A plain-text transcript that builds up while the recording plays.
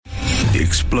The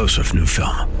explosive new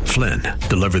film, Flynn,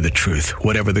 Deliver the Truth,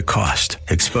 Whatever the Cost,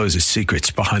 exposes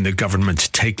secrets behind the government's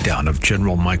takedown of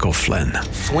General Michael Flynn.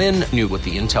 Flynn knew what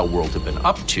the intel world had been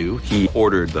up to. He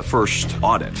ordered the first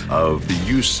audit of the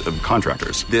use of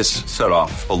contractors. This set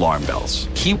off alarm bells.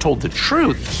 He told the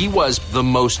truth. He was the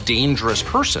most dangerous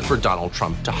person for Donald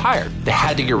Trump to hire. They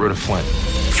had to get rid of Flynn.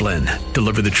 Flynn,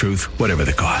 Deliver the Truth, Whatever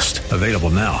the Cost. Available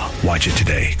now. Watch it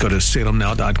today. Go to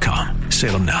salemnow.com.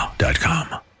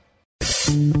 salemnow.com.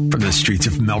 From the streets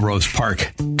of Melrose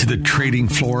Park to the trading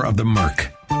floor of the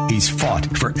Merc, he's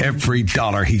fought for every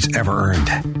dollar he's ever earned.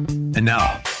 And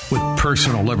now, with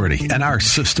personal liberty and our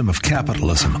system of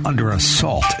capitalism under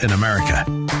assault in America,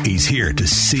 he's here to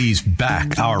seize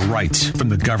back our rights from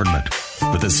the government.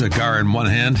 With a cigar in one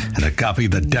hand and a copy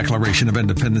of the Declaration of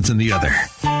Independence in the other,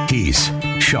 he's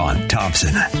Sean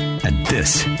Thompson. And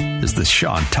this is the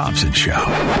Sean Thompson Show.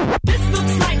 This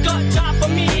looks like a job for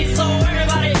me, so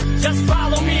everybody just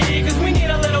follow me, because we need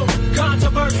a little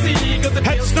controversy.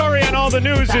 Head story on all the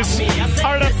news is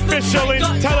artificial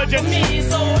intelligence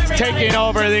taking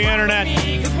over the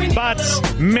internet.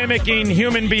 Bots mimicking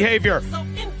human behavior.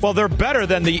 Well, they're better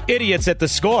than the idiots at the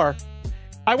Score.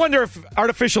 I wonder if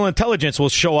artificial intelligence will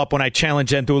show up when I challenge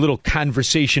them to a little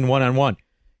conversation one-on-one,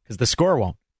 because the Score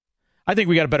won't. I think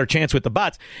we got a better chance with the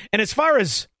bots. And as far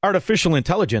as artificial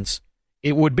intelligence,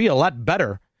 it would be a lot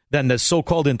better than the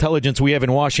so-called intelligence we have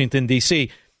in Washington, D.C.,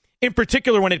 in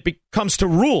particular when it comes to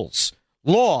rules,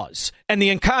 laws, and the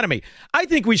economy. I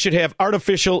think we should have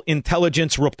artificial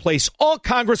intelligence replace all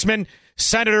congressmen,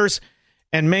 senators,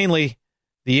 and mainly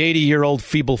the 80-year-old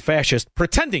feeble fascist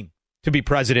pretending to be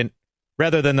president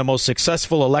rather than the most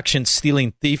successful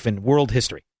election-stealing thief in world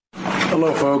history.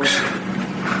 Hello, folks.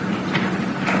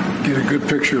 Get a good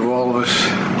picture of all of us.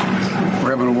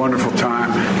 We're having a wonderful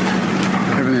time.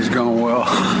 Everything's going well.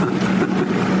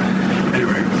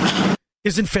 Anyway.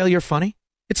 Isn't failure funny?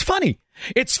 It's funny.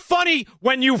 It's funny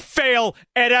when you fail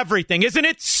at everything. Isn't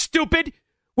it stupid?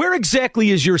 Where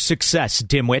exactly is your success,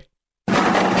 dimwit?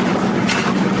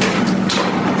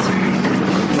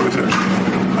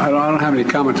 I don't have any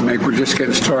comment to make. We're just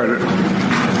getting started.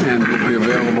 And we'll be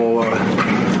available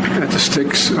at the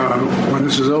sticks when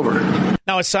this is over.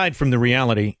 Now, aside from the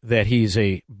reality that he's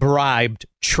a bribed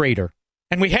traitor,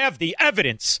 and we have the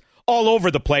evidence all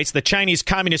over the place, the Chinese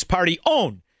Communist Party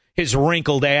own his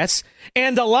wrinkled ass,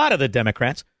 and a lot of the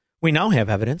Democrats, we now have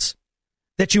evidence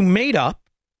that you made up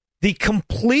the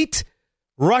complete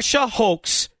Russia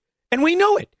hoax, and we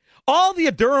know it. All the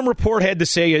Durham report had to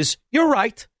say is, you're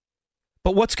right,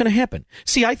 but what's going to happen?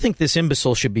 See, I think this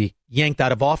imbecile should be yanked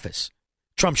out of office.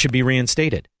 Trump should be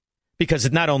reinstated,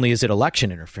 because not only is it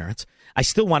election interference, I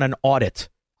still want an audit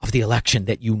of the election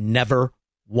that you never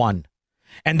won.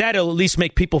 And that'll at least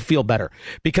make people feel better,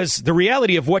 because the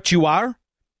reality of what you are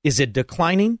is a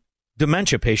declining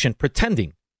dementia patient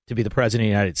pretending to be the president of the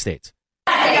United States.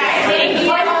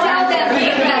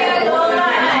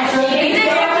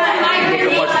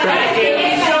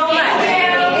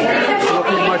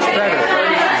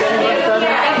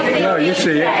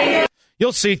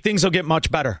 You'll see things will get much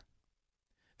better.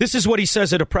 This is what he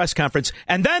says at a press conference,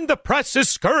 and then the press is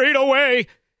scurried away.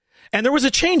 And there was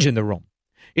a change in the room.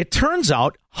 It turns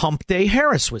out Hump Day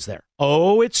Harris was there.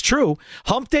 Oh, it's true.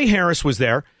 Hump Day Harris was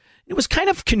there. It was kind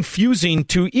of confusing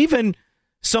to even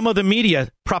some of the media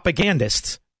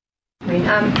propagandists.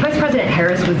 Vice President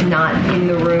Harris was not in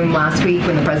the room last week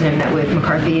when the president met with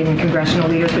McCarthy and congressional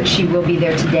leaders, but she will be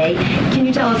there today. Can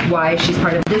you tell us why she's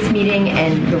part of this meeting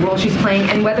and the role she's playing,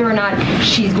 and whether or not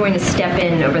she's going to step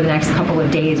in over the next couple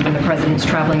of days when the president's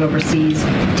traveling overseas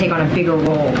to take on a bigger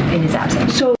role in his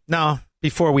absence? Now,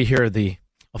 before we hear the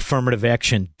affirmative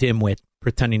action dimwit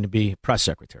pretending to be press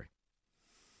secretary,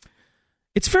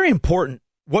 it's very important.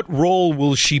 What role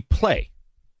will she play?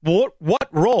 What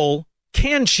role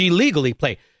can she legally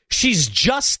play? She's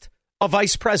just a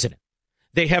vice president.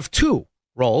 They have two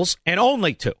roles, and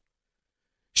only two.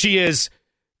 She is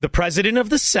the president of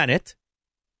the Senate,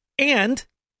 and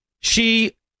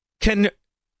she can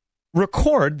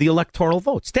record the electoral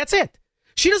votes. That's it.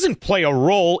 She doesn't play a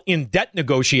role in debt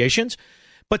negotiations,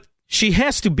 but she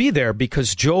has to be there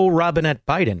because Joe Robinette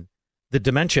Biden, the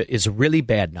dementia is really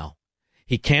bad now.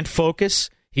 He can't focus.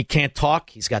 He can't talk.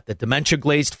 He's got the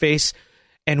dementia-glazed face.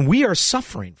 And we are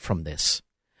suffering from this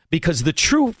because the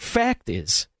true fact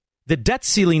is the debt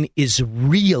ceiling is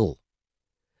real.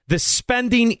 The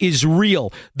spending is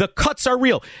real. The cuts are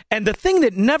real. And the thing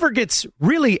that never gets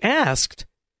really asked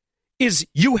is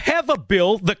you have a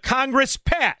bill the Congress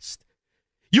passed.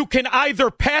 You can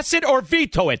either pass it or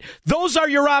veto it. Those are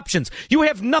your options. You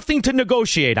have nothing to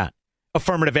negotiate on.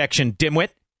 Affirmative action, dimwit.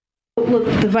 Look,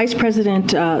 the vice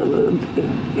president,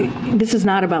 this is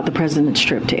not about the president's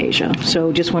trip to Asia.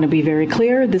 So just want to be very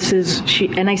clear. This is,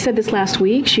 and I said this last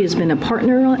week, she has been a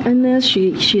partner in this.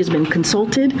 She has been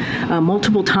consulted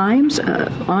multiple times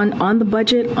on the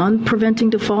budget, on preventing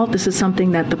default. This is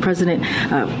something that the president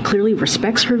clearly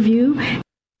respects her view.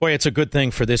 Boy, it's a good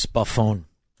thing for this buffoon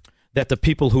that the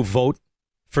people who vote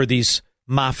for these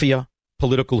mafia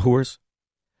political whores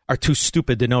are too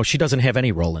stupid to know she doesn't have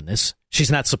any role in this. She's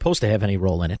not supposed to have any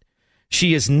role in it.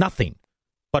 She is nothing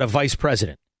but a vice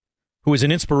president who is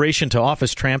an inspiration to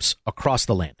office tramps across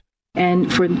the land.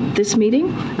 And for this meeting,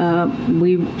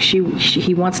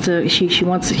 he wants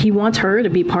her to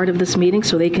be part of this meeting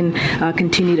so they can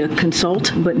continue to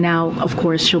consult. But now, of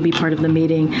course, she'll be part of the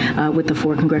meeting with the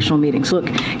 4 congressional meetings. Look,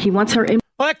 he wants her in.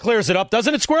 Well, that clears it up,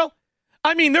 doesn't it, Squirrel?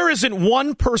 I mean, there isn't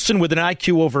one person with an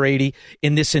IQ over 80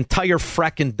 in this entire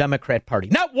fracking Democrat Party.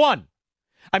 Not one.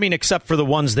 I mean, except for the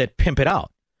ones that pimp it out,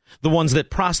 the ones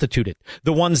that prostitute it,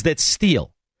 the ones that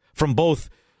steal from both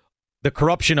the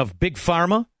corruption of Big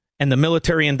Pharma and the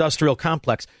military-industrial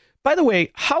complex. By the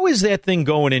way, how is that thing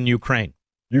going in Ukraine?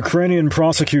 Ukrainian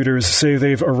prosecutors say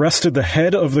they've arrested the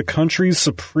head of the country's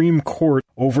Supreme Court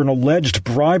over an alleged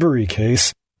bribery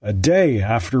case, a day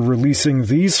after releasing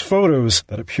these photos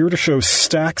that appear to show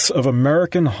stacks of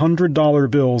American $100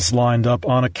 bills lined up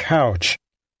on a couch.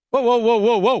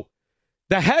 Whoa.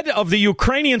 The head of the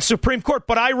Ukrainian Supreme Court.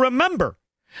 But I remember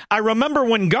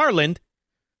when Garland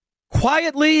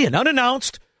quietly and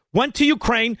unannounced went to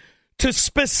Ukraine to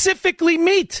specifically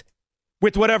meet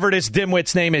with whatever this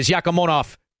dimwit's name is,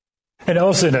 Yakimonov. And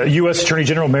Ellison, U.S. Attorney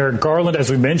General Merrick Garland,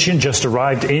 as we mentioned, just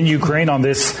arrived in Ukraine on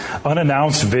this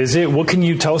unannounced visit. What can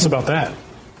you tell us about that?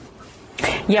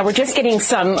 Yeah, we're just getting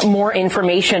some more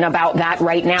information about that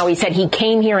right now. He said he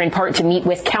came here in part to meet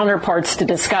with counterparts to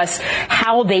discuss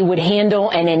how they would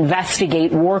handle and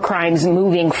investigate war crimes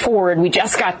moving forward. We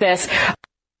just got this.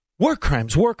 War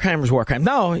crimes.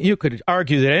 Now, you could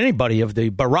argue that anybody of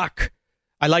the Barack,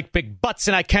 I like big butts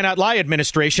and I cannot lie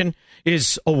administration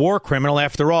is a war criminal.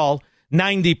 After all,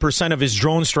 90% of his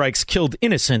drone strikes killed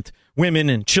innocent women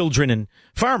and children and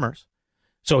farmers.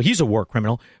 So he's a war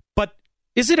criminal. But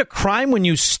is it a crime when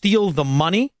you steal the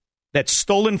money that's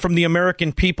stolen from the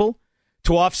American people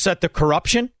to offset the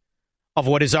corruption of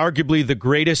what is arguably the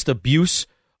greatest abuse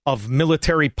of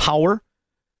military power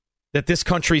that this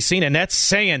country's seen? And that's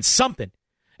saying something.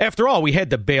 After all, we had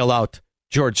to bail out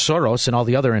George Soros and all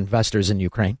the other investors in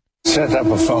Ukraine. Set up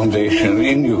a foundation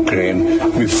in Ukraine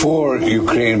before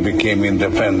Ukraine became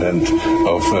independent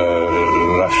of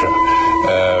Russia.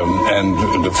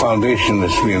 And the foundation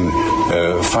has been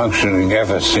functioning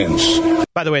ever since.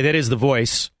 By the way, that is the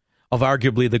voice of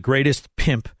arguably the greatest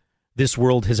pimp this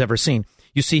world has ever seen.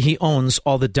 You see, he owns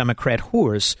all the Democrat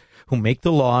whores who make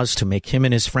the laws to make him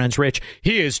and his friends rich.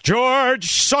 He is George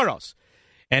Soros.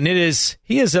 And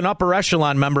he is an upper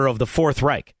echelon member of the Fourth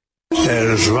Reich.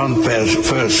 There is one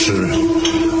person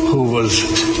who was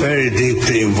very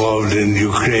deeply involved in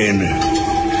Ukraine,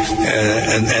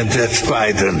 and that's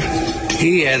Biden.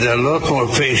 He had a lot more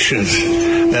patience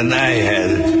than I had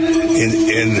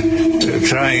in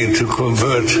trying to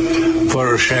convert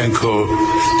Poroshenko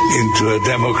into a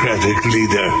democratic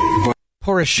leader.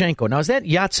 Poroshenko. Now, is that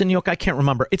Yatsenyuk? I can't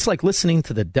remember. It's like listening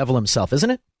to the devil himself, isn't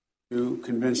it?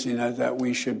 Convincing us that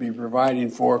we should be providing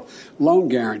for loan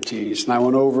guarantees. And I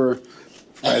went over,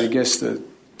 I guess, the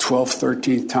 12th,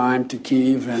 13th time to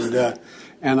Kyiv,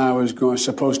 and I was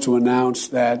supposed to announce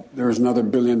that there was another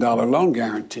 $1 billion loan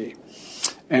guarantee.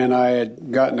 And I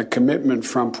had gotten a commitment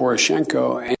from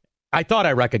Poroshenko. I thought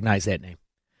I recognized that name.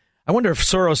 I wonder if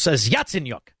Soros says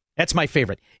Yatsenyuk. That's my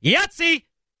favorite. Yahtzee!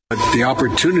 The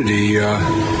opportunity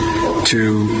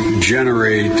to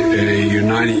generate a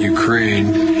united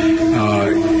Ukraine,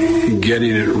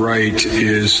 getting it right,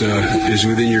 is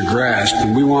within your grasp.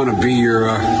 And we want to be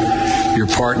your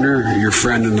partner, your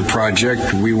friend in the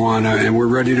project. We want to, and we're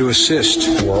ready to assist.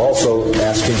 We're also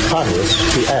asking Congress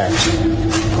to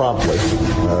act promptly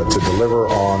to deliver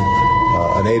on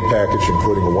an aid package,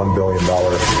 including a $1 billion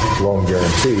loan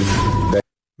guarantee.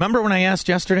 Remember when I asked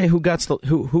yesterday who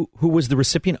was the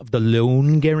recipient of the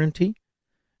loan guarantee?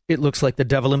 It looks like the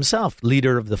devil himself,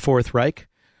 leader of the Fourth Reich,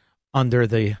 under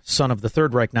the son of the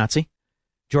Third Reich Nazi,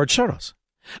 George Soros.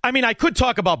 I mean, I could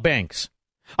talk about banks.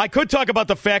 I could talk about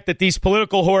the fact that these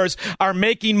political whores are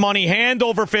making money hand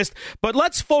over fist, but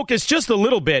let's focus just a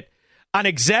little bit on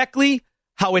exactly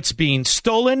how it's being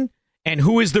stolen and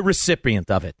who is the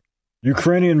recipient of it.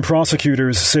 Ukrainian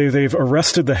prosecutors say they've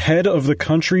arrested the head of the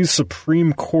country's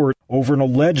Supreme Court over an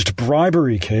alleged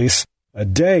bribery case, a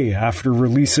day after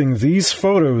releasing these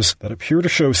photos that appear to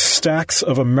show stacks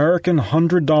of American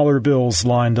 $100 bills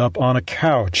lined up on a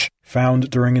couch found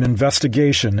during an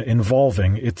investigation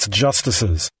involving its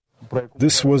justices.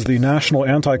 This was the National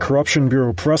Anti-Corruption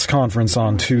Bureau press conference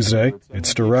on Tuesday.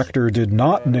 Its director did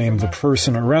not name the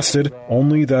person arrested,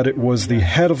 only that it was the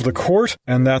head of the court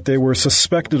and that they were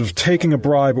suspected of taking a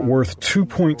bribe worth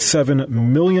 $2.7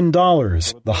 million,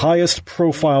 the highest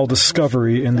profile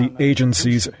discovery in the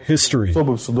agency's history.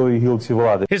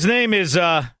 His name is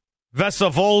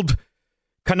Vesavold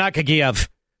Kanakagiev.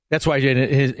 That's why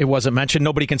it wasn't mentioned.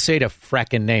 Nobody can say the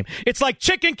fracking name. It's like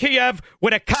Chicken Kiev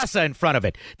with a casa in front of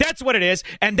it. That's what it is,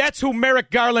 and that's who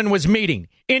Merrick Garland was meeting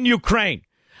in Ukraine.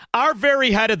 Our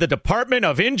very head of the Department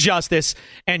of Injustice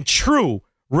and true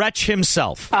wretch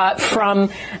himself. From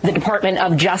the Department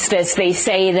of Justice, they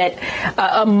say that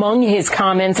among his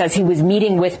comments as he was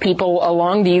meeting with people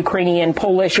along the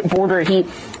Ukrainian-Polish border, he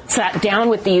sat down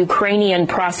with the Ukrainian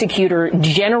prosecutor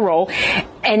general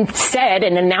and said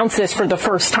and announced this for the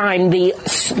first time, the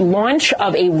launch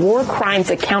of a war crimes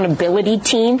accountability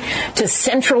team to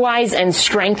centralize and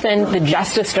strengthen the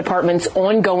Justice Department's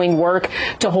ongoing work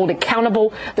to hold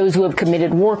accountable those who have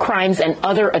committed war crimes and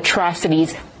other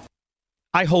atrocities.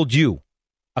 I hold you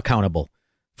accountable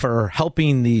for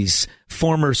helping these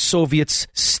former Soviets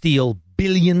steal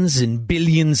billions and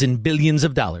billions and billions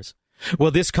of dollars.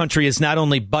 Well, this country is not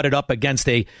only butted up against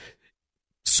a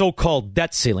so-called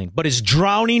debt ceiling, but is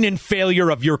drowning in failure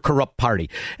of your corrupt party.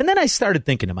 And then I started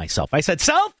thinking to myself, I said,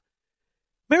 Self,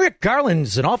 Merrick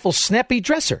Garland's an awful snappy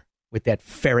dresser with that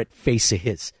ferret face of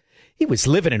his. He was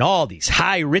living in all these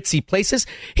high, ritzy places.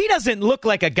 He doesn't look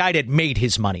like a guy that made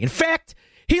his money. In fact,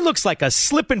 he looks like a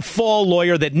slip and fall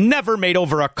lawyer that never made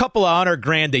over a couple of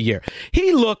 $100,000 a year.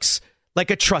 He looks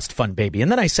like a trust fund baby.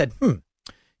 And then I said,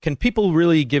 can people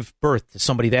really give birth to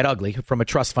somebody that ugly from a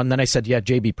trust fund? Then I said, yeah,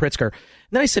 J.B. Pritzker.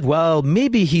 And then I said, well,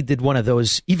 maybe he did one of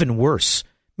those even worse.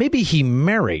 Maybe he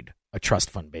married a trust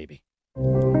fund baby.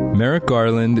 Merrick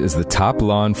Garland is the top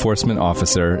law enforcement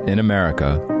officer in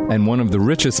America and one of the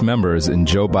richest members in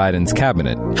Joe Biden's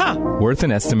cabinet, worth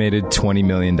an estimated $20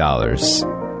 million.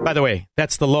 By the way,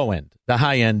 that's the low end. The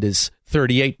high end is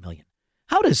 $38 million.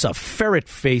 How does a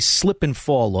ferret-faced slip and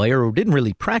fall lawyer who didn't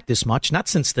really practice much, not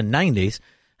since the 90s,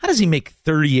 how does he make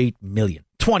 $38 million?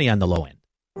 20 on the low end.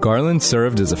 Garland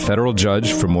served as a federal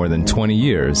judge for more than 20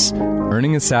 years,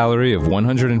 earning a salary of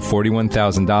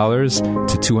 $141,000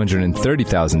 to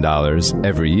 $230,000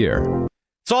 every year.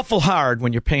 It's awful hard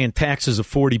when you're paying taxes of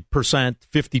 40%,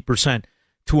 50%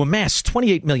 to amass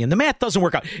 $28 million. The math doesn't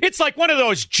work out. It's like one of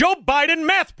those Joe Biden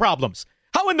math problems.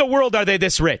 How in the world are they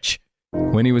this rich?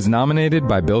 When he was nominated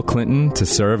by Bill Clinton to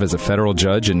serve as a federal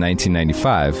judge in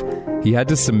 1995, he had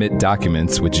to submit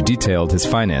documents which detailed his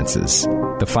finances.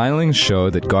 The filings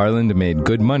show that Garland made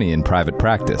good money in private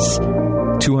practice,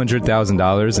 $200,000 in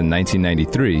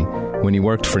 1993 when he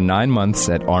worked for 9 months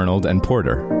at Arnold &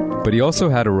 Porter. But he also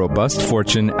had a robust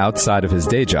fortune outside of his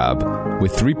day job,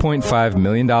 with $3.5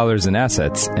 million in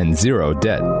assets and zero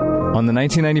debt. On the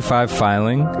 1995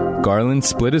 filing, Garland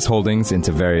split his holdings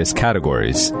into various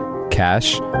categories: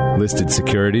 cash, listed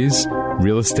securities,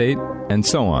 real estate, and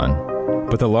so on.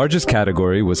 But the largest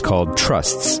category was called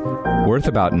trusts, worth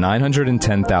about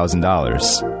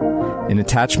 $910,000. An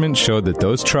attachment showed that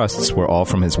those trusts were all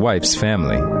from his wife's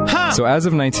family. So as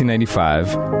of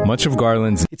 1995, much of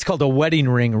Garland's... It's called a wedding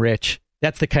ring, Rich.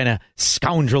 That's the kind of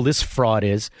scoundrel this fraud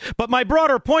is. But my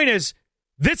broader point is,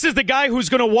 this is the guy who's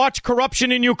going to watch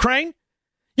corruption in Ukraine?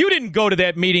 You didn't go to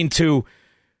that meeting to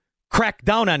crack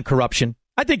down on corruption.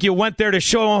 I think you went there to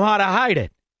show him how to hide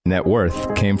it. Net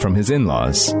worth came from his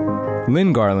in-laws.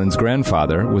 Lynn Garland's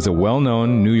grandfather was a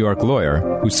well-known New York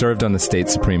lawyer who served on the state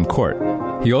Supreme Court.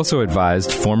 He also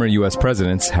advised former U.S.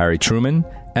 Presidents Harry Truman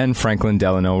and Franklin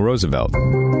Delano Roosevelt.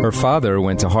 Her father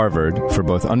went to Harvard for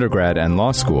both undergrad and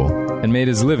law school and made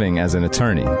his living as an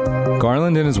attorney.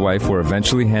 Garland and his wife were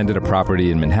eventually handed a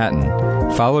property in Manhattan,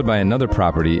 followed by another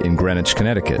property in Greenwich,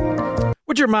 Connecticut.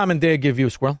 What'd your mom and dad give you,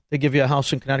 Squirrel? They give you a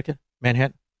house in Connecticut?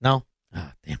 Manhattan? No?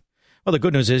 Ah, damn. Well, the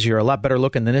good news is you're a lot better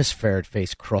looking than this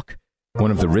ferret-faced crook. One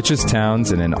of the richest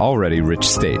towns in an already rich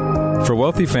state. For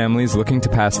wealthy families looking to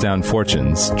pass down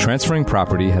fortunes, transferring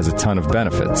property has a ton of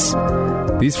benefits.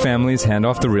 These families hand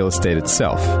off the real estate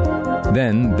itself.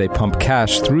 Then they pump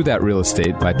cash through that real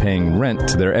estate by paying rent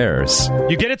to their heirs.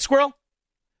 You get it, Squirrel?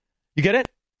 You get it?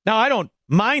 Now, I don't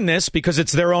mind this because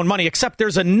it's their own money, except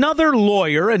there's another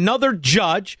lawyer, another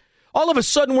judge, all of a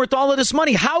sudden worth all of this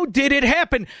money. How did it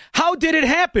happen? How did it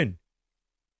happen?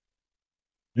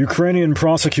 Ukrainian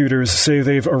prosecutors say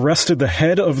they've arrested the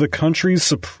head of the country's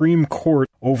Supreme Court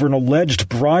over an alleged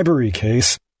bribery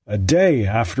case, a day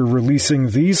after releasing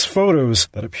these photos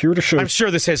that appear to show... I'm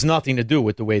sure this has nothing to do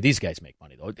with the way these guys make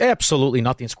money, though. Absolutely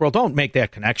nothing. Squirrel, don't make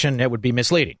that connection. That would be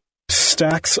misleading.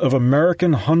 Stacks of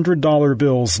American $100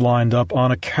 bills lined up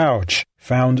on a couch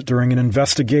found during an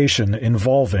investigation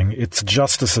involving its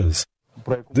justices.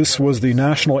 This was the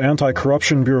National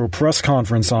Anti-Corruption Bureau press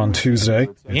conference on Tuesday.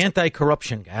 The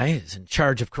anti-corruption guy is in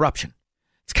charge of corruption.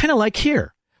 It's kind of like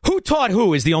here. Who taught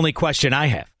who is the only question I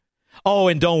have. Oh,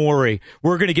 and don't worry,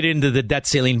 we're going to get into the debt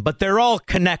ceiling, but they're all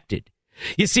connected.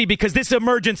 You see, because this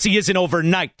emergency isn't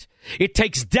overnight. It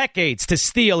takes decades to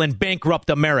steal and bankrupt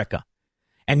America.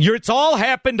 And it's all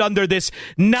happened under this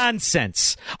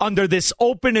nonsense, under this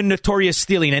open and notorious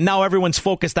stealing, and now everyone's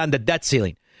focused on the debt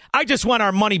ceiling. I just want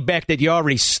our money back that you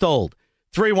already stole.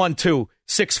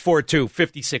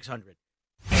 312-642-5600.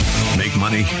 Make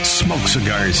money, smoke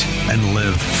cigars, and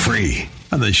live free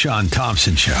on the Sean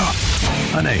Thompson Show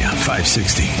on AM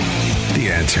 560.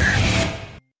 The Answer.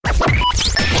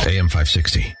 AM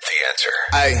 560. The Answer.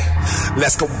 Hey,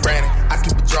 let's go, Brandon. I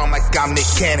keep a drum like I'm Nick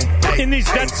Cannon. In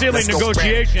these debt ceiling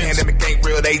negotiations,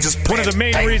 one of the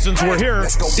main reasons we're here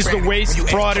is the waste,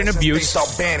 fraud, and abuse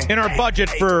in our budget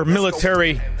for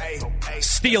military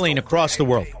stealing across the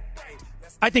world.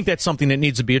 I think that's something that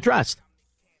needs to be addressed.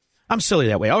 I'm silly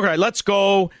that way. All right, let's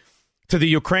go to the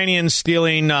Ukrainians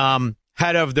stealing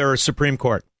head of their Supreme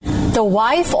Court. The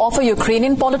wife of a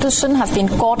Ukrainian politician has been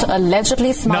caught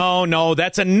allegedly smuggling. No,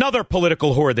 that's another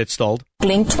political whore that stole.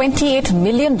 $28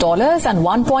 million and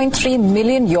 1.3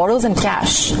 million euros in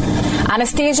cash.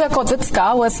 Anastasia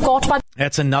Kotlitska was caught by...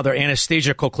 That's another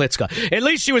Anastasia Kotlitska. At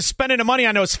least she was spending the money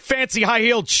on those fancy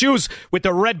high-heeled shoes with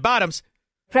the red bottoms.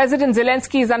 President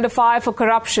Zelensky is under fire for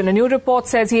corruption. A new report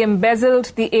says he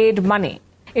embezzled the aid money.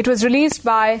 It was released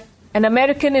by an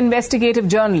American investigative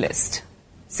journalist,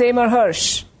 Seymour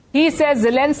Hersh. He says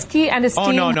Zelensky and his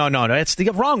team... Oh, no. That's the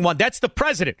wrong one. That's the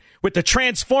president with the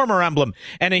Transformer emblem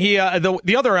and the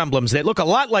other emblems that look a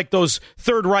lot like those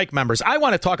Third Reich members. I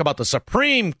want to talk about the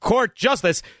Supreme Court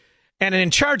Justice and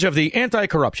in charge of the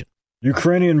anti-corruption.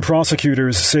 Ukrainian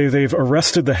prosecutors say they've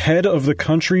arrested the head of the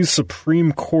country's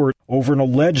Supreme Court over an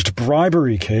alleged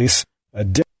bribery case a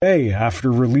day after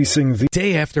releasing the...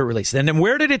 Day after release. And then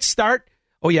where did it start?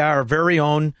 Oh, yeah, our very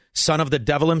own son of the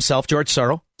devil himself, George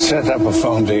Soros. Set up a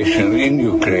foundation in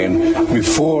Ukraine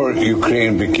before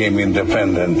Ukraine became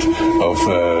independent of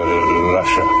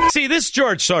Russia. See, this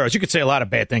George Soros, you could say a lot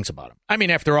of bad things about him. I mean,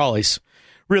 after all, he's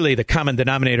really the common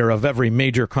denominator of every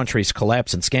major country's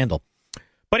collapse and scandal.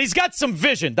 But he's got some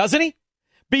vision, doesn't he?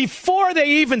 Before they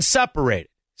even separated,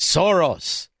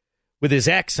 Soros, with his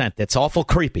accent that's awful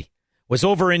creepy, was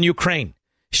over in Ukraine,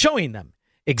 showing them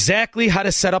exactly how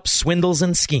to set up swindles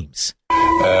and schemes.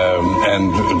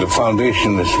 And the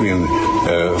foundation has been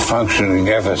functioning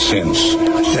ever since.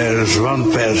 There is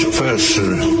one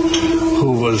person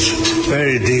who was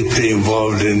very deeply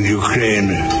involved in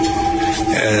Ukraine,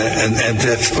 and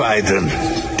that's Biden.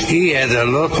 He had a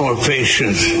lot more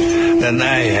patience than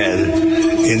I had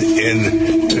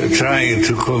in trying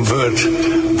to convert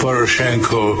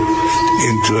Poroshenko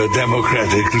into a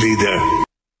democratic leader.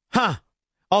 Huh.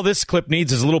 All this clip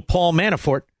needs is a little Paul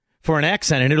Manafort for an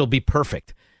accent, and it'll be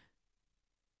perfect.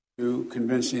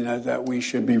 Convincing that we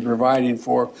should be providing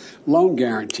for loan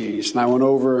guarantees. And I went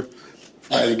over,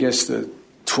 I guess, the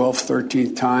 12th,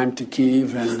 13th time to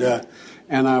Kyiv,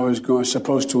 and I was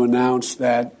supposed to announce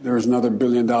that there was another $1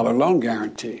 billion loan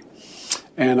guarantee.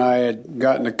 And I had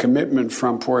gotten a commitment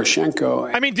from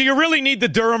Poroshenko. I mean, do you really need the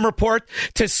Durham report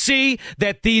to see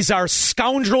that these are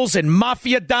scoundrels and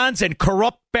mafia dons and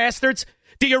corrupt bastards?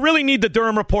 Do you really need the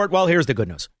Durham report? Well, here's the good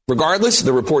news. Regardless,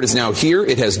 the report is now here.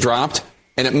 It has dropped.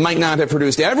 And it might not have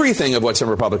produced everything of what some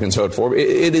Republicans hoped for.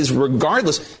 It is,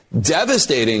 regardless,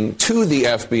 devastating to the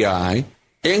FBI.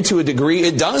 And to a degree,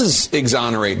 it does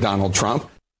exonerate Donald Trump.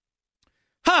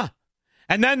 Huh.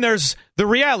 And then there's the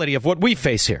reality of what we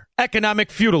face here.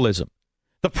 Economic feudalism.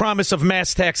 The promise of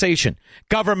mass taxation.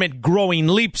 Government growing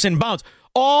leaps and bounds.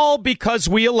 All because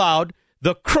we allowed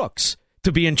the crooks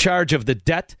to be in charge of the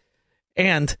debt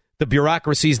and the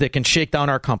bureaucracies that can shake down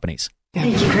our companies.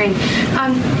 Thank you, Crane.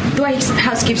 The White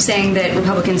House keeps saying that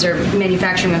Republicans are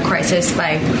manufacturing a crisis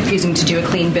by refusing to do a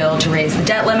clean bill to raise the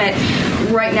debt limit.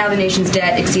 Right now, the nation's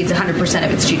debt exceeds 100%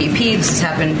 of its GDP. This has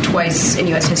happened twice in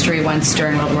U.S. history, once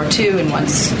during World War II and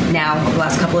once now over the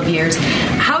last couple of years.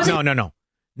 How is No.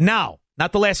 Now,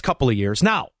 not the last couple of years.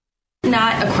 Now.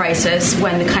 Not a crisis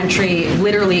when the country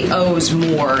literally owes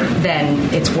more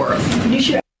than it's worth.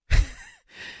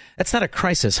 That's not a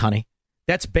crisis, honey.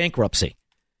 That's bankruptcy.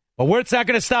 Well, it's not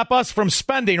going to stop us from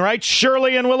spending, right?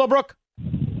 Shirley and Willowbrook?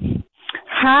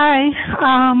 Hi.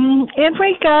 In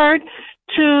regard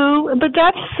to the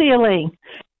debt ceiling.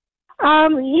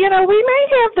 We may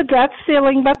have the debt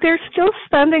ceiling, but they're still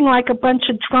spending like a bunch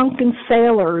of drunken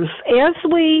sailors as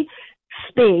we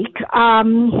speak.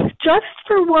 Just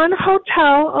for one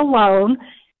hotel alone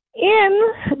in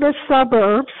the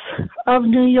suburbs of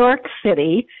New York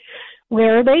City,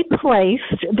 where they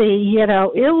placed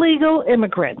the, illegal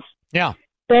immigrants. Yeah.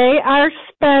 They are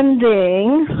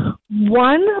spending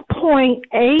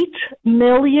 $1.8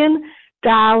 million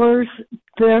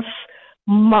this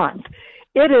month.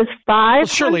 It is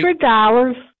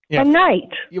 $500 a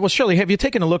night. Well, Shirley, have you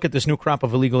taken a look at this new crop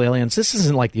of illegal aliens? This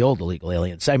isn't like the old illegal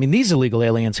aliens. I mean, these illegal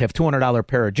aliens have $200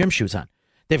 pair of gym shoes on.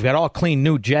 They've got all clean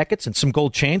new jackets and some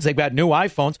gold chains. They've got new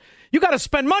iPhones. You got to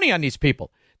spend money on these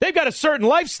people. They've got a certain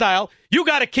lifestyle you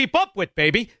got to keep up with,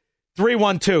 baby.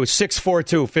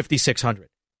 312-642-5600.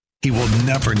 He will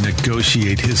never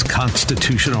negotiate his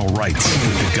constitutional rights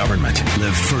with the government.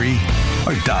 Live free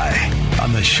or die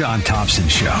on the Sean Thompson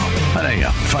Show on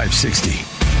AM 560.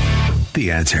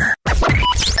 The Answer.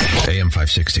 AM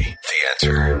 560. The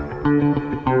Answer.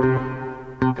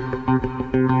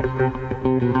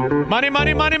 Money,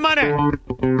 money, money, money.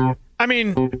 I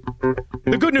mean,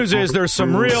 the good news is there's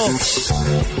some real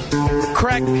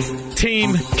crack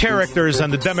team characters on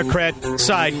the Democrat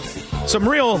side. Some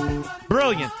real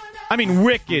brilliant,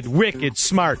 wicked,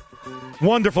 smart,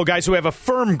 wonderful guys who have a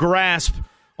firm grasp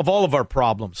of all of our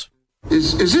problems.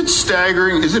 Is it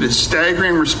staggering? Is it a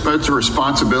staggering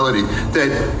responsibility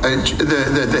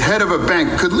that the head of a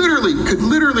bank could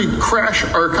literally crash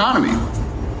our economy?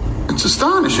 It's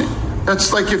astonishing.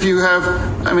 That's like if you have,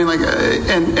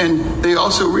 and they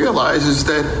also realize is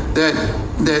that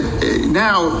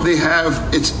now they have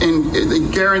a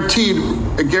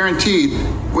guaranteed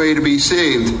way to be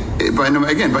saved by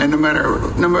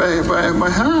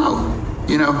how.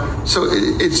 So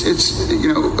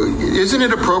isn't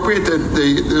it appropriate that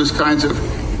this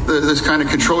kind of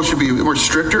control should be more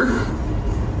stricter?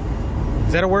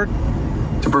 Is that a word?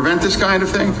 To prevent this kind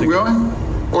of thing from going?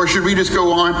 Or should we just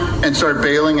go on and start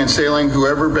bailing and sailing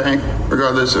whoever bank,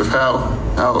 regardless of how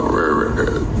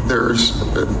their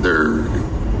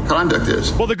conduct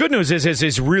is? Well, the good news is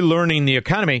relearning the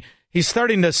economy. He's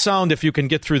starting to sound, if you can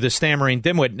get through the stammering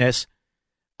dimwitness,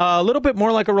 a little bit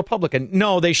more like a Republican.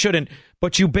 No, they shouldn't.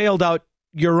 But you bailed out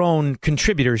your own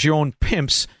contributors, your own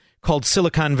pimps, called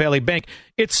Silicon Valley Bank.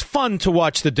 It's fun to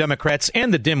watch the Democrats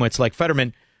and the dimwits like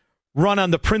Fetterman run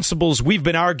on the principles we've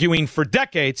been arguing for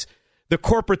decades, the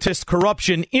corporatist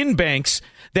corruption in banks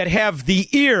that have the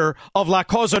ear of La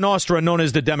Cosa Nostra, known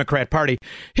as the Democrat Party.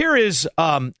 Here is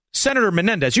Senator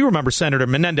Menendez. You remember Senator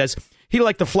Menendez. He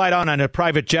liked to fly down on a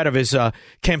private jet of his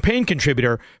campaign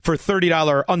contributor for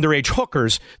 $30 underage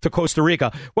hookers to Costa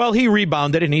Rica. Well, he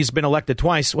rebounded, and he's been elected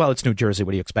twice. Well, it's New Jersey.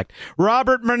 What do you expect?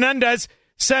 Robert Menendez,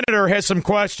 Senator, has some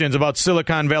questions about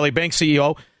Silicon Valley Bank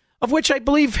CEO, of which I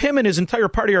believe him and his entire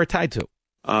party are tied to.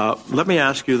 Let me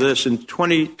ask you this. In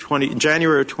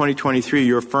January of 2023,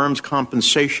 your firm's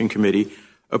compensation committee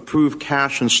approved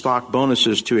cash and stock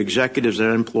bonuses to executives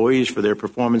and employees for their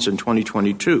performance in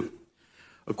 2022.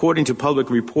 According to public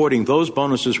reporting, those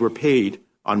bonuses were paid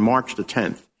on March the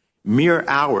 10th, mere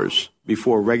hours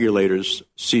before regulators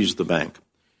seized the bank.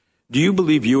 Do you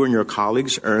believe you and your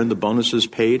colleagues earned the bonuses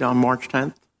paid on March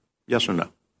 10th? Yes or no?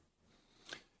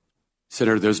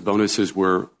 Senator, those bonuses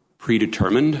were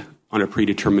predetermined on a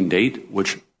predetermined date,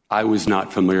 which I was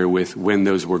not familiar with when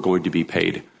those were going to be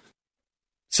paid.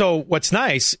 So what's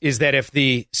nice is that if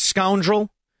the scoundrel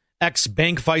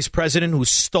ex-bank vice president who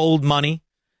stole money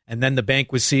and then the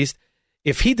bank was seized,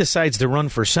 if he decides to run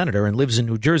for senator and lives in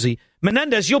New Jersey,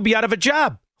 Menendez, you'll be out of a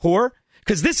job, whore,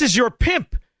 because this is your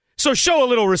pimp. So show a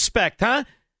little respect, huh?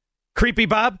 Creepy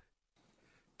Bob?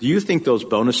 Do you think those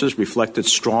bonuses reflected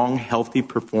strong, healthy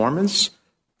performance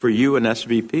for you and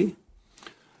SVP?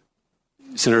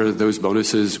 Senator, those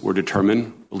bonuses were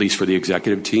determined, at least for the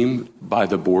executive team, by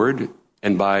the board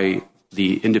and by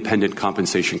the independent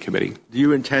compensation committee. Do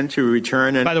you intend to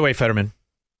return? By the way, Fetterman,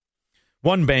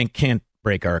 one bank can't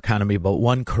break our economy, but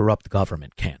one corrupt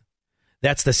government can.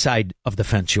 That's the side of the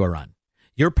fence you're on.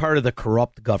 You're part of the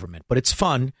corrupt government, but it's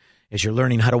fun as you're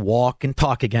learning how to walk and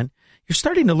talk again. You're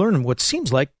starting to learn what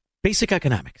seems like basic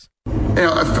economics.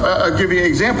 I'll give you an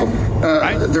example.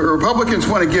 The Republicans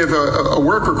want to give a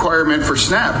work requirement for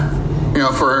SNAP.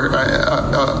 For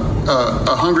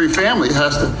a hungry family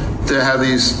has to have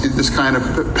this kind of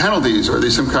penalties or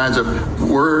some kinds of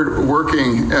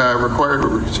working required.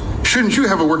 Shouldn't you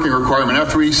have a working requirement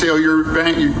after we sell your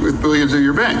bank with billions of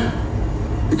your bank?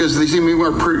 Because they seem to be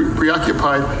more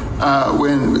preoccupied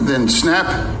when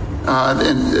SNAP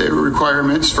and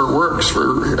requirements for works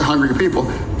for hungry people,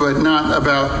 but not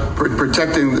about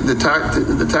protecting the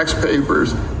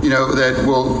taxpayers, that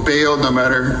will bail no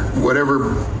matter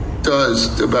whatever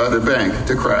does about a bank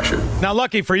to crash it. Now,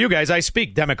 lucky for you guys, I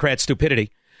speak Democrat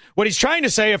stupidity. What he's trying to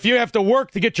say, if you have to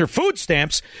work to get your food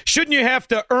stamps, shouldn't you have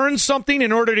to earn something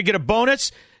in order to get a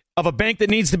bonus of a bank that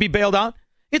needs to be bailed out?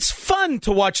 It's fun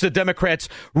to watch the Democrats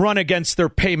run against their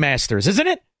paymasters, isn't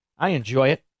it? I enjoy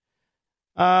it.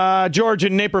 George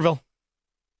in Naperville.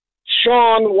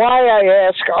 Sean, why I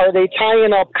ask, are they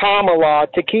tying up Kamala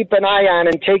to keep an eye on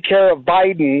and take care of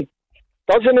Biden?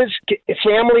 Doesn't his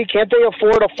family, can't they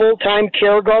afford a full-time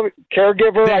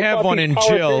caregiver? They have one in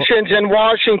Jill. Politicians in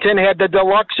Washington had the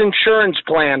deluxe insurance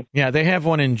plan. Yeah, they have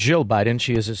one in Jill Biden.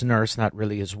 She is his nurse, not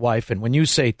really his wife. And when you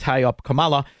say tie up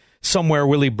Kamala, somewhere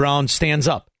Willie Brown stands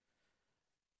up.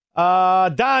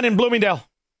 Don in Bloomingdale.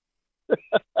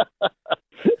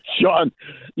 Sean,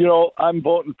 I'm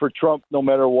voting for Trump no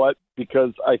matter what,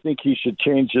 because I think he should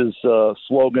change his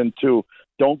slogan to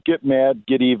 "Don't get mad,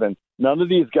 get even." None of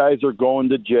these guys are going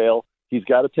to jail. He's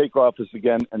got to take office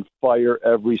again and fire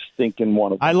every stinking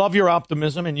one of them. I love your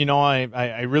optimism, and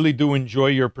I really do enjoy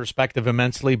your perspective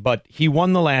immensely, but he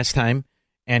won the last time,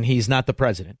 and he's not the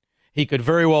president. He could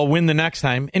very well win the next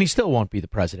time, and he still won't be the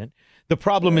president. The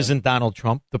problem isn't Donald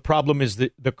Trump. The problem is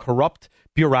the corrupt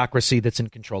bureaucracy that's in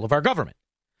control of our government.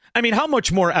 I mean, how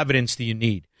much more evidence do you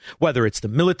need? Whether it's the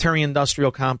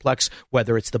military-industrial complex,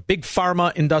 whether it's the big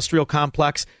pharma-industrial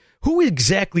complex, who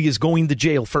exactly is going to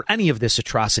jail for any of this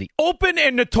atrocity? Open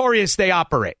and notorious they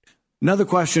operate. Another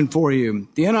question for you.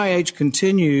 The NIH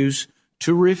continues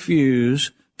to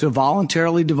refuse to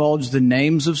voluntarily divulge the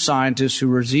names of scientists who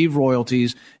receive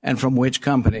royalties and from which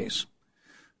companies.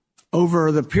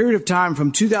 Over the period of time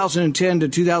from 2010 to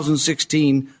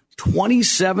 2016,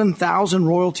 27,000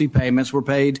 royalty payments were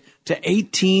paid to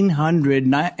 1,800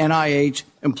 NIH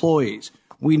employees.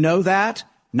 We know that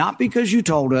not because you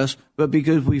told us, but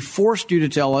because we forced you to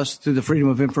tell us through the Freedom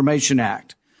of Information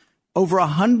Act. Over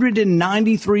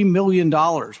 $193 million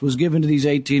was given to these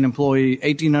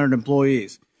 1,800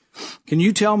 employees. Can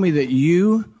you tell me that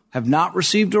you have not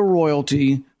received a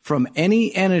royalty from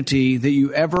any entity that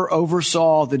you ever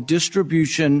oversaw the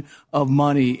distribution of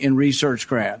money in research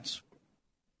grants?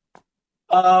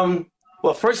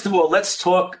 Well, first of all, let's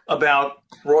talk about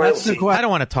royalty. I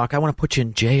don't want to talk. I want to put you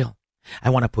in jail. I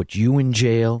want to put you in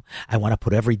jail. I want to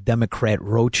put every Democrat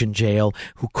roach in jail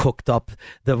who cooked up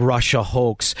the Russia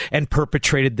hoax and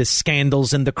perpetrated the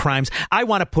scandals and the crimes. I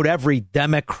want to put every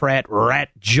Democrat rat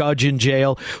judge in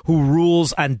jail who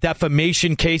rules on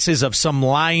defamation cases of some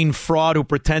lying fraud who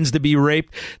pretends to be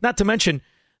raped. Not to mention,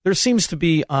 there seems to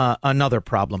be another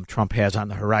problem Trump has on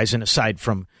the horizon, aside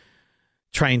from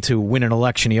trying to win an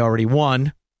election he already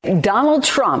won. Donald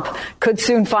Trump could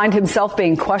soon find himself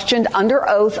being questioned under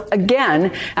oath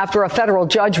again after a federal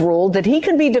judge ruled that he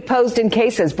could be deposed in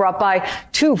cases brought by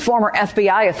two former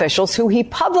FBI officials who he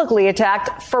publicly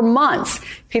attacked for months,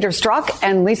 Peter Strzok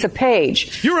and Lisa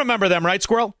Page. You remember them, right,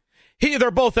 Squirrel?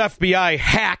 They're both FBI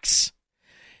hacks.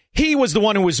 He was the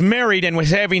one who was married and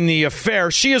was having the affair.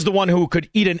 She is the one who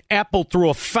could eat an apple through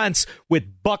a fence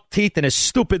with buck teeth and a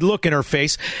stupid look in her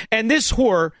face. And this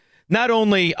whore not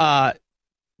only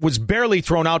was barely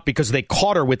thrown out because they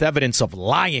caught her with evidence of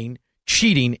lying,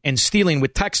 cheating, and stealing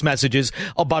with text messages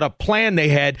about a plan they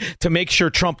had to make sure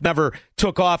Trump never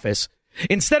took office.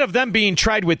 Instead of them being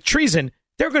tried with treason,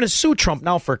 they're going to sue Trump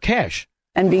now for cash.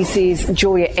 NBC's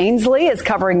Julia Ainsley is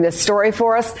covering this story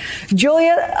for us.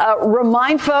 Julia,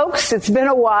 remind folks, it's been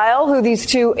a while, who these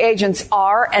two agents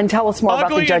are, and tell us more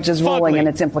about the judge's ruling and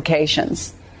its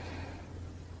implications.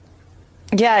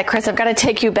 Yeah, Chris, I've got to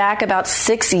take you back about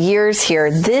 6 years here.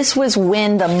 This was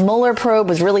when the Mueller probe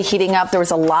was really heating up. There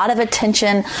was a lot of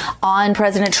attention on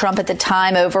President Trump at the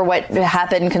time over what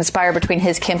happened, conspired between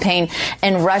his campaign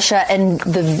and Russia, and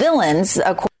the villains.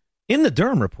 In the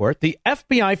Durham report, the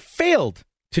FBI failed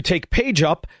to take Page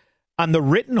up on the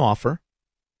written offer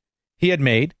he had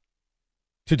made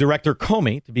to Director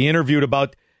Comey to be interviewed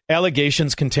about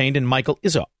allegations contained in Michael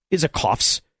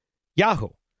Isikoff's Yahoo.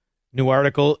 New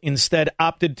article instead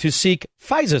opted to seek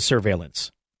FISA surveillance.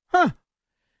 How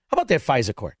about that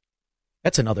FISA court?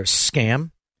 That's another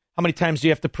scam. How many times do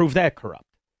you have to prove that corrupt?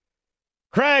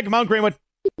 Craig, Mount Greenwood.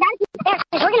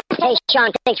 Hey,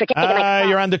 Sean, thanks for taking my call.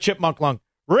 You're on the Chipmunk Lung.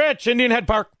 Rich, Indian Head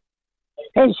Park.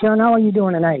 Hey, Sean, how are you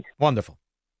doing tonight? Wonderful.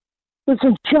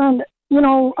 Listen, Sean,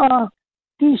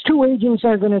 these two agents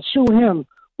are going to sue him.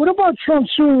 What about Trump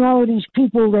suing all of these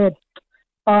people that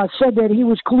said that he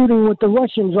was colluding with the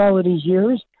Russians all of these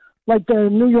years, like the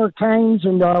New York Times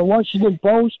and the Washington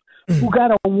Post? who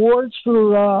got awards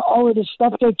for all of the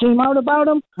stuff that came out about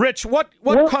him. Rich, what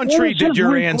country did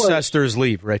your ancestors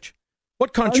leave, Rich?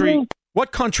 What country?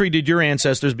 What country did your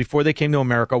ancestors, before they came to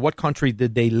America, what country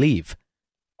did they leave?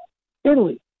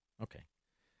 Italy. Okay.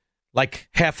 Like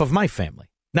half of my family.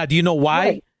 Now, do you know why?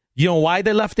 Right. You know why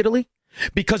they left Italy?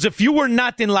 Because if you were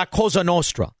not in La Cosa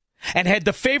Nostra and had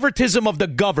the favoritism of the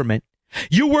government,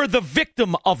 you were the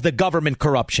victim of the government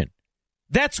corruption.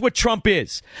 That's what Trump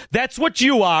is. That's what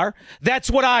you are. That's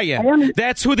what I am.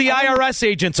 That's who the IRS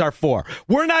agents are for.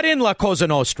 We're not in La Cosa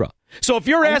Nostra. So if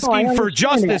you're asking for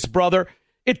justice, brother,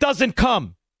 it doesn't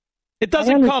come. It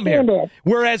doesn't come here.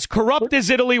 We're as corrupt as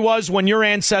Italy was when your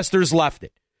ancestors left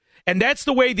it. And that's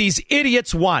the way these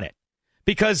idiots want it.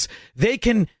 Because they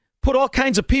can put all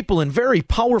kinds of people in very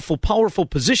powerful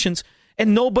positions,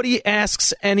 and nobody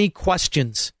asks any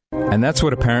questions. And that's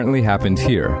what apparently happened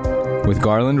here, with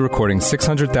Garland recording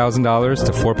 $600,000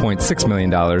 to $4.6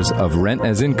 million of rent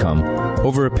as income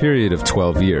over a period of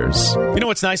 12 years. You know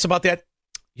what's nice about that?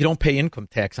 You don't pay income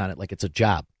tax on it like it's a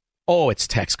job. Oh, it's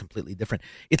taxed completely different.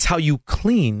 It's how you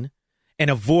clean and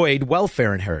avoid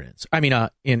welfare inheritance.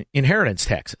 Inheritance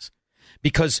taxes.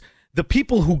 Because the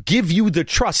people who give you the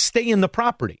trust stay in the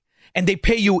property, and they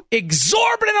pay you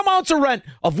exorbitant amounts of rent,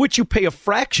 of which you pay a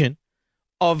fraction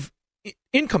of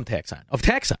income tax on,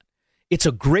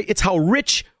 It's how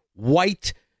rich,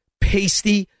 white,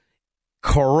 pasty,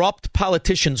 corrupt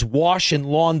politicians wash and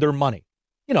launder money.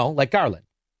 You know, like Garland.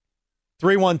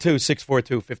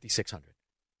 312-642-5600.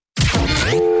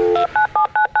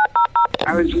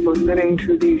 I was listening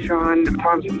to the Sean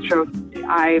Thompson show.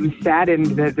 I am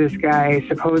saddened that this guy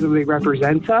supposedly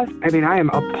represents us. I mean, I am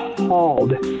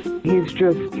appalled. He's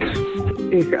just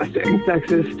disgusting,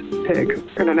 sexist pig,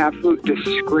 and an absolute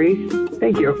disgrace.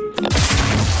 Thank you.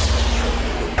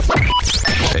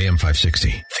 AM 560,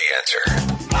 The Answer.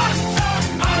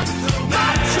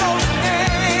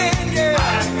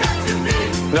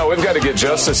 No, we've got to get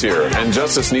justice here, and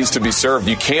justice needs to be served.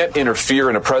 You can't interfere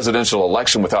in a presidential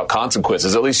election without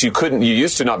consequences. At least you couldn't. You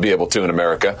used to not be able to in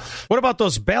America. What about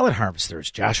those ballot harvesters,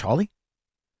 Josh Hawley?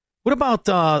 What about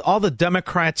all the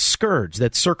Democrat scourge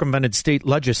that circumvented state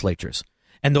legislatures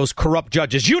and those corrupt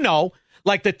judges? You know,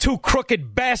 like the two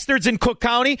crooked bastards in Cook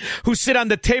County who sit on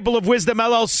the table of wisdom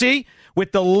LLC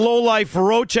with the lowlife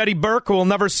roach Eddie Burke, who will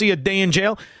never see a day in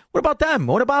jail. What about them?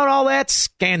 What about all that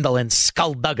scandal and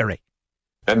skullduggery?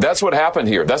 And that's what happened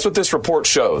here. That's what this report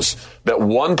shows, that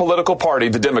one political party,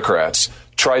 the Democrats,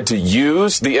 tried to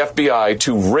use the FBI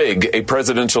to rig a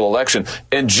presidential election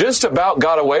and just about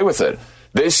got away with it.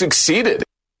 They succeeded.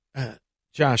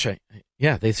 Josh,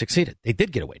 they succeeded. They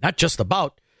did get away. Not just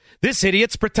about. This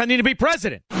idiot's pretending to be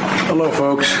president. Hello,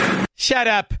 folks. Shut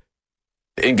up.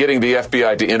 In getting the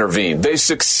FBI to intervene. They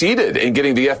succeeded in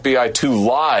getting the FBI to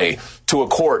lie to a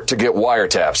court to get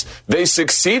wiretaps. They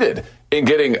succeeded in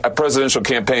getting a presidential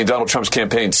campaign, Donald Trump's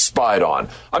campaign, spied on.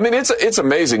 I mean, it's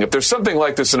amazing. If there's something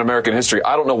like this in American history,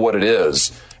 I don't know what it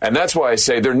is. And that's why I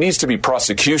say there needs to be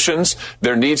prosecutions,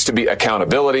 there needs to be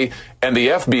accountability, and the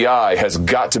FBI has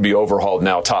got to be overhauled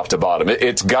now top to bottom.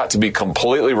 It's got to be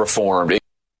completely reformed.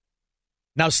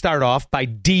 Now start off by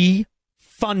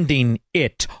defunding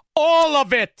it. All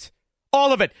of it.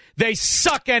 All of it. They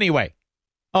suck anyway.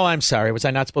 Oh, I'm sorry. Was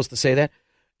I not supposed to say that?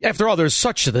 After all, there's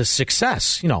such the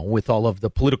success, with all of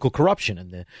the political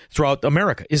corruption throughout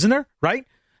America, isn't there? Right?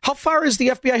 How far is the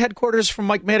FBI headquarters from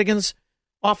Mike Madigan's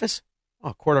office? Oh,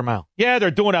 a quarter mile. Yeah,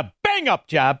 they're doing a bang-up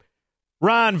job.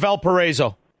 Ron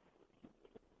Valparaiso.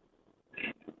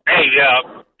 Hey,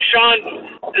 Sean,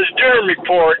 this Durham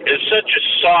report is such a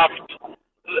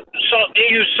they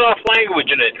use soft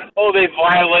language in it. Oh, they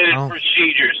violated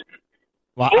procedures.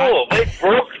 Well, they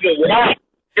broke the law.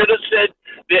 Should have said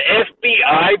the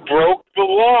FBI broke the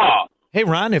law. Hey,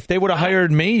 Ron, if they would have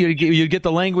hired me, you'd get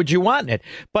the language you want in it.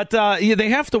 But they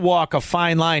have to walk a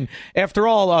fine line. After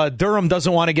all, Durham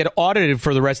doesn't want to get audited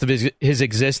for the rest of his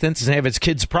existence and have his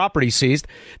kids' property seized.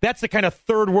 That's the kind of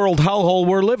third world hellhole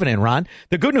we're living in, Ron.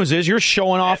 The good news is you're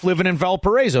showing off living in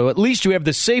Valparaiso. At least you have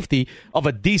the safety of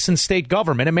a decent state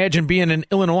government. Imagine being an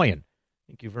Illinoisan.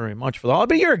 Thank you very much for that.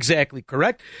 But you're exactly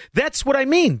correct. That's what I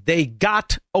mean. They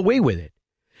got away with it.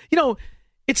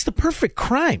 It's the perfect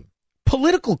crime,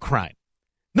 political crime.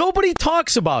 Nobody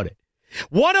talks about it.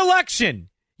 One election,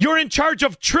 you're in charge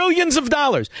of trillions of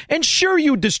dollars. And sure,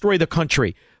 you destroy the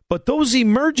country. But those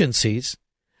emergencies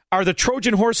are the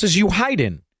Trojan horses you hide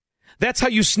in. That's how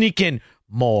you sneak in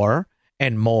more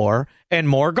and more and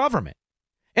more government.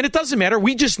 And it doesn't matter.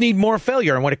 We just need more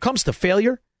failure. And when it comes to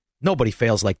failure, Nobody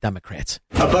fails like Democrats.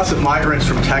 A bus of migrants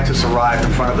from Texas arrived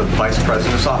in front of the Vice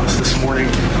President's office this morning,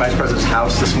 Vice President's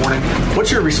house this morning.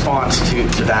 What's your response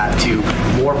to that, to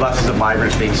more buses of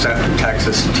migrants being sent from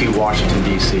Texas to Washington,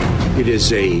 D.C.? It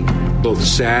is a both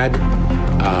sad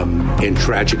and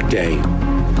tragic day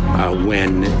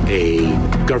when a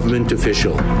government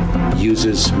official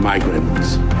uses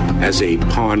migrants as a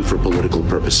pawn for political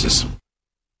purposes.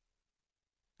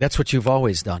 That's what you've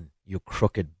always done, you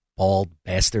crooked, bald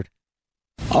bastard.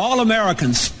 All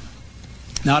Americans,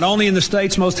 not only in the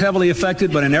states most heavily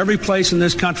affected, but in every place in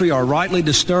this country, are rightly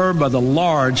disturbed by the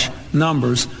large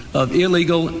numbers of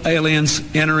illegal aliens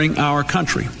entering our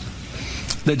country.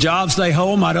 The jobs they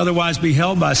hold might otherwise be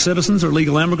held by citizens or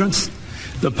legal immigrants.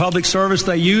 The public service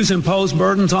they use impose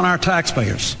burdens on our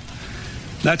taxpayers.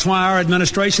 That's why our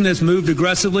administration has moved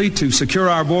aggressively to secure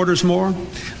our borders more,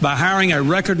 by hiring a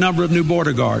record number of new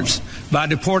border guards, by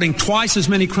deporting twice as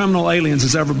many criminal aliens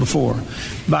as ever before,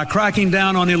 by cracking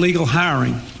down on illegal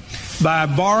hiring, by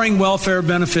barring welfare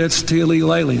benefits to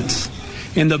illegal aliens.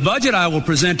 In the budget I will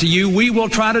present to you, we will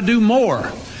try to do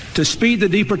more to speed the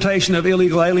deportation of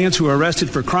illegal aliens who are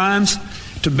arrested for crimes,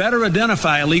 to better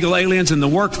identify illegal aliens in the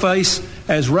workplace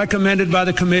as recommended by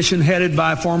the commission headed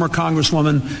by former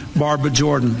Congresswoman Barbara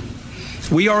Jordan.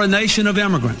 We are a nation of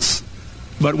immigrants,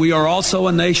 but we are also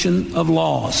a nation of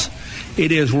laws.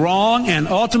 It is wrong and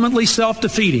ultimately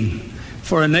self-defeating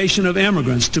for a nation of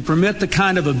immigrants to permit the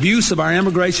kind of abuse of our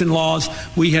immigration laws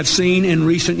we have seen in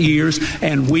recent years,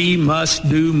 and we must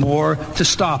do more to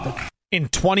stop it. In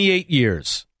 28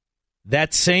 years,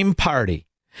 that same party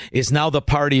is now the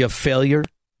party of failure,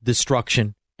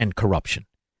 destruction, and corruption.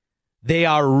 They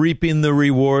are reaping the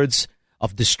rewards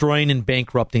of destroying and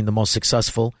bankrupting the most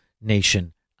successful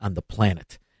nation on the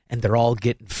planet. And they're all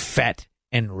getting fat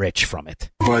and rich from it.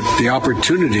 But the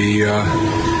opportunity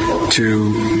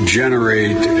to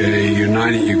generate a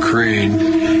united Ukraine,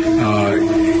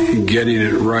 getting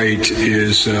it right,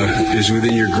 is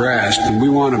within your grasp. And we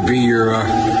want to be your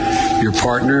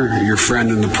partner, your friend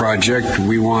in the project.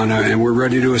 We want to, and we're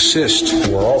ready to assist.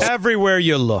 Everywhere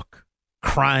you look,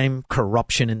 crime,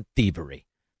 corruption, and thievery.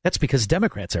 That's because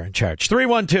Democrats are in charge.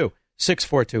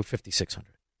 312-642-5600.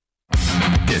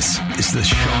 This is the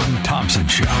Sean Thompson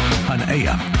Show on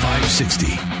AM 560.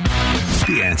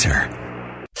 The Answer.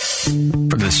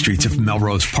 From the streets of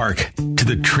Melrose Park to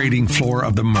the trading floor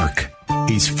of the Merc,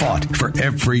 he's fought for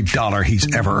every dollar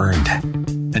he's ever earned.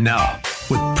 And now,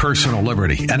 with personal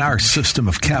liberty and our system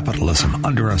of capitalism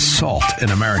under assault in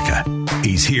America,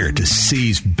 he's here to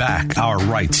seize back our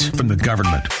rights from the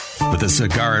government. With a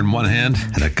cigar in one hand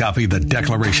and a copy of the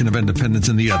Declaration of Independence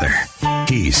in the other,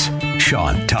 he's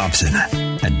Sean Thompson.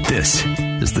 And this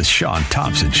is the Sean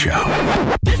Thompson Show.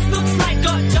 This looks like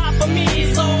a job for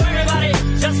me, so everybody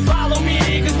just follow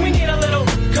me, because we need a little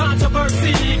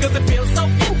controversy, because it feels so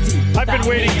empty. I've been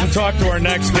waiting to talk to our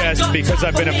next guest because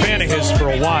I've been a fan of his for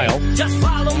a while.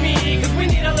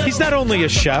 He's not only a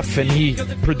chef, and he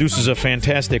produces a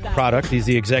fantastic product. He's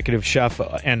the executive chef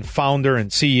and founder and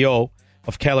CEO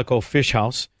of Calico Fish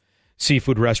House,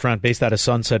 seafood restaurant based out of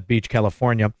Sunset Beach,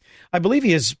 California. I believe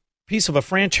he is a piece of a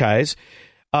franchise.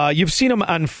 You've seen him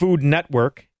on Food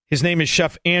Network. His name is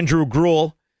Chef Andrew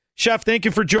Gruel. Chef, thank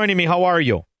you for joining me. How are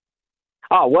you?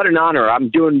 Oh, what an honor. I'm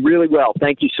doing really well.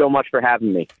 Thank you so much for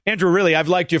having me. Andrew, really, I've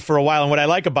liked you for a while, and what I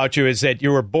like about you is that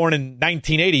you were born in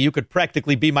 1980. You could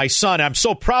practically be my son. I'm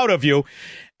so proud of you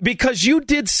because you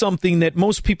did something that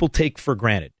most people take for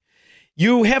granted.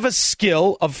 You have a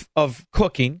skill of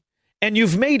cooking, and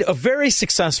you've made a very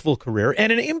successful career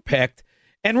and an impact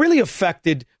and really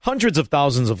affected hundreds of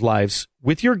thousands of lives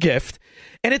with your gift.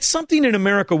 And it's something in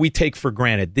America we take for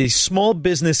granted, the small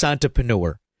business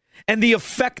entrepreneur and the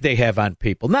effect they have on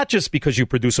people, not just because you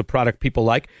produce a product people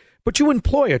like, but you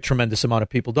employ a tremendous amount of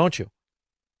people, don't you?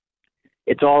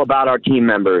 It's all about our team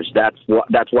members.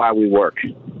 That's why we work.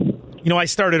 You know, I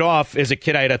started off as a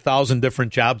kid. I had 1,000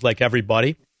 different jobs like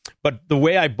everybody. But the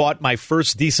way I bought my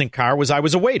first decent car was I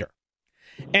was a waiter.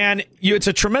 And it's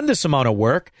a tremendous amount of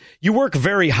work. You work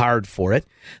very hard for it.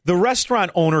 The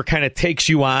restaurant owner kind of takes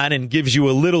you on and gives you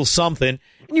a little something,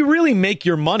 and you really make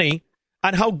your money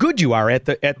on how good you are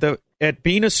at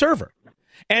being a server.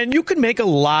 And you can make a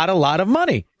lot of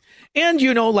money. And,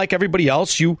 you know, like everybody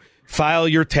else, you file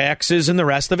your taxes and the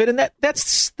rest of it, and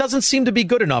that doesn't seem to be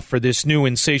good enough for this new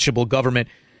insatiable government.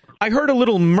 I heard a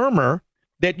little murmur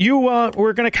that you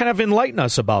were going to kind of enlighten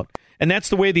us about, and that's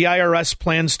the way the IRS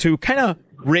plans to kind of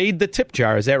raid the tip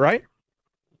jar. Is that right?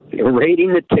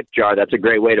 Raiding the tip jar, that's a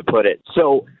great way to put it.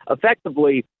 So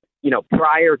effectively, you know,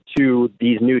 prior to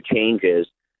these new changes,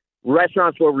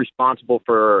 restaurants were responsible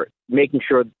for making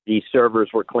sure the servers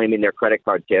were claiming their credit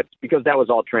card tips, because that was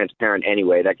all transparent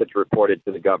anyway. That gets reported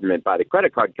to the government by the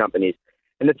credit card companies.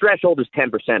 And the threshold is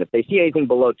 10%. If they see anything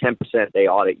below 10%, they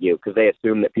audit you because they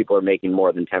assume that people are making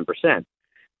more than 10%.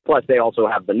 Plus, they also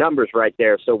have the numbers right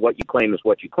there, so what you claim is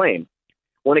what you claim.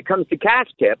 When it comes to cash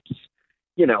tips,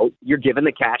 you're given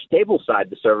the cash table side.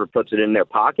 The server puts it in their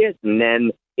pocket, and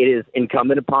then it is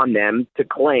incumbent upon them to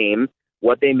claim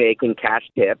what they make in cash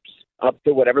tips up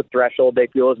to whatever threshold they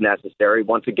feel is necessary.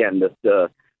 Once again, the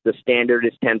standard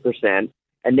is 10%,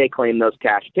 and they claim those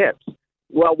cash tips.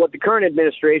 Well, what the current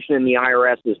administration and the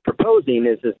IRS is proposing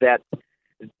is that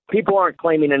people aren't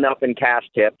claiming enough in cash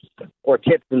tips or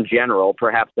tips in general.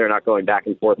 Perhaps they're not going back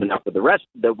and forth enough with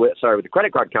with the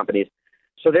credit card companies.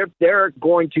 So they're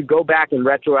going to go back and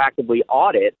retroactively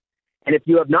audit. And if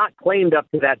you have not claimed up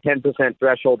to that 10%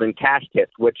 threshold in cash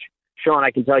tips, which, Sean,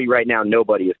 I can tell you right now,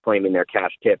 nobody is claiming their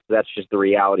cash tips. That's just the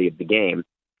reality of the game.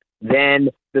 Then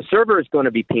the server is going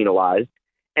to be penalized.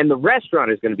 And the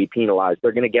restaurant is going to be penalized.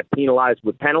 They're going to get penalized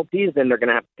with penalties. Then they're going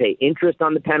to have to pay interest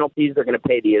on the penalties. They're going to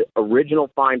pay the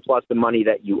original fine plus the money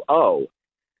that you owe.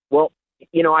 Well,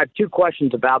 I have two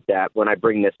questions about that when I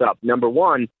bring this up. Number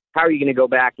one, how are you going to go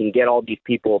back and get all these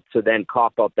people to then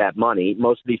cough up that money?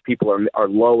 Most of these people are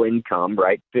low income,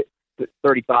 right?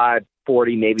 $35,000,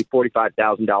 $40,000, maybe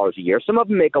 $45,000 a year. Some of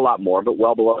them make a lot more, but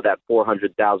well below that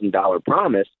 $400,000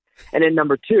 promise. And then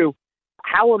number two,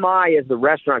 how am I, as the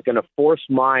restaurant, going to force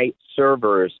my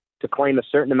servers to claim a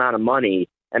certain amount of money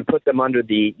and put them under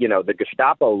the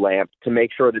Gestapo lamp to make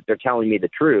sure that they're telling me the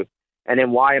truth? And then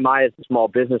why am I, as the small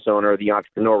business owner or the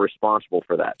entrepreneur, responsible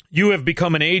for that? You have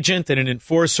become an agent and an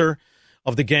enforcer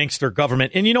of the gangster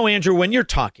government. And Andrew, when you're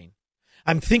talking,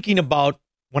 I'm thinking about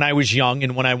when I was young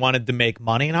and when I wanted to make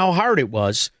money and how hard it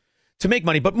was to make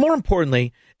money. But more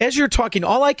importantly, as you're talking,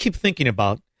 all I keep thinking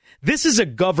about, this is a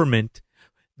government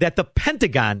that the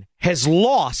Pentagon has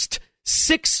lost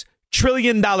 $6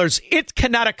 trillion it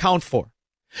cannot account for.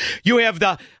 You have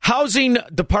the housing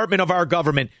department of our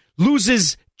government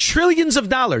loses trillions of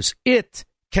dollars it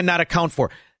cannot account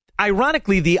for.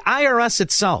 Ironically, the IRS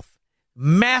itself,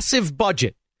 massive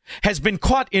budget, has been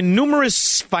caught in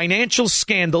numerous financial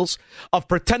scandals of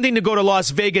pretending to go to Las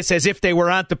Vegas as if they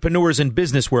were entrepreneurs and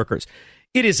business workers.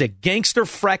 It is a gangster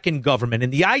fracking government,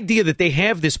 and the idea that they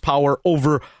have this power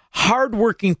over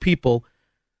hardworking people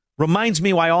reminds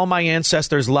me why all my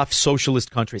ancestors left socialist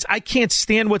countries. I can't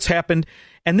stand what's happened,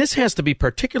 and this has to be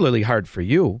particularly hard for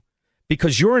you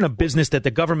because you're in a business that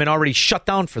the government already shut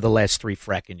down for the last 3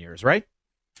 fracking years, right?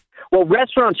 Well,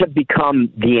 restaurants have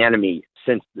become the enemy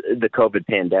since the COVID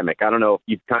pandemic. I don't know if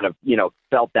you've kind of,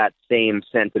 felt that same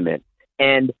sentiment.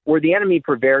 And we're the enemy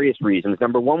for various reasons.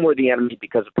 Number one, we're the enemy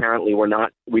because apparently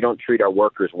we don't treat our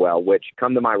workers well, which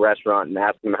come to my restaurant and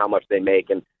ask them how much they make,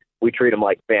 and we treat them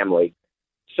like family.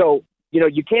 So,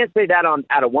 you can't say that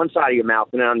out of one side of your mouth,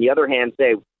 and then on the other hand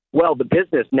say, well, the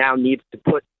business now needs to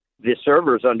put the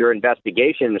servers under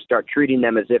investigation and start treating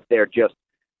them as if they're just,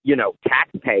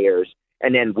 taxpayers,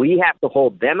 and then we have to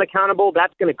hold them accountable.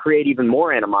 That's going to create even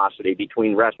more animosity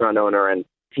between restaurant owner and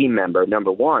team member,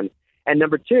 number one. And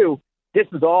number two, this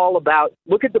is all about,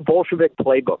 look at the Bolshevik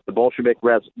playbook, the Bolshevik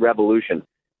revolution.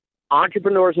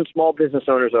 Entrepreneurs and small business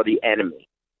owners are the enemy.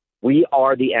 We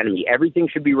are the enemy. Everything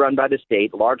should be run by the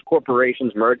state. Large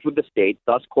corporations merge with the state,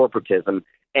 thus corporatism.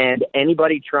 And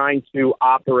anybody trying to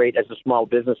operate as a small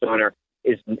business owner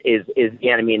is the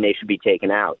enemy, and they should be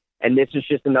taken out. And this is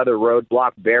just another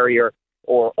roadblock, barrier,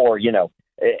 or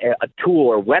a tool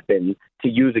or weapon to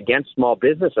use against small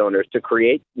business owners to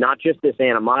create not just this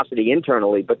animosity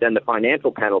internally, but then the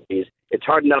financial penalties. It's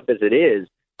hard enough as it is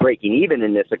breaking even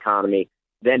in this economy,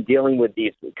 then dealing with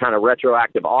these kind of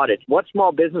retroactive audits. What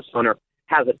small business owner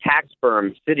has a tax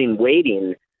firm sitting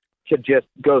waiting to just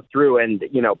go through and,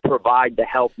 provide the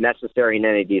help necessary in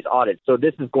any of these audits? So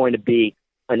this is going to be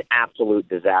an absolute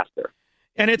disaster.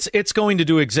 And it's going to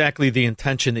do exactly the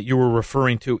intention that you were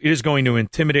referring to. It is going to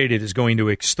intimidate. It is going to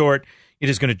extort. It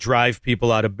is going to drive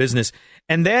people out of business.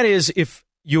 And that is if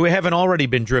you haven't already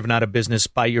been driven out of business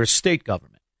by your state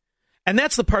government. And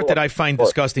that's the part that I find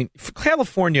disgusting. For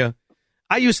California,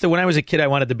 when I was a kid, I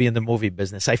wanted to be in the movie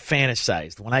business. I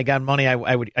fantasized. When I got money,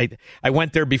 I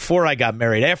went there before I got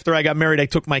married. After I got married, I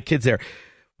took my kids there.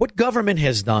 What government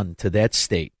has done to that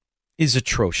state is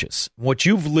atrocious. What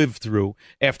you've lived through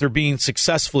after being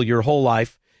successful your whole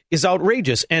life is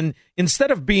outrageous. And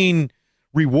instead of being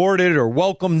rewarded or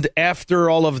welcomed after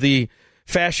all of the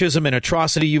fascism and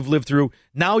atrocity you've lived through,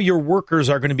 now your workers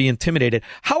are going to be intimidated.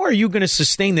 How are you going to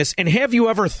sustain this? And have you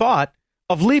ever thought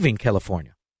of leaving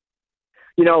California?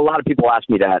 A lot of people ask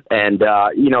me that. And,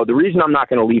 the reason I'm not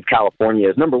going to leave California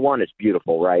is, number one, it's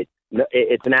beautiful, right?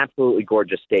 It's an absolutely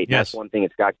gorgeous state. Yes. That's one thing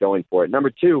it's got going for it. Number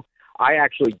two, I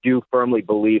actually do firmly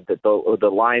believe that the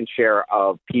lion's share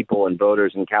of people and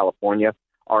voters in California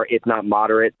are, if not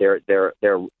moderate, they're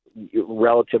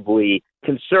relatively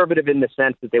conservative in the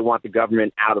sense that they want the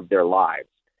government out of their lives.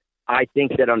 I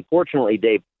think that unfortunately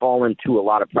they've fallen to a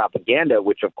lot of propaganda,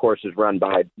 which of course is run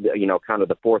by, kind of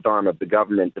the fourth arm of the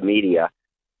government, the media.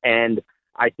 And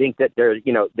I think that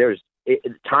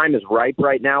time is ripe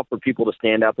right now for people to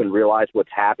stand up and realize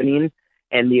what's happening.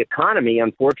 And the economy,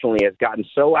 unfortunately, has gotten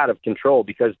so out of control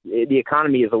because the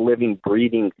economy is a living,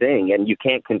 breathing thing, and you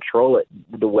can't control it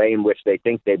the way in which they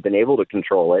think they've been able to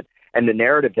control it. And the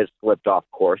narrative has flipped off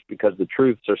course because the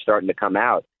truths are starting to come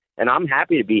out. And I'm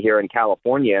happy to be here in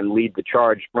California and lead the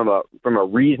charge from a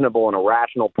reasonable and a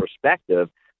rational perspective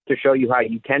to show you how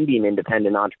you can be an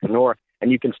independent entrepreneur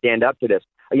and you can stand up to this.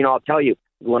 I'll tell you,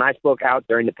 when I spoke out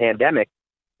during the pandemic,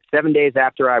 7 days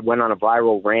after I went on a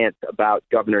viral rant about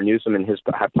Governor Newsom and his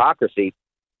hypocrisy,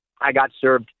 I got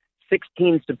served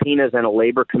 16 subpoenas and a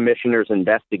labor commissioner's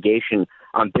investigation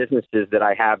on businesses that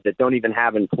I have that don't even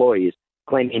have employees,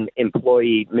 claiming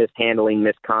employee mishandling,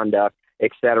 misconduct,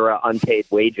 et cetera, unpaid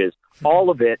wages. All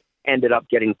of it ended up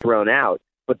getting thrown out.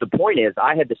 But the point is,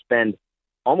 I had to spend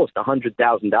almost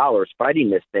 $100,000 fighting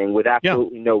this thing with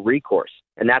absolutely no recourse.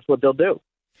 And that's what they'll do.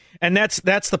 And that's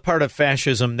the part of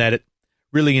fascism that it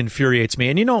really infuriates me.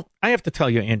 And, I have to tell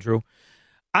you, Andrew,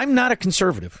 I'm not a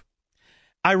conservative.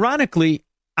 Ironically,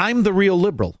 I'm the real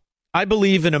liberal. I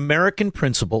believe in American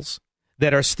principles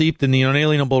that are steeped in the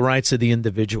unalienable rights of the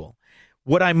individual.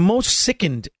 What I'm most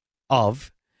sickened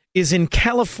of is in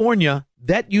California,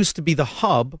 that used to be the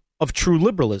hub of true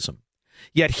liberalism.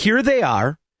 Yet here they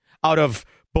are, out of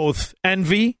both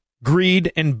envy,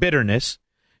 greed, and bitterness,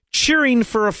 cheering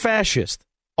for a fascist,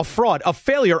 a fraud, a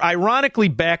failure, ironically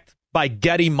backed by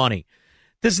Getty money.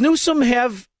 Does Newsom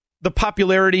have the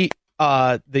popularity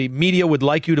the media would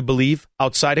like you to believe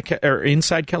outside of or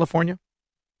inside California?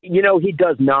 He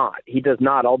does not. He does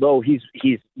not. Although he's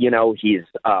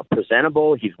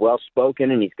presentable, he's well spoken,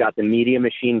 and he's got the media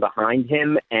machine behind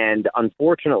him. And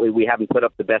unfortunately, we haven't put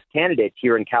up the best candidates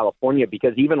here in California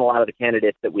because even a lot of the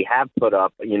candidates that we have put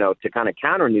up, to kind of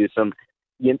counter Newsom,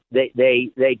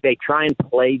 they try and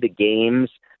play the games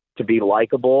to be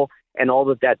likable, and all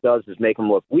that does is make them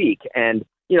look weak. And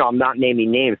I'm not naming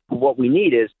names, but what we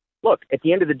need is, look, at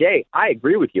the end of the day, I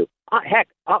agree with you.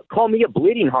 Call me a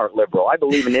bleeding heart liberal. I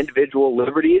believe in individual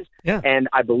liberties, and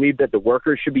I believe that the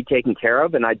workers should be taken care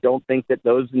of, and I don't think that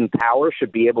those in power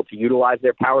should be able to utilize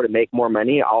their power to make more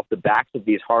money off the backs of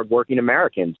these hardworking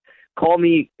Americans. Call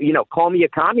me a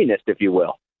communist, if you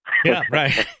will. Yeah,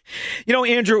 right.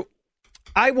 Andrew,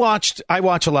 I watch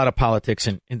a lot of politics,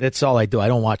 and that's all I do. I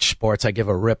don't watch sports. I give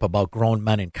a rip about grown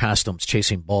men in costumes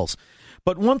chasing balls.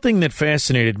 But one thing that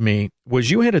fascinated me was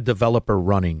you had a developer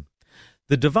running.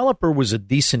 The developer was a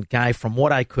decent guy from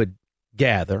what I could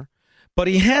gather, but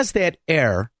he has that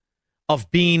air of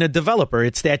being a developer.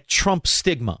 It's that Trump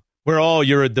stigma where,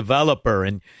 you're a developer.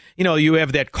 And, you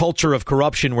have that culture of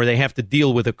corruption where they have to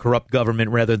deal with a corrupt government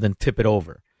rather than tip it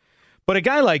over. But a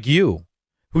guy like you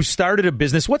who started a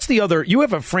business, what's the other? You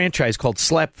have a franchise called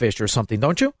Slapfish or something,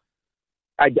 don't you?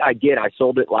 I did. I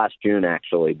sold it last June,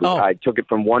 actually. I took it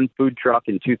from one food truck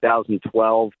in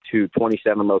 2012 to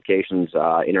 27 locations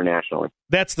internationally.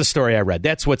 That's the story I read.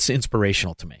 That's what's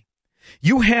inspirational to me.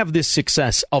 You have this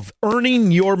success of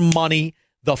earning your money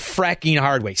the fracking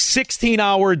hard way.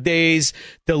 16-hour days,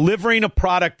 delivering a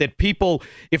product that people,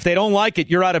 if they don't like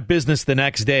it, you're out of business the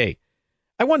next day.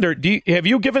 I wonder, have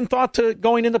you given thought to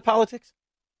going into politics?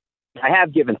 I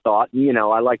have given thought.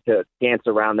 I like to dance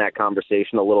around that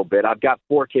conversation a little bit. I've got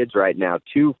 4 kids right now,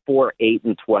 2, 4, 8,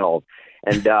 and 12.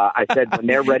 And I said when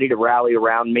they're ready to rally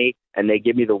around me and they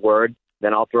give me the word,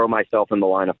 then I'll throw myself in the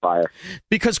line of fire.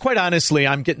 Because quite honestly,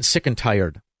 I'm getting sick and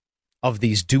tired of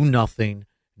these do-nothing,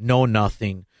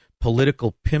 know-nothing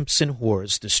political pimps and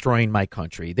whores destroying my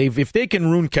country. If they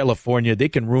can ruin California, they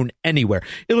can ruin anywhere.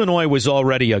 Illinois was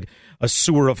already a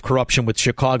sewer of corruption with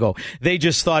Chicago. They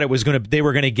just thought they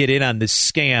were going to get in on this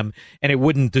scam and it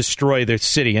wouldn't destroy their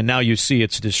city. And now you see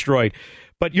it's destroyed.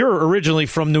 But you're originally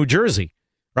from New Jersey,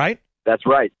 right? That's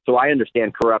right. So I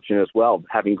understand corruption as well,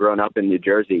 having grown up in New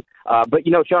Jersey. But,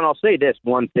 Sean, I'll say this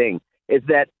one thing, is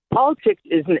that politics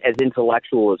isn't as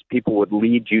intellectual as people would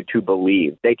lead you to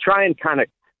believe. They try and kind of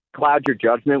cloud your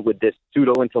judgment with this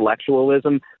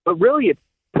pseudo-intellectualism, but really it's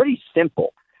pretty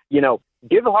simple.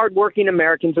 Give hardworking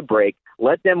Americans a break,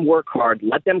 let them work hard,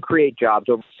 let them create jobs.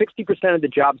 Over 60% of the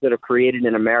jobs that are created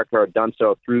in America are done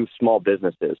so through small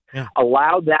businesses. Yeah.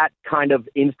 Allow that kind of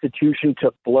institution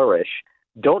to flourish,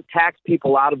 Don't tax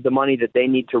people out of the money that they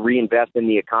need to reinvest in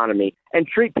the economy, and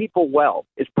treat people well.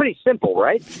 It's pretty simple,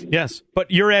 right? Yes, but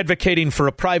you're advocating for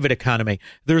a private economy.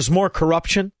 There's more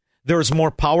corruption. There's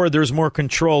more power. There's more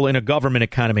control in a government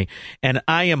economy. And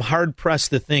I am hard-pressed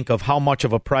to think of how much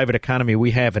of a private economy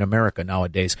we have in America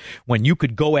nowadays when you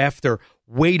could go after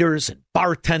waiters and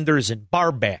bartenders and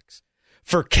barbacks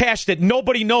for cash that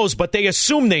nobody knows, but they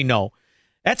assume they know.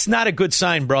 That's not a good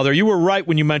sign, brother. You were right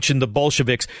when you mentioned the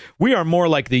Bolsheviks. We are more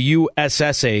like the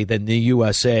USSA than the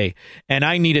USA, and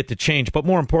I need it to change. But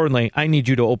more importantly, I need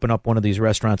you to open up one of these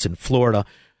restaurants in Florida,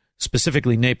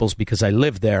 specifically Naples, because I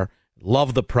live there,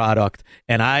 love the product,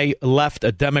 and I left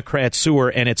a Democrat sewer,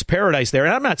 and it's paradise there.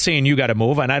 And I'm not saying you got to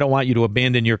move, and I don't want you to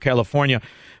abandon your California,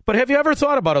 but have you ever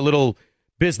thought about a little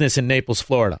business in Naples,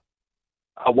 Florida?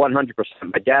 100%.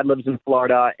 My dad lives in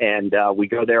Florida, and we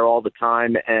go there all the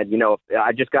time. And,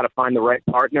 I just got to find the right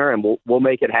partner, and we'll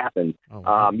make it happen.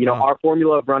 Our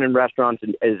formula of running restaurants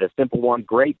is a simple one.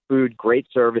 Great food, great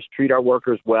service, treat our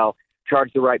workers well,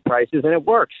 charge the right prices, and it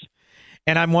works.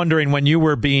 And I'm wondering, when you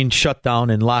were being shut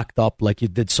down and locked up like you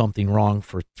did something wrong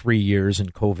for 3 years in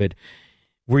COVID,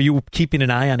 were you keeping an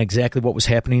eye on exactly what was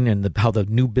happening and how the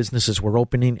new businesses were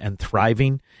opening and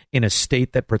thriving in a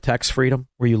state that protects freedom?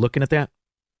 Were you looking at that?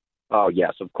 Oh,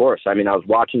 yes, of course. I mean, I was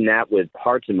watching that with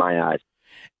hearts in my eyes.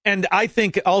 And I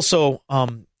think also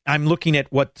I'm looking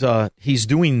at what he's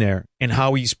doing there and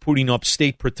how he's putting up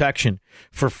state protection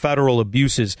for federal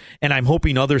abuses. And I'm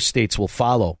hoping other states will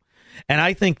follow. And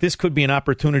I think this could be an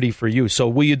opportunity for you. So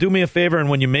will you do me a favor? And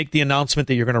when you make the announcement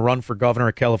that you're going to run for governor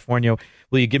of California,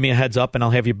 will you give me a heads up and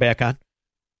I'll have you back on?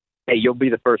 Hey, you'll be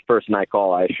the first person I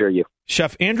call, I assure you.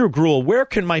 Chef Andrew Gruel, where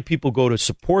can my people go to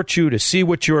support you, to see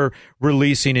what you're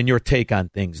releasing and your take on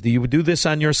things? Do you do this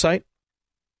on your site?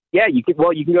 Yeah, you can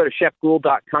go to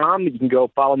chefgruel.com. You can go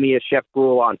follow me as Chef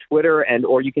Gruel on Twitter,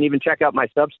 or you can even check out my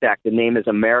Substack. The name is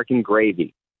American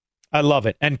Gravy. I love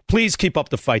it. And please keep up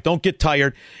the fight. Don't get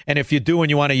tired. And if you do and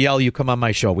you want to yell, you come on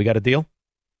my show. We got a deal?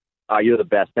 You're the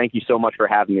best. Thank you so much for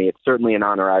having me. It's certainly an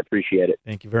honor. I appreciate it.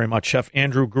 Thank you very much, Chef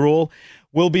Andrew Gruel.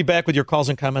 We'll be back with your calls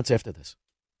and comments after this.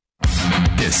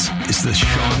 This is the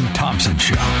Sean Thompson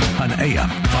Show on AM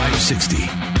 560.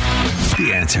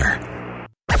 The Answer.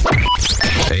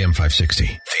 AM 560.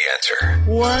 The Answer.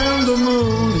 When the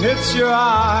moon hits your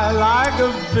eye like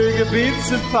a big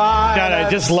pizza pie. God, I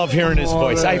just love hearing his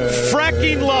voice. I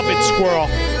fracking love it, Squirrel.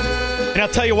 And I'll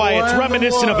tell you why. It's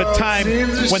reminiscent of a time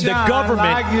when the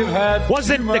government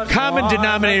wasn't the common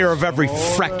denominator of every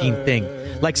fracking thing,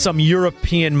 like some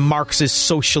European Marxist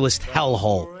socialist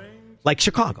hellhole, like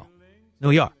Chicago,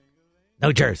 New York,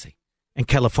 New Jersey, and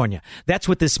California. That's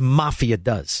what this mafia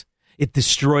does. It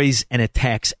destroys and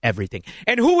attacks everything.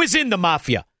 And who is in the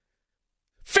mafia?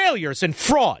 Failures and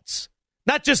frauds.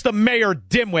 Not just the mayor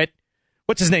dimwit.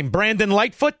 What's his name? Brandon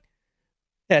Lightfoot?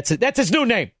 That's it. That's his new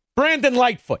name. Brandon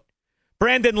Lightfoot.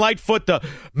 Brandon Lightfoot, the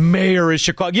mayor of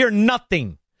Chicago. You're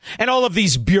nothing. And all of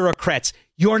these bureaucrats,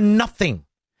 you're nothing.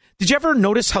 Did you ever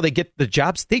notice how they get the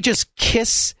jobs? They just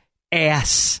kiss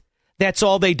ass. That's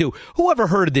all they do. Who ever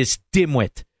heard of this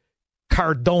dimwit,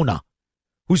 Cardona,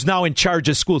 who's now in charge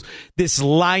of schools? This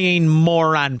lying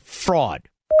moron fraud.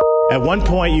 At one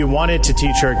point, you wanted to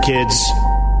teach our kids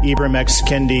Ibram X.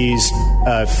 Kendi's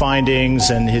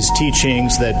findings and his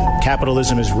teachings that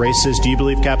capitalism is racist. Do you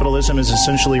believe capitalism is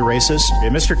essentially racist?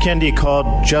 Mr. Kendi called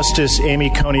Justice Amy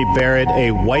Coney Barrett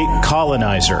a white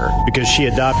colonizer because she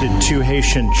adopted 2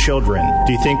 Haitian children.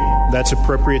 Do you think that's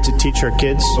appropriate to teach our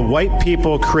kids? The white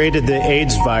people created the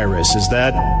AIDS virus. Is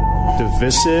that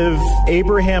divisive?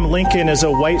 Abraham Lincoln is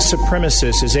a white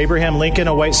supremacist. Is Abraham Lincoln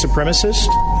a white supremacist?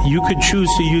 You could choose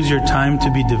to use your time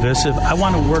to be divisive. I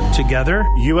want to work together.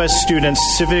 U.S.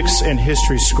 students' civics and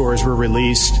history scores were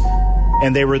released,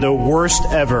 and they were the worst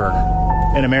ever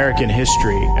in American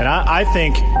history. And I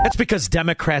think that's because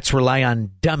Democrats rely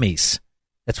on dummies.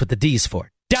 That's what the D's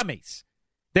for. Dummies.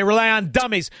 They rely on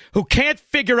dummies who can't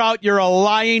figure out you're a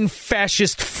lying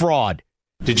fascist fraud.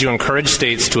 Did you encourage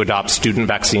states to adopt student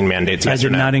vaccine mandates? I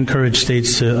did not encourage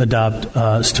states to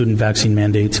adopt student vaccine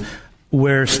mandates.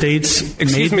 Where states...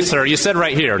 Excuse me, sir. You said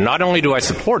right here, not only do I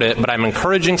support it, but I'm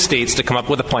encouraging states to come up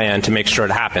with a plan to make sure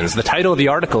it happens. The title of the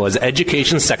article is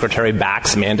Education Secretary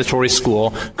Backs Mandatory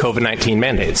School COVID-19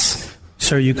 Mandates.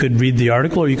 Sir, you could read the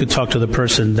article or you could talk to the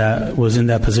person that was in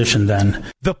that position then.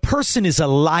 The person is a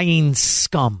lying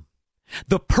scum.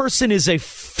 The person is a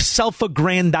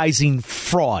self-aggrandizing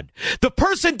fraud. The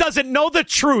person doesn't know the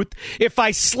truth if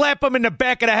I slap him in the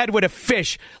back of the head with a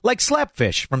fish, like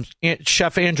Slapfish from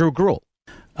Chef Andrew Gruel.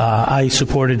 I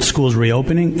supported schools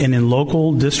reopening, and in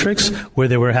local districts where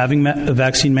they were having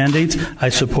vaccine mandates, I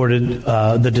supported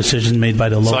the decision made by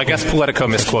the local. So I guess Politico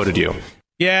misquoted you.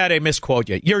 Yeah, they misquote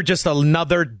you. You're just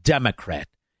another Democrat,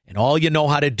 and all you know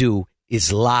how to do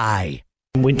is lie.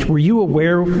 Were you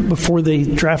aware before they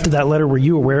drafted that letter? Were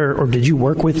you aware, or did you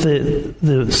work with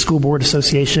the School Board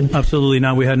Association? Absolutely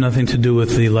not. We had nothing to do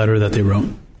with the letter that they wrote.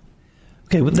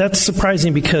 Okay, well, that's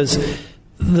surprising because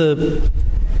the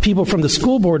people from the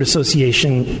School Board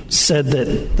Association said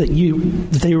that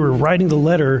they were writing the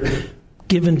letter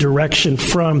given direction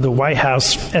from the White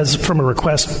House as from a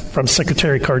request from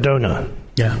Secretary Cardona.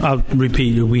 Yeah, I'll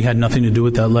repeat. We had nothing to do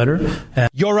with that letter.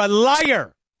 You're a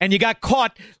liar, and you got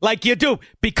caught like you do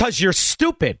because you're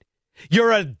stupid.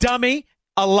 You're a dummy,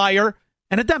 a liar,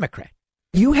 and a Democrat.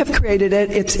 You have created it.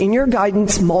 It's in your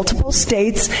guidance. Multiple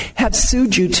states have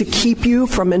sued you to keep you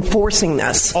from enforcing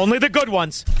this. Only the good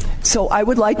ones. So I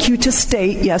would like you to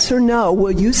state yes or no.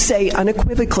 Will you say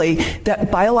unequivocally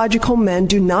that biological men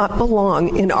do not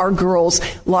belong in our girls'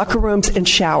 locker rooms and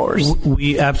showers?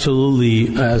 We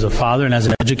absolutely, as a father and as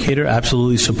an educator,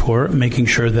 absolutely support making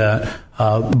sure that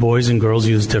boys and girls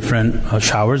use different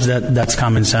showers. That's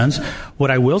common sense. What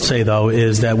I will say, though,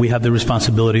 is that we have the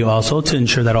responsibility also to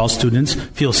ensure that all students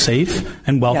feel safe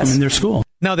and welcome in their school.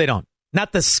 No, they don't.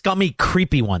 Not the scummy,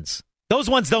 creepy ones. Those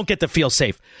ones don't get to feel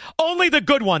safe. Only the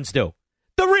good ones do.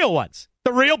 The real ones.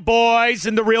 The real boys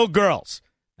and the real girls.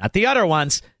 Not the other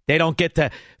ones. They don't get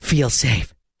to feel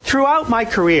safe. Throughout my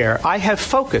career, I have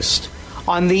focused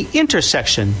on the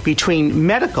intersection between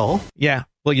medical. Yeah,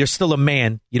 well, you're still a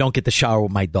man. You don't get to shower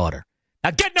with my daughter.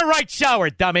 Now get in the right shower,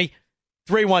 dummy.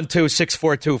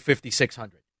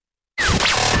 312-642-5600.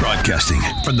 Broadcasting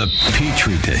from the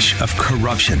petri dish of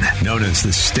corruption known as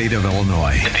the state of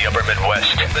Illinois. In the upper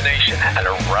Midwest, the nation, and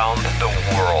around the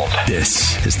world.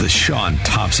 This is the Sean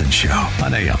Thompson Show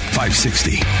on AM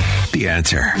 560. The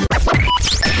Answer.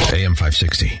 AM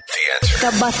 560. The Answer.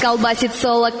 Кабас колбасит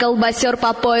соло, колбасер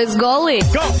по пояс голый.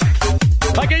 Go!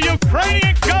 Like a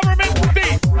Ukrainian government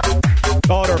thief.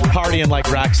 Oh, they're partying like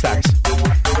rock stars.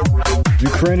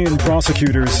 Ukrainian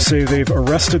prosecutors say they've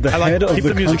arrested the head of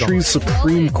the country's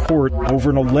Supreme Court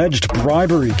over an alleged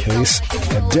bribery case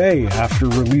a day after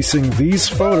releasing these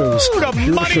photos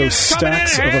appear to show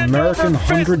stacks of American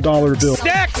 $100 bills.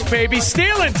 Stacks, baby,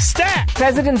 stealing stacks.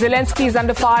 President Zelensky is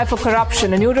under fire for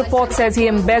corruption. A new report says he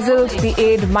embezzled the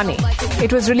aid money.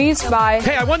 It was released by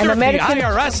Hey, I wonder if the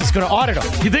IRS is going to audit him.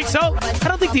 You think so? I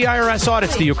don't think the IRS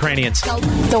audits the Ukrainians.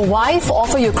 The wife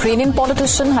of a Ukrainian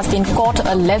politician has been caught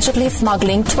allegedly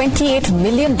smuggling $28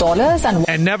 million.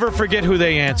 And never forget who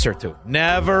they answer to.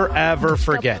 Never, ever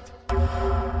forget.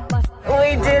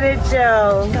 We did it,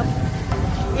 Joe.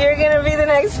 You're going to be the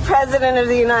next president of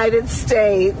the United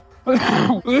States.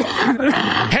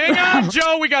 Hang on,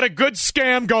 Joe. We got a good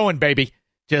scam going, baby.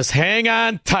 Just hang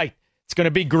on tight. It's going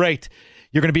to be great.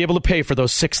 You're going to be able to pay for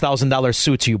those $6,000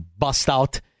 suits you bust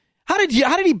out. How did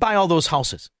he buy all those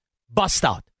houses? Bust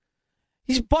out.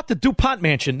 He's bought the DuPont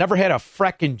mansion, never had a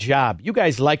fracking job. You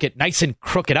guys like it nice and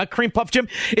crooked, huh, Cream Puff Jim?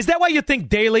 Is that why you think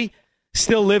Daley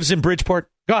still lives in Bridgeport?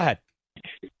 Go ahead.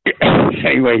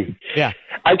 Anyway, yeah,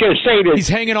 I gotta say that he's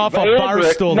hanging off a bar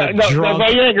stool. No,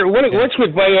 Viagra. What's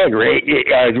with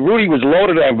Viagra? Rudy was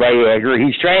loaded on Viagra.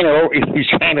 He's trying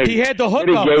to. He had the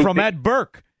hookup from Ed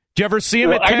Burke. Did you ever see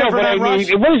him at Tavern on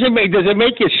Rush? What does it make? Does it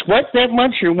make you sweat that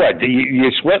much, or what? Do you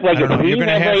sweat like a queen on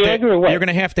Viagra, or what? You're going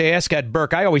to have to ask Ed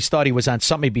Burke. I always thought he was on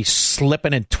something. He'd be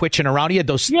slipping and twitching around. He had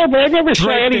those but I never saw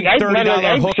any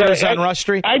 $30 hookers on Rush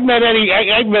Street. I've met Eddie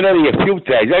a few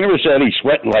times. I never saw Eddie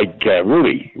sweating like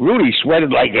Rudy. Rudy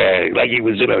sweated like he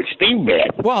was in a steam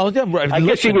bath. Well, I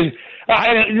guess he was.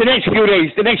 The next few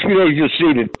days, you'll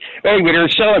see that. Anyway, they're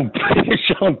selling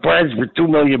parts for $2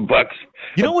 million.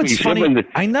 You know what's funny?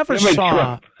 I never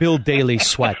saw Bill Daley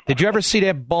sweat. Did you ever see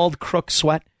that bald crook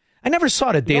sweat? I never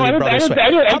saw the Daley brothers sweat.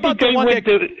 How about the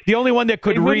only one that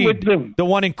could read? The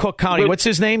one in Cook County. What's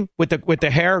his name? With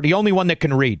the hair? The only one that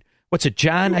can read. What's it,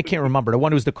 John? I can't remember. The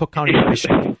one who's the Cook County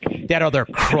commissioner. That other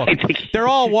crook. They're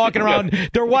all walking around.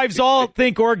 Their wives all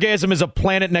think orgasm is a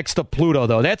planet next to Pluto,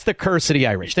 though. That's the curse of the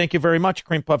Irish. Thank you very much,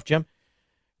 Cream Puff Jim.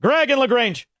 Greg in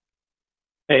LaGrange.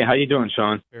 Hey, how you doing,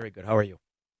 Sean? Very good. How are you?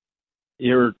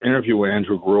 Your interview with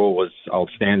Andrew Gruel was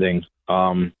outstanding.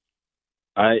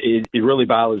 It really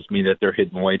bothers me that they're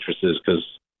hitting waitresses because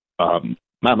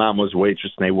my mom was a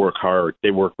waitress and they work hard.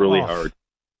 They work really hard.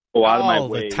 Go out of my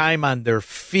way. The time on their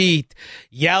feet,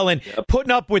 yelling,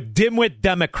 putting up with dimwit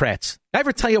Democrats. Did I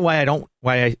ever tell you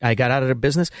why I got out of the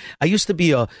business? I used to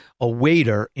be a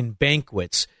waiter in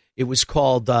banquets. It was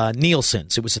called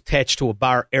Nielsen's. It was attached to a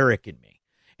bar, Eric and me.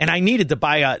 And I needed to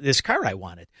buy this car I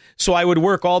wanted. So I would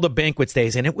work all the banquets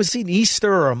days. And it was an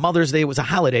Easter or a Mother's Day. It was a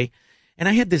holiday. And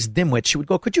I had this dimwit. She would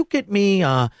go, could you get me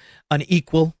an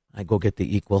Equal? I go get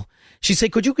the Equal. She'd say,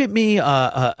 could you get me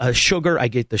a Sugar? I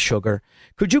get the Sugar.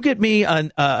 Could you get me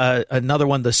another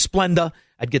one, the Splenda?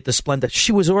 I'd get the Splenda.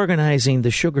 She was organizing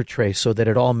the sugar tray so that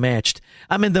it all matched.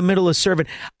 I'm in the middle of serving.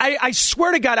 I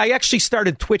swear to God, I actually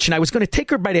started twitching. I was going to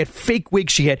take her by that fake wig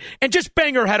she had and just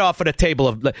bang her head off at a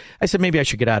table. I said, maybe I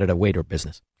should get out of the waiter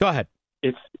business. Go ahead.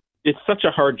 It's such a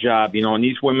hard job, and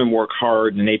these women work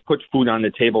hard and they put food on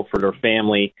the table for their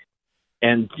family.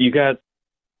 And you got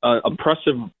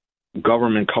oppressive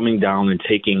government coming down and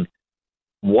taking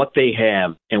what they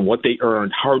have and what they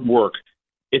earned, hard work.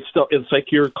 It's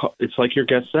like your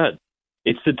guest said.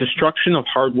 It's the destruction of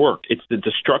hard work. It's the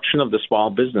destruction of the small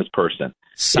business person.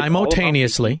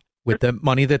 Simultaneously, with the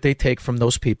money that they take from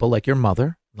those people, like your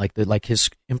mother, like his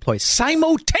employees,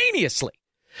 simultaneously,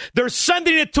 they're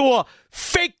sending it to a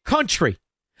fake country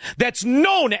that's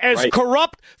known as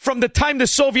corrupt from the time the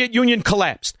Soviet Union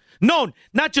collapsed. Known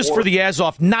not just for the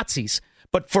Azov Nazis,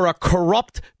 but for a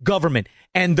corrupt government.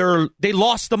 And they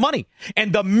lost the money.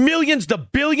 And the millions, the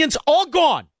billions, all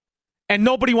gone. And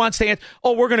nobody wants to answer,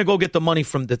 we're going to go get the money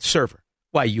from the server.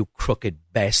 Why, you crooked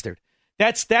bastard.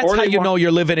 That's how you know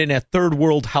you're living in a third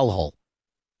world hellhole.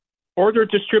 Or they're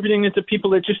distributing it to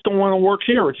people that just don't want to work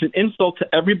here. It's an insult to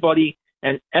everybody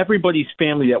and everybody's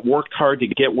family that worked hard to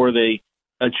get where they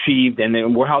achieved and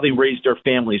then how they raised their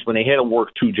families when they had to work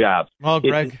 2 jobs. Well,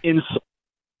 Greg,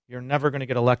 you're never going to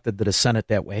get elected to the Senate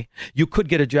that way. You could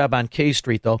get a job on K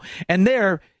Street, though. And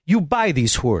there, you buy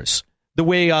these whores. The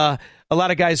way a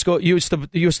lot of guys used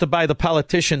to buy the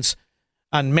politicians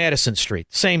on Madison Street.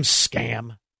 Same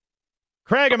scam.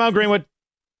 Craig, I'm on Greenwood.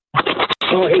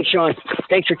 Oh, hey, Sean.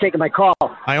 Thanks for taking my call.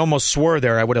 I almost swore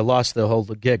there. I would have lost the whole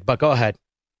gig, but go ahead.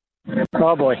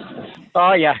 Oh, boy.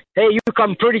 Oh, yeah. Hey, you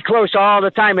come pretty close all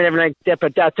the time and everything like that,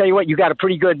 but I'll tell you what, you got a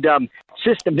pretty good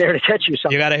system there to catch you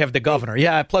something. You got to have the governor.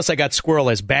 Yeah, plus I got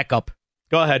Squirrel as backup.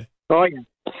 Go ahead. Oh,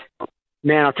 yeah.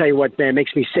 Man, I'll tell you what, man, it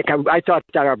makes me sick. I thought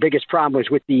that our biggest problem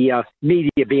was with the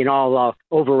media being all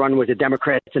overrun with the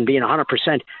Democrats and being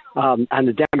 100% on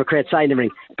the Democrat side and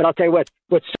everything. But I'll tell you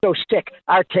what's so sick,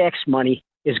 our tax money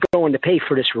is going to pay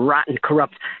for this rotten,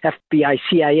 corrupt FBI,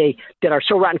 CIA that are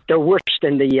so rotten. They're worse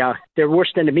than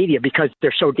the media because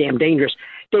they're so damn dangerous.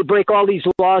 They break all these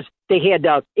laws. They had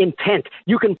intent.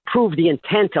 You can prove the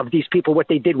intent of these people, what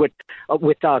they did with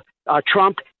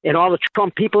Trump and all the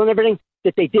Trump people and everything,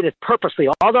 that they did it purposely.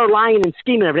 All their lying and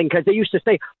scheming and everything, because they used to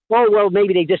say, oh, well,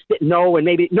 maybe they just didn't know, and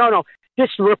maybe, no. This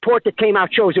report that came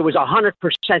out shows it was 100%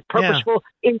 purposeful.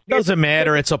 Yeah. Doesn't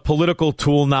matter. It's a political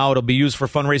tool now. It'll be used for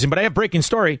fundraising. But I have breaking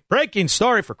story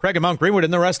for Craig and Mount Greenwood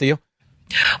and the rest of you.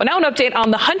 Well, now an update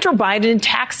on the Hunter Biden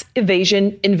tax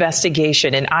evasion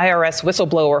investigation. An IRS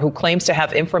whistleblower who claims to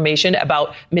have information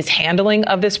about mishandling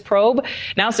of this probe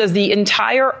now says the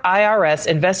entire IRS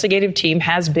investigative team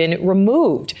has been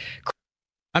removed.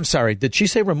 I'm sorry. Did she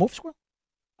say removed, Squirrel?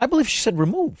 I believe she said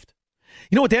removed.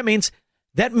 You know what that means?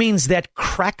 That means that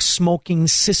crack-smoking,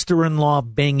 sister-in-law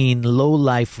banging,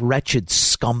 low-life, wretched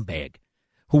scumbag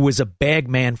who was a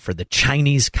bagman for the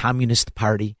Chinese Communist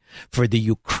Party, for the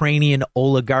Ukrainian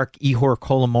oligarch Ihor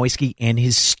Kolomoisky and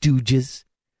his stooges,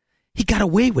 he got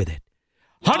away with it.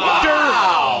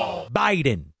 Hunter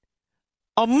Biden,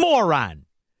 a moron,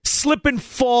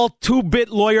 slip-and-fall, 2-bit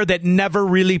lawyer that never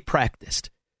really practiced,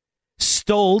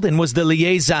 stole and was the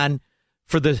liaison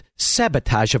for the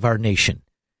sabotage of our nation.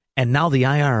 And now the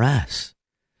IRS,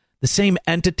 the same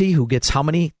entity who gets how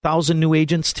many thousand new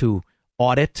agents to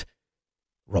audit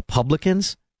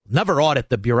Republicans, never audit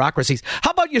the bureaucracies.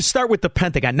 How about you start with the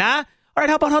Pentagon? Nah? All right,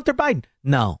 how about Hunter Biden?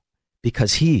 No,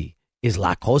 because he is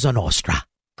La Cosa Nostra.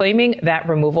 Claiming that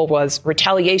removal was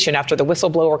retaliation after the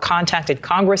whistleblower contacted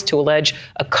Congress to allege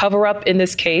a cover-up in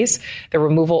this case. The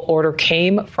removal order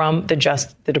came from the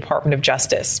Department of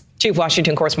Justice. Chief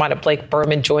Washington correspondent Blake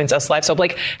Berman joins us live. So,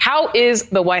 Blake, how is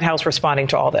the White House responding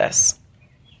to all this?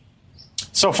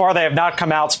 So far, they have not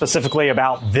come out specifically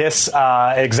about this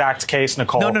exact case,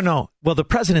 Nicole. No. Well, the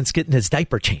president's getting his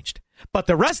diaper changed. But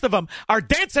the rest of them are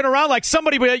dancing around like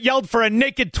somebody yelled for a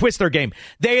naked Twister game.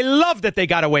 They love that they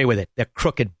got away with it. They're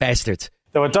crooked bastards.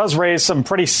 Though it does raise some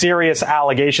pretty serious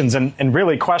allegations and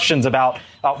really questions about,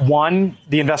 one,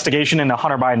 the investigation into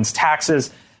Hunter Biden's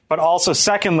taxes, but also,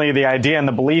 secondly, the idea and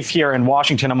the belief here in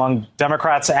Washington among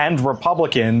Democrats and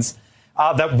Republicans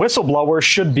that whistleblowers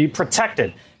should be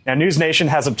protected. Now, News Nation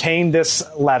has obtained this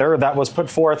letter that was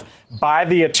put forth by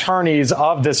the attorneys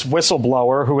of this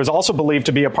whistleblower, who is also believed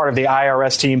to be a part of the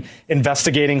IRS team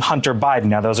investigating Hunter Biden.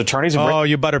 Now, those attorneys...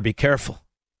 you better be careful.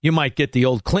 you might get the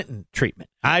old Clinton treatment.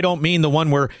 I don't mean the one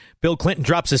where Bill Clinton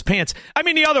drops his pants. I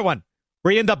mean the other one,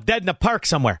 where you end up dead in a park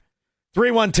somewhere.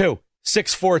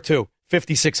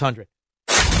 312-642-5600.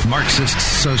 Marxists,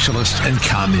 socialists, and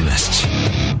communists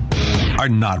are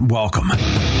not welcome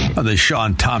on the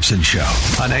Sean Thompson Show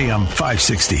on AM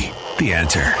 560. The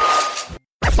Answer.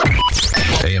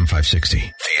 AM 560.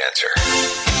 The Answer.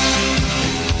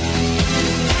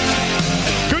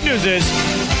 Good news is,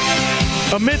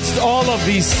 amidst all of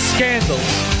these scandals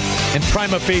and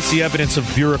prima facie evidence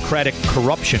of bureaucratic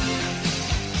corruption,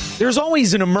 there's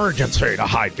always an emergency to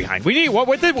hide behind. We need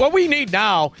what we need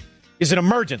now is an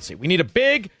emergency. We need a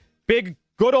big,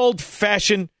 good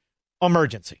old-fashioned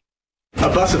emergency. A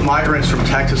bus of migrants from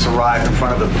Texas arrived in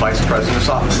front of the Vice President's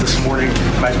office this morning,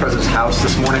 Vice President's house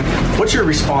this morning. What's your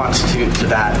response to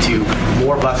that, to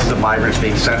more buses of migrants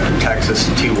being sent from Texas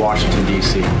to Washington,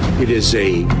 D.C.? It is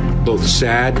a both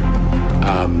sad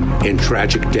and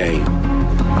tragic day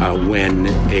when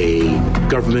a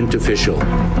government official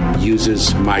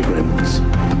uses migrants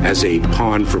as a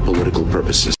pawn for political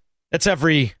purposes. That's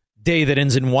every day that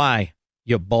ends in Y,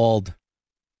 you bald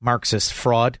Marxist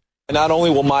fraud. Not only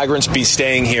will migrants be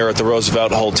staying here at the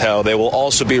Roosevelt Hotel, they will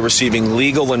also be receiving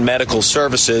legal and medical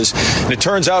services. And it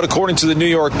turns out, according to the New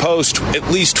York Post,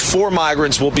 at least 4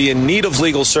 migrants will be in need of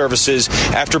legal services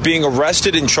after being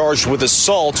arrested and charged with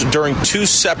assault during 2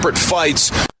 separate fights.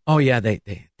 Oh, yeah, they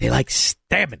like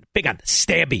stabbing, big on the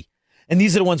stabby. And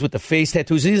these are the ones with the face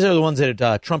tattoos. These are the ones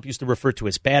that Trump used to refer to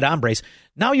as bad hombres.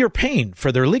 Now you're paying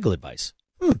for their legal advice.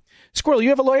 Squirrel, you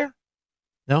have a lawyer?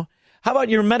 No? How about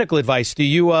your medical advice? Do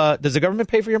you? Does the government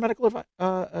pay for your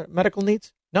medical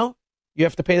needs? No? You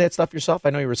have to pay that stuff yourself? I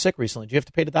know you were sick recently. Do you have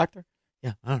to pay the doctor?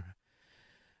 Yeah, all right.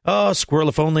 Oh, Squirrel,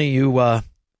 if only you were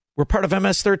part of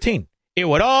MS-13. It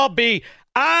would all be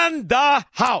on the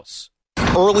house.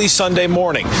 Early Sunday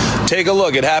morning. Take a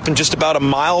look. It happened just about a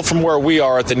mile from where we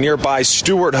are at the nearby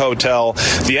Stewart Hotel.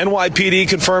 The NYPD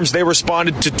confirms they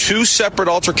responded to 2 separate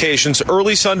altercations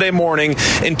early Sunday morning.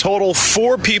 In total,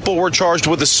 4 people were charged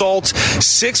with assault.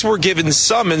 6 were given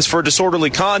summons for disorderly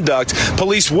conduct.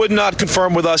 Police would not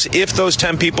confirm with us if those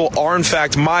 10 people are in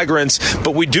fact migrants,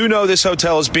 but we do know this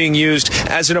hotel is being used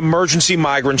as an emergency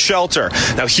migrant shelter.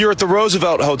 Now, here at the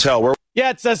Roosevelt Hotel,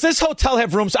 does this hotel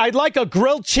have rooms? I'd like a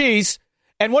grilled cheese.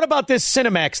 And what about this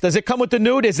Cinemax? Does it come with the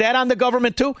nude? Is that on the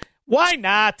government too? Why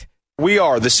not?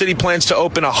 The city plans to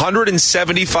open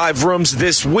 175 rooms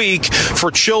this week for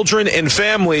children and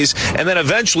families, and then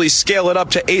eventually scale it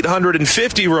up to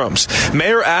 850 rooms.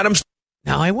 Mayor Adams.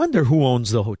 Now, I wonder who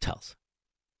owns the hotels.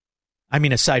 I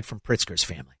mean, aside from Pritzker's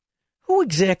family. Who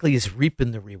exactly is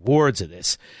reaping the rewards of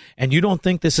this? And you don't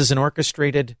think this is an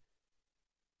orchestrated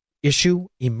issue,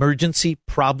 emergency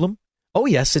problem? Oh,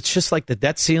 yes, it's just like the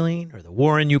debt ceiling or the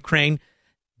war in Ukraine.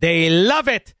 They love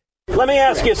it. Let me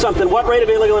ask you something. What rate of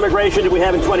illegal immigration do we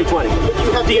have in 2020?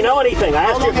 Do you know anything? I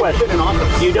asked you a question.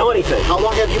 Do you know anything? How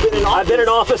long have you been in office? I've been in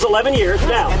office 11 years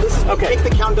now. Okay. Take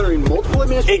the count during multiple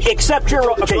administrations. Except you're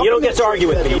okay. You don't get to argue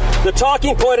with me. The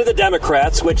talking point of the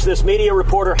Democrats, which this media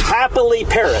reporter happily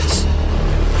parrots,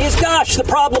 is, gosh, the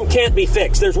problem can't be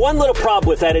fixed. There's one little problem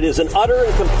with that. It is an utter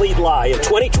and complete lie. In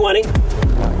 2020,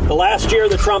 the last year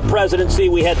of the Trump presidency,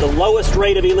 we had the lowest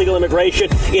rate of illegal immigration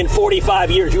in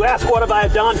 45 years. You ask, what have I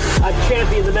done? I've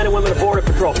championed the men and women of Border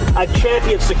Patrol. I've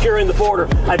championed securing the border.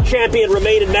 I've championed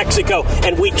Remain in Mexico.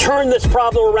 And we turned this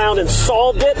problem around and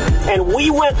solved it. And we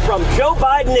went from Joe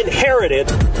Biden inherited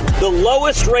the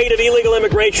lowest rate of illegal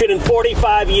immigration in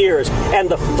 45 years. And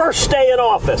the first day in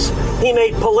office, he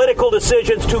made political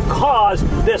decisions to cause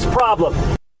this problem.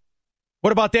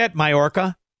 What about that,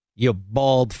 Mayorkas? You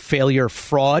bald failure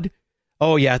fraud.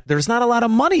 Oh, yeah, there's not a lot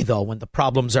of money, though, when the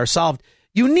problems are solved.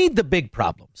 You need the big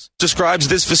problems. Describes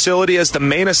this facility as the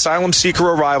main asylum seeker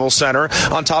arrival center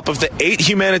on top of the 8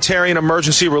 humanitarian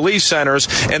emergency relief centers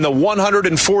and the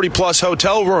 140-plus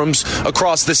hotel rooms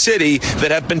across the city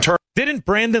that have been turned. Didn't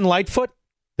Brandon Lightfoot,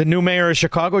 the new mayor of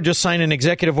Chicago, just sign an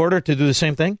executive order to do the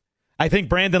same thing? I think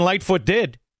Brandon Lightfoot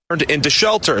did. Into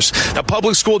shelters. Now,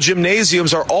 public school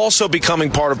gymnasiums are also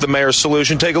becoming part of the mayor's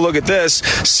solution. Take a look at this.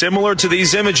 Similar to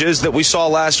these images that we saw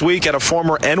last week at a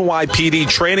former NYPD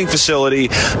training facility,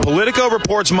 Politico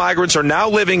reports migrants are now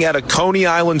living at a Coney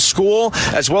Island school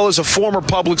as well as a former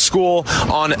public school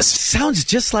on... Sounds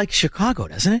just like Chicago,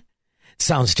 doesn't it?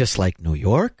 Sounds just like New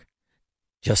York,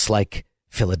 just like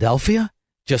Philadelphia,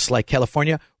 just like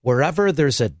California. Wherever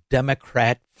there's a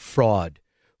Democrat fraud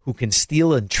who can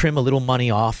steal and trim a little money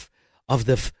off of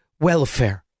the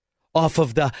welfare, off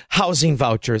of the housing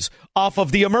vouchers, off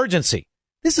of the emergency.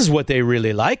 This is what they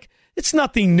really like. It's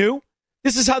nothing new.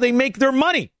 This is how they make their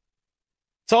money.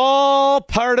 It's all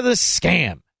part of the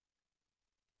scam.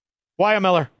 Wyatt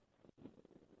Miller.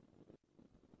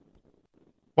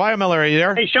 Wyatt Miller, are you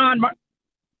there? Hey, Sean.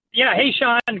 Hey,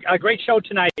 Sean. A great show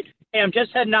tonight. Hey, I'm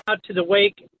just heading out to the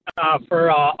wake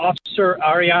for Officer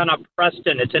Ariana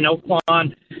Preston. It's in Oak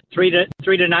Lawn, 3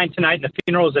 to 9 tonight, and the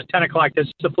funeral is at 10 o'clock. This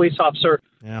is a police officer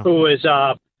who was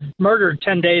murdered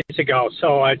 10 days ago.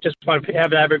 So I just want to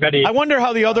have everybody... I wonder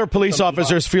how the other police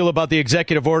officers feel about the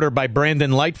executive order by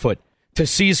Brandon Lightfoot to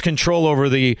seize control over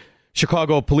the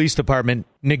Chicago Police Department,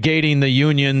 negating the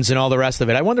unions and all the rest of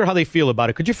it. I wonder how they feel about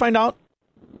it. Could you find out?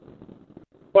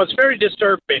 Well, it's very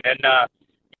disturbing, and,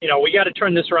 we got to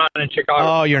turn this around in Chicago.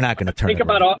 Oh, you're not going to turn it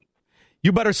around.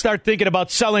 You better start thinking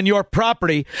about selling your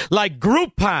property like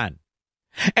Groupon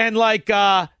and like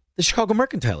the Chicago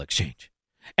Mercantile Exchange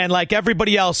and like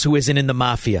everybody else who isn't in the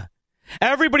mafia,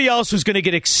 everybody else who's going to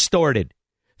get extorted.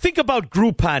 Think about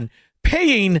Groupon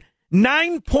paying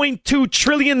 $9.2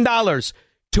 trillion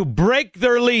to break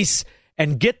their lease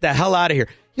and get the hell out of here.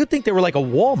 You'd think they were like a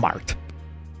Walmart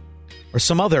or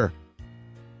some other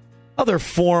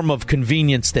form of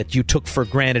convenience that you took for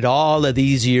granted all of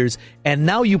these years, and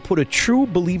now you put a true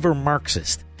believer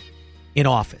Marxist in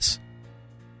office.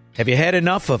 Have you had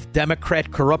enough of Democrat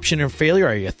corruption and failure?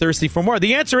 Are you thirsty for more?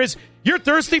 The answer is you're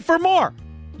thirsty for more.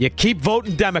 You keep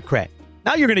voting Democrat.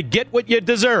 Now you're going to get what you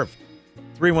deserve.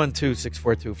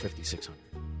 312-642-5600.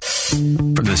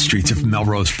 From the streets of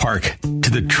Melrose Park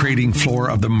to the trading floor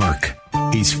of the Merc,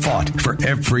 he's fought for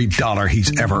every dollar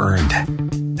he's ever earned.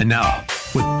 And now,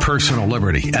 with personal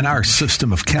liberty and our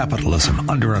system of capitalism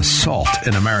under assault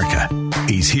in America,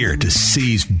 he's here to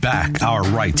seize back our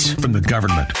rights from the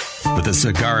government. With a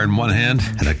cigar in one hand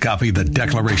and a copy of the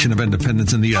Declaration of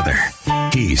Independence in the other,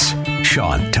 he's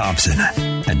Sean Thompson.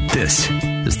 And this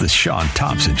is the Sean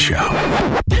Thompson Show.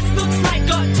 This looks like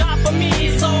a job for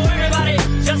me, so everybody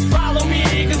just follow me,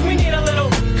 because we need a little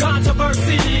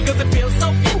controversy, because it feels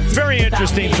so very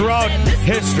interesting. Throughout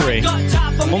history,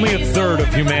 only a third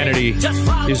of humanity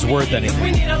is worth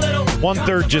anything.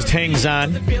 1/3 just hangs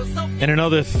on, and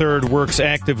another third works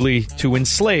actively to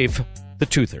enslave the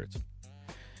 2/3.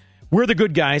 We're the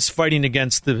good guys fighting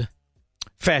against the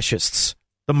fascists,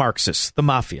 the Marxists, the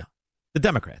mafia, the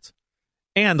Democrats,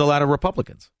 and a lot of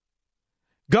Republicans.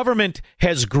 Government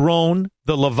has grown.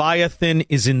 The Leviathan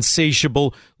is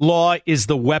insatiable. Law is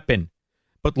the weapon.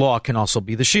 But law can also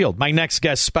be the shield. My next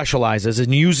guest specializes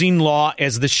in using law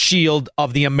as the shield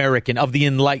of the American, of the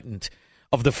enlightened,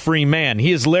 of the free man.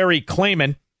 He is Larry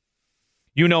Klayman.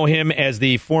 You know him as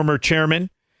the former chairman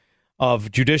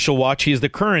of Judicial Watch. He is the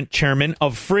current chairman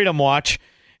of Freedom Watch.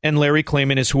 And Larry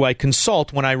Klayman is who I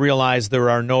consult when I realize there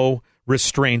are no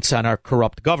restraints on our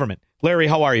corrupt government. Larry,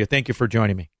 how are you? Thank you for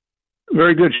joining me.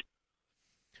 Very good.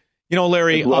 You know,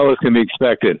 Larry... As well as can be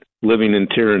expected, living in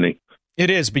tyranny. It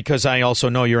is, because I also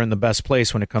know you're in the best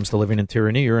place when it comes to living in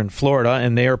tyranny. You're in Florida,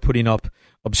 and they are putting up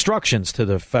obstructions to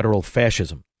the federal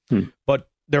fascism. But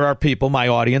there are people, my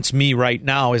audience, me right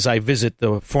now, as I visit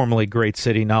the formerly great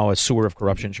city, now a sewer of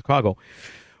corruption, Chicago.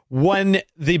 When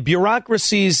the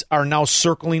bureaucracies are now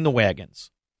circling the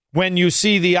wagons, when you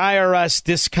see the IRS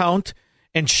discount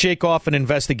and shake off an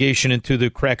investigation into the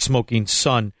crack-smoking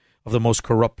son of the most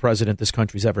corrupt president this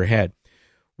country's ever had,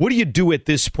 what do you do at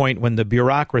this point when the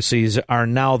bureaucracies are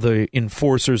now the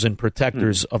enforcers and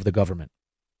protectors of the government?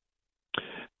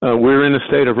 We're in a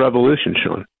state of revolution,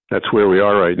 Sean. That's where we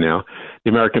are right now.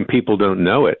 The American people don't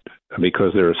know it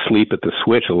because they're asleep at the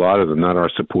switch, a lot of them, not our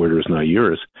supporters, not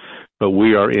yours. But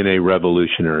we are in a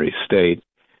revolutionary state.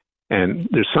 And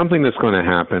there's something that's going to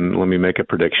happen. Let me make a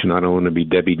prediction. I don't want to be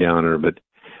Debbie Downer, but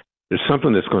there's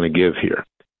something that's going to give here.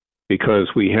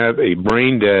 Because we have a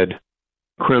brain-dead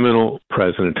criminal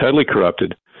president, totally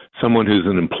corrupted, someone who's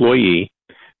an employee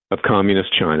of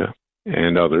communist China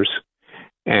and others.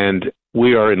 And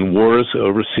we are in wars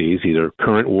overseas, either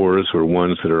current wars or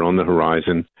ones that are on the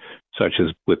horizon, such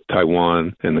as with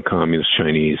Taiwan and the communist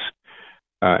Chinese.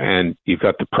 And you've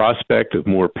got the prospect of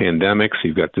more pandemics.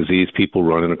 You've got diseased people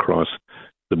running across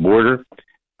the border.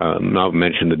 Not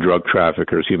mention the drug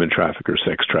traffickers, human traffickers,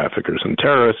 sex traffickers, and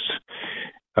terrorists.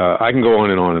 I can go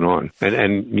on and on and on.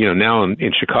 And you know, now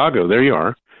in Chicago, there you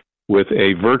are with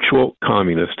a virtual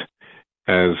communist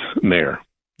as mayor.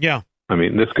 Yeah. I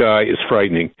mean, this guy is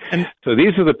frightening. And so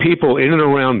these are the people in and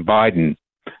around Biden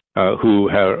who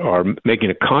are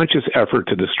making a conscious effort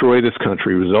to destroy this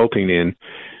country, resulting in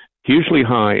hugely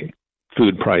high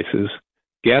food prices,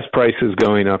 gas prices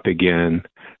going up again,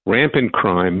 rampant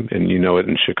crime, and you know it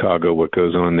in Chicago, what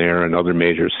goes on there and other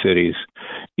major cities.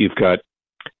 You've got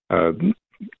a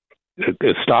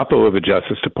Gestapo of a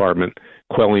Justice Department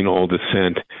quelling all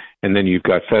dissent, and then you've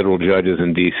got federal judges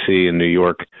in D.C. and New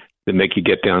York that make you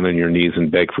get down on your knees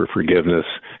and beg for forgiveness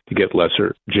to get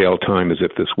lesser jail time as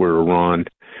if this were Iran,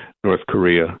 North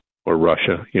Korea, or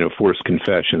Russia, forced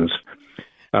confessions.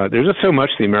 There's just so much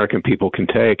the American people can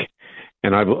take,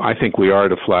 and I think we are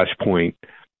at a flashpoint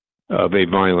of a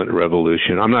violent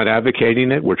revolution. I'm not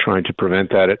advocating it. We're trying to prevent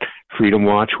that at Freedom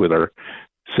Watch with our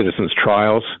citizens'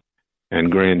 trials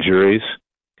and grand juries.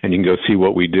 And you can go see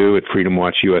what we do at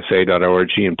freedomwatchusa.org,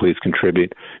 and please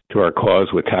contribute to our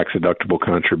cause with tax-deductible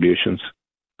contributions.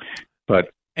 But,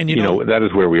 that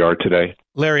is where we are today.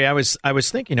 Larry, I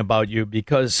was thinking about you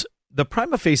because the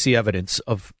prima facie evidence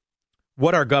of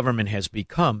what our government has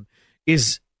become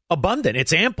is abundant.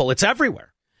 It's ample. It's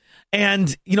everywhere.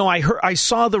 And, I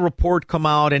saw the report come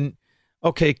out, and,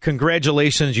 okay,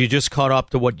 congratulations, you just caught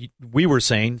up to what we were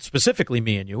saying, specifically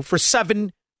me and you, for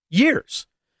 7 years.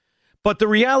 But the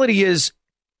reality is,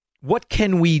 what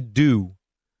can we do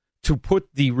to put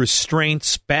the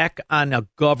restraints back on a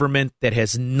government that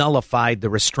has nullified the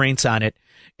restraints on it?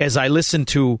 As I listen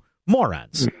to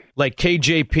morons like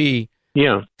KJP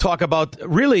talk about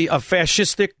really a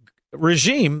fascistic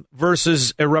regime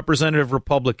versus a representative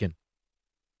Republican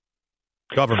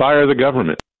government. Fire the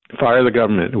government. Fire the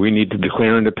government. We need to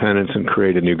declare independence and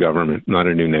create a new government, not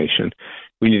a new nation.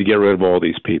 We need to get rid of all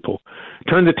these people.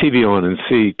 Turn the TV on and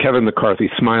see Kevin McCarthy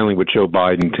smiling with Joe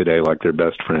Biden today like they're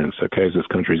best friends, okay, as this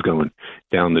country's going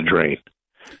down the drain.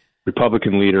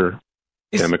 Republican leader,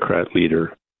 Democrat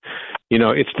leader.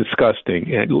 It's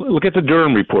disgusting. And look at the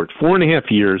Durham report.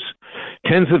 4.5 years,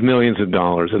 tens of millions of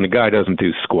dollars, and the guy doesn't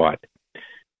do squat.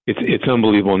 It's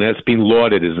unbelievable, and that's being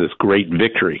lauded as this great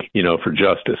victory, for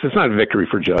justice. It's not a victory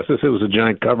for justice. It was a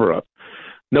giant cover-up.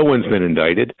 No one's been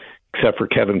indicted except for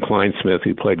Kevin Kleinsmith,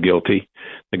 who pled guilty,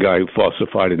 the guy who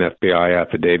falsified an FBI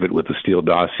affidavit with the Steele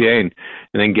dossier and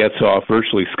then gets off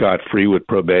virtually scot-free with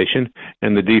probation.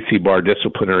 And the D.C. Bar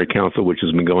Disciplinary Council, which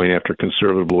has been going after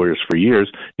conservative lawyers for years,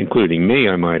 including me,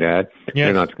 I might add,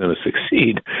 they're not going to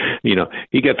succeed.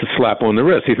 He gets a slap on the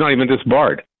wrist. He's not even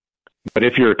disbarred. But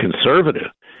if you're a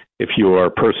conservative, if you are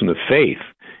a person of faith,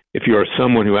 if you are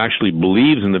someone who actually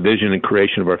believes in the vision and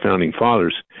creation of our founding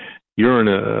fathers, you're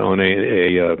on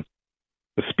a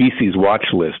species watch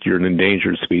list. You're an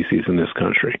endangered species in this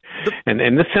country.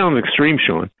 And this sounds extreme,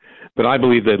 Sean, but I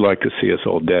believe they'd like to see us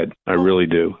all dead. I really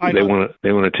do. They want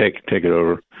to take it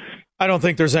over. I don't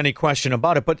think there's any question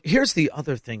about it. But here's the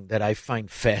other thing that I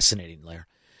find fascinating, Lair.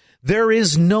 There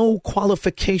is no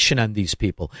qualification on these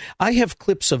people. I have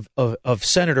clips of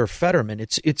Senator Fetterman.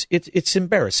 It's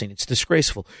embarrassing. It's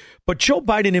disgraceful. But Joe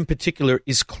Biden in particular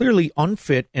is clearly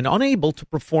unfit and unable to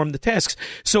perform the tasks.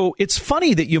 So it's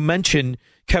funny that you mention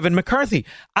Kevin McCarthy.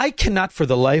 I cannot for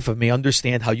the life of me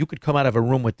understand how you could come out of a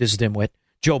room with this dimwit,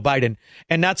 Joe Biden,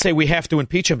 and not say we have to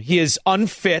impeach him. He is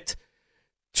unfit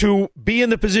to be in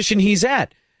the position he's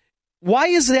at. Why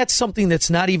is that something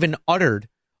that's not even uttered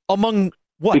among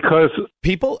what? Because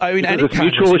people, it's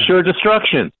mutual assured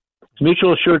destruction. It's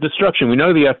mutual assured destruction. We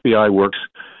know the FBI works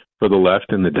for the left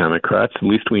and the Democrats. At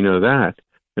least we know that.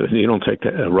 You don't take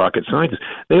a rocket scientist.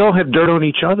 They all have dirt on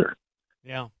each other.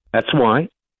 Yeah, that's why.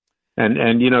 And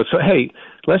so hey,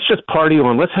 let's just party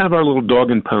on. Let's have our little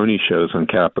dog and pony shows on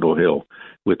Capitol Hill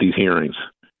with these hearings.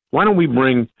 Why don't we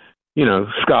bring,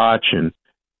 scotch and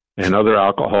other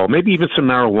alcohol, maybe even some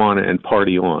marijuana, and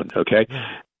party on? Okay.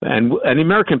 And the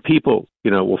American people,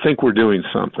 will think we're doing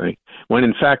something when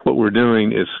in fact what we're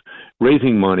doing is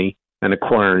raising money and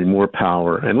acquiring more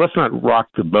power. And let's not rock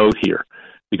the boat here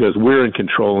because we're in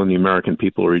control and the American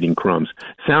people are eating crumbs.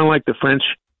 Sound like the French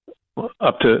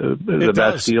up to the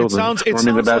Bastille? It sounds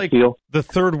like the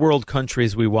third world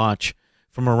countries we watch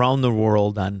from around the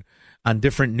world on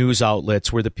different news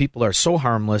outlets where the people are so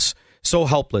harmless, so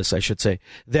helpless, I should say,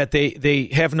 that they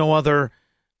have no other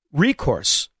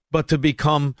recourse but to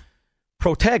become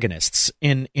protagonists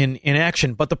in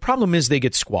action. But the problem is they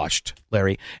get squashed,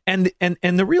 Larry. And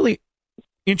the really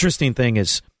interesting thing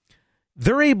is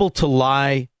they're able to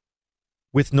lie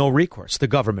with no recourse, the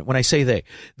government. When I say they,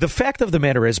 the fact of the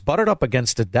matter is butted up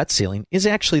against a debt ceiling is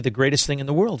actually the greatest thing in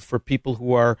the world for people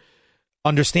who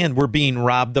understand we're being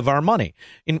robbed of our money.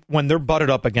 When they're butted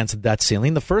up against a debt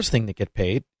ceiling, the first thing that get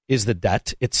paid is the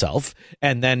debt itself.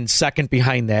 And then second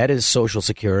behind that is Social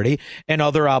Security and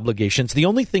other obligations. The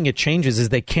only thing it changes is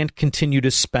they can't continue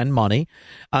to spend money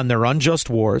on their unjust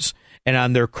wars and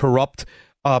on their corrupt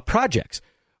projects.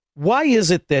 Why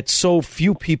is it that so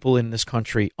few people in this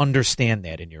country understand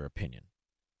that, in your opinion?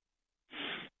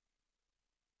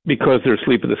 Because they're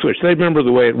asleep at the switch. They remember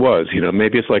the way it was.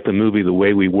 Maybe it's like the movie The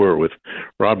Way We Were with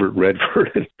Robert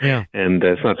Redford. And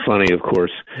it's not funny, of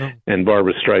course, and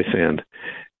Barbara Streisand.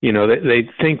 They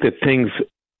think that things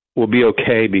will be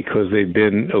okay because they've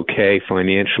been okay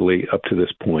financially up to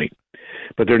this point.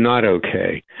 But they're not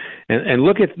okay. And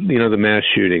look at, the mass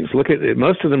shootings. Look at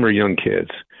most of them are young kids.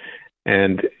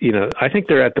 And, I think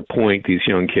they're at the point, these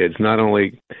young kids, not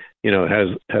only,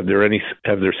 have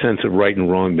their sense of right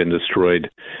and wrong been destroyed,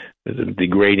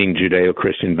 degrading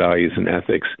Judeo-Christian values and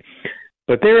ethics,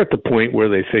 but they're at the point where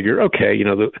they figure, okay,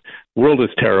 the world is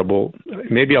terrible.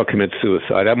 Maybe I'll commit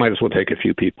suicide. I might as well take a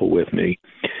few people with me.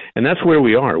 And that's where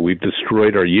we are. We've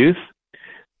destroyed our youth.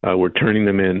 We're turning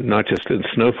them in, not just in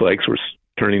snowflakes, we're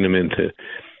turning them into,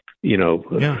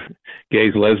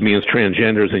 gays, lesbians,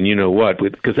 transgenders, and what,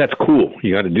 because that's cool.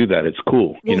 You got to do that. It's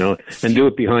cool, and do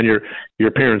it behind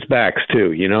your parents' backs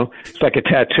too, It's like a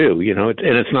tattoo,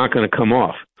 and it's not going to come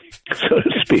off, so to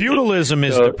speak. Feudalism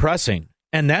is depressing.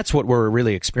 And that's what we're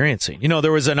really experiencing.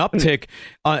 There was an uptick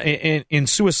in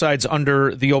suicides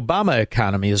under the Obama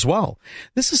economy as well.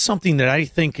 This is something that I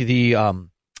think the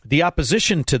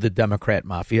opposition to the Democrat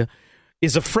mafia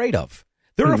is afraid of.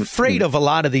 They're afraid of a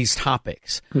lot of these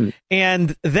topics.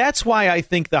 And that's why I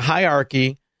think the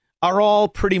hierarchy are all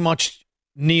pretty much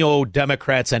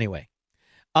neo-Democrats anyway.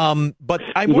 But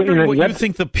I wonder what you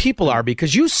think the people are,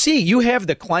 because you have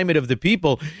the climate of the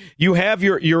people. You have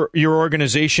your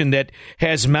organization that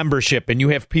has membership and you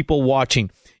have people watching.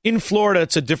 In Florida,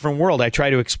 it's a different world. I try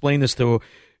to explain this to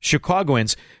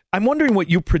Chicagoans. I'm wondering what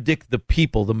you predict the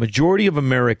people, the majority of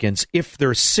Americans, if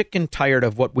they're sick and tired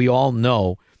of what we all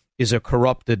know is a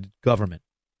corrupted government.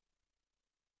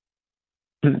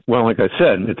 Well, like I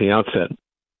said at the outset,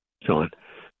 Sean,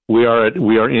 we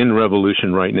are in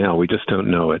revolution right now. We just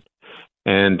don't know it.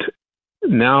 And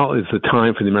now is the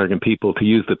time for the American people to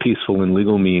use the peaceful and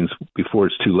legal means before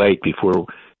it's too late, before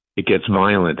it gets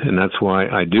violent. And that's why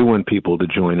I do want people to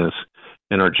join us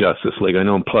in our Justice League. I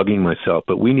know I'm plugging myself,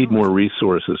 but we need more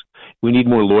resources. We need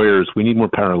more lawyers. We need more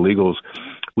paralegals.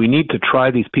 We need to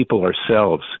try these people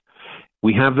ourselves.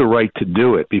 We have the right to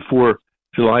do it. Before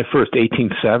July 1st,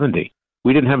 1870,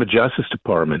 we didn't have a Justice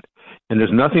Department. And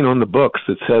there's nothing on the books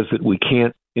that says that we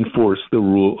can't enforce the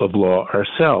rule of law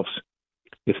ourselves.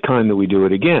 It's time that we do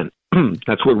it again.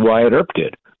 That's what Wyatt Earp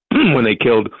did when they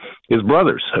killed his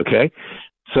brothers, okay?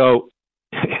 So,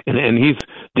 and he's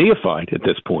deified at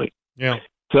this point. Yeah.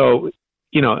 So,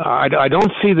 I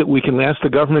don't see that we can ask the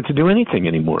government to do anything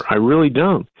anymore. I really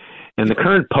don't. And the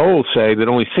current polls say that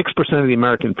only 6% of the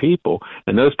American people,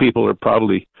 and those people are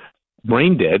probably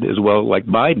brain dead as well, like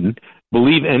Biden,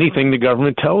 believe anything the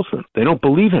government tells them. They don't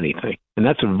believe anything. And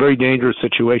that's a very dangerous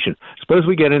situation. Suppose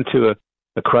we get into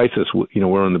a crisis,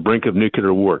 we're on the brink of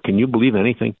nuclear war. Can you believe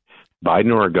anything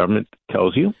Biden or our government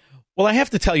tells you? Well, I have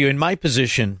to tell you, in my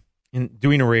position in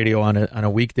doing a radio on a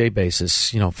weekday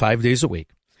basis, 5 days a week,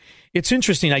 it's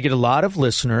interesting. I get a lot of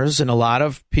listeners and a lot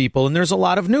of people, and there's a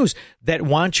lot of news that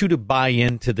want you to buy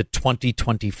into the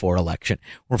 2024 election.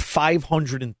 We're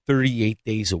 538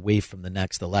 days away from the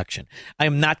next election. I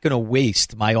am not going to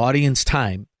waste my audience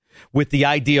time with the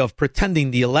idea of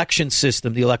pretending the election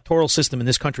system, the electoral system in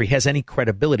this country has any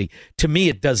credibility. To me,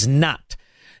 it does not.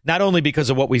 Not only because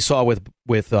of what we saw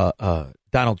with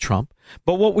Donald Trump,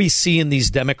 but what we see in these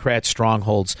Democrat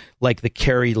strongholds like the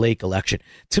Kari Lake election.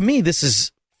 To me, this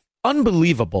is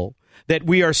unbelievable that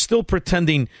we are still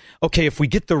pretending, okay, if we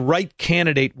get the right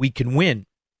candidate, we can win.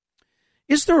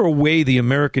 Is there a way the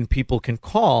American people can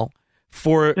call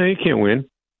for... No, you can't win.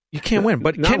 You can't win.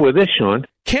 But not with this, Sean.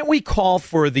 Can't we call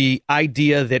for the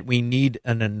idea that we need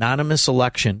an anonymous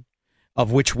election,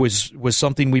 of which was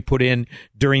something we put in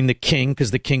during the king, because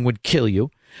the king would kill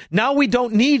you? Now we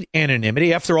don't need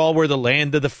anonymity. After all, we're the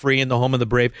land of the free and the home of the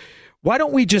brave. Why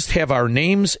don't we just have our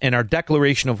names and our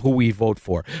declaration of who we vote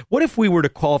for? What if we were to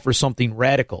call for something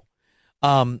radical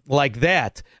like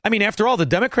that? I mean, after all, the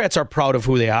Democrats are proud of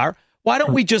who they are. Why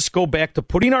don't we just go back to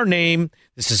putting our name?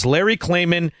 This is Larry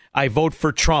Klayman. I vote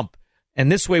for Trump.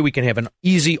 And this way we can have an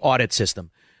easy audit system.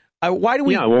 Why do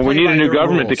we? Yeah, well, we need a new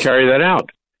government to carry that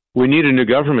out. We need a new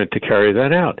government to carry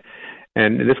that out.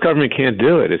 And this government can't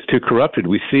do it. It's too corrupted.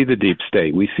 We see the deep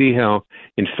state. We see how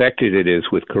infected it is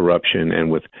with corruption and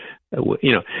with,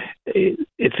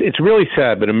 it's really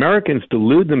sad. But Americans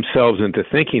delude themselves into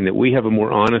thinking that we have a more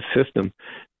honest system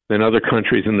than other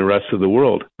countries in the rest of the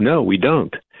world. No, we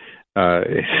don't.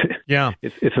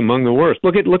 It's among the worst.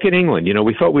 Look at England.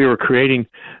 We thought we were creating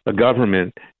a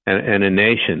government and a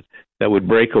nation that would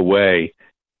break away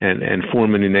and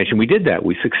form a new nation. We did that.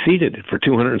 We succeeded for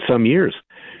 200 and some years.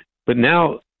 But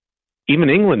now,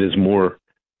 even England is more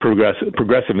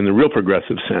progressive in the real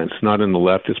progressive sense, not in the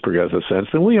leftist progressive sense,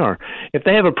 than we are. If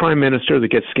they have a prime minister that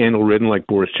gets scandal-ridden like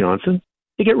Boris Johnson,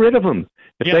 you get rid of him.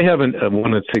 If they have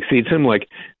one that succeeds him, like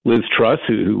Liz Truss,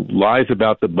 who lies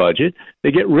about the budget,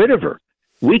 they get rid of her.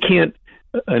 We can't.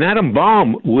 An atom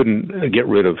bomb wouldn't get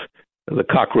rid of the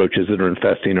cockroaches that are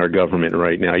infesting our government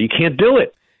right now. You can't do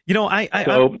it. You know,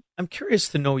 I'm curious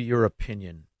to know your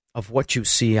opinion of what you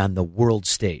see on the world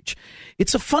stage.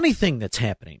 It's a funny thing that's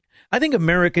happening. I think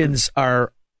Americans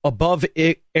are above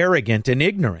arrogant and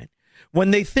ignorant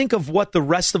when they think of what the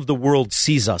rest of the world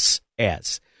sees us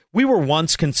as. We were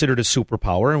once considered a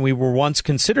superpower, and we were once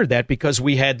considered that because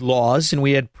we had laws and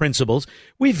we had principles.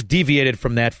 We've deviated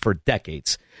from that for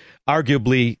decades,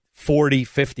 arguably 40,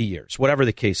 50 years, whatever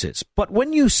the case is. But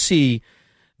when you see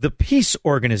the peace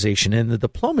organization and the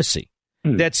diplomacy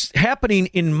that's happening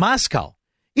in Moscow,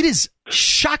 it is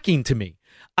shocking to me.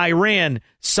 Iran,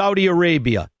 Saudi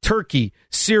Arabia, Turkey,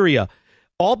 Syria,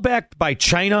 all backed by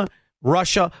China,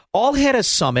 Russia, all had a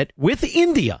summit with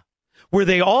India where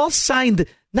they all signed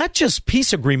not just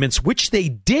peace agreements, which they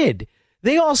did,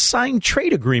 they all signed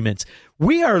trade agreements.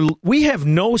 We have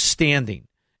no standing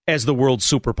as the world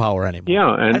superpower anymore.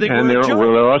 Yeah, and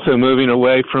they're also moving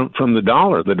away from the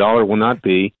dollar. The dollar will not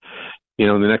be, in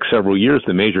the next several years,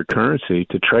 the major currency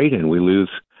to trade in. We lose,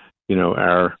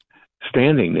 our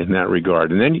standing in that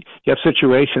regard. And then you have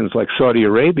situations like Saudi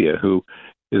Arabia, who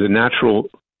is a natural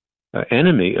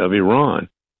enemy of Iran.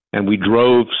 And we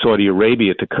drove Saudi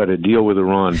Arabia to cut a deal with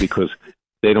Iran because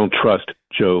they don't trust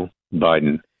Joe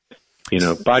Biden.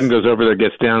 Biden goes over there,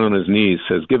 gets down on his knees,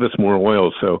 says, give us more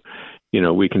oil so,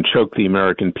 we can choke the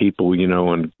American people,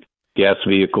 on gas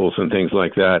vehicles and things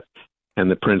like that. And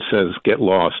the prince says, get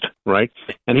lost, right?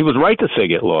 And he was right to say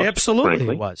get lost. Absolutely,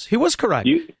 frankly. He was. He was correct.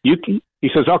 He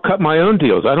says, I'll cut my own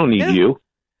deals. I don't need you,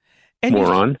 and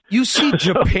moron. You see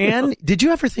Japan. Did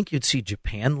you ever think you'd see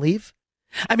Japan leave?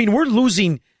 I mean, we're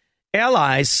losing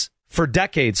allies for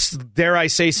decades, dare I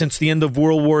say, since the end of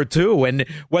World War II. And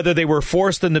whether they were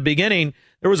forced in the beginning,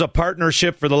 there was a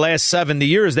partnership for the last 70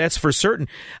 years, that's for certain.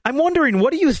 I'm wondering,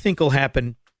 what do you think will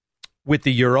happen with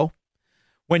the euro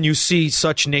when you see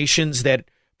such nations that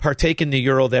partake in the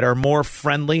euro that are more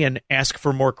friendly and ask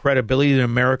for more credibility than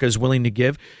America is willing to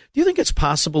give? Do you think it's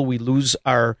possible we lose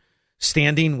our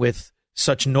standing with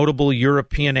such notable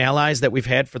European allies that we've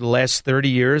had for the last 30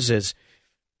 years as,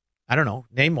 I don't know,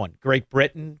 name one, Great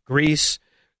Britain, Greece,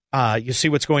 you see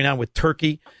what's going on with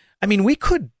Turkey. I mean, we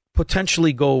could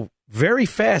potentially go very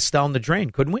fast down the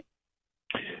drain, couldn't we?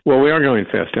 Well, we are going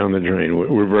fast down the drain.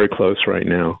 We're very close right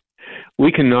now.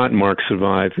 We cannot, Mark,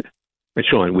 survive.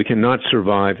 Sean, we cannot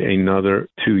survive another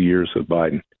 2 years of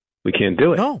Biden. We can't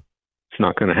do it. No. It's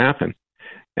not going to happen.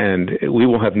 And we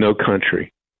will have no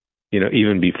country,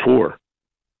 even before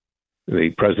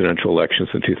the presidential elections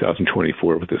in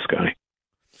 2024 with this guy.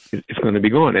 It's going to be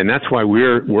gone. And that's why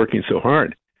we're working so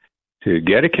hard to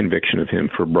get a conviction of him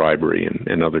for bribery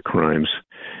and other crimes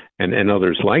and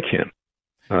others like him,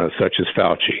 such as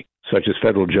Fauci, such as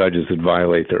federal judges that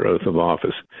violate their oath of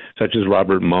office, such as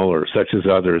Robert Mueller, such as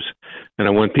others. And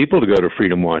I want people to go to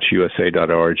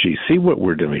freedomwatchusa.org, see what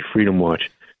we're doing,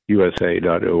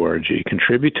 freedomwatchusa.org,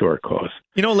 contribute to our cause.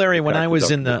 Larry, when I was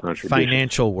in the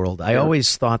financial world, I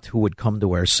always thought who would come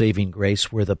to our saving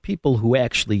grace were the people who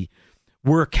actually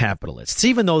were capitalists,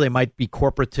 even though they might be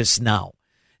corporatists now.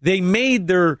 They made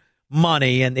their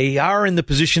money and they are in the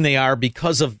position they are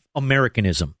because of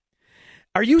Americanism.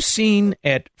 Are you seeing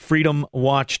at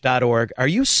freedomwatch.org, are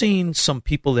you seeing some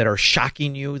people that are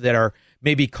shocking you, that are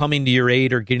maybe coming to your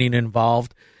aid or getting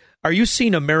involved? Are you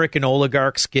seeing American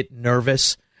oligarchs get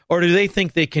nervous, or do they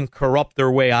think they can corrupt their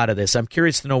way out of this? I'm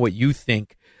curious to know what you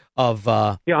think of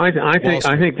I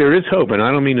think there is hope, and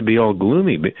I don't mean to be all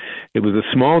gloomy, but it was a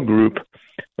small group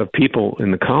of people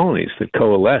in the colonies that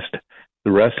coalesced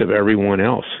the rest of everyone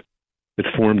else that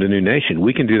formed a new nation.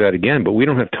 We can do that again, but we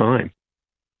don't have time.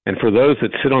 And for those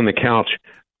that sit on the couch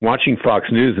watching Fox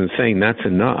News and saying that's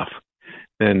enough,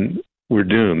 then we're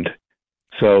doomed.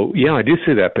 So, yeah, I do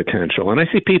see that potential. And I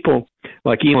see people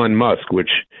like Elon Musk, which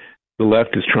the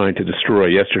left is trying to destroy.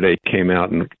 Yesterday came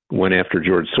out and went after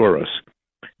George Soros.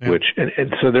 Yeah.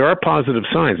 And so there are positive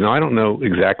signs. Now, I don't know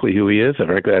exactly who he is.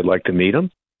 Frankly, I'd like to meet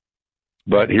him.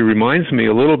 But he reminds me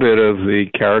a little bit of the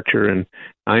character in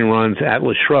Ayn Rand's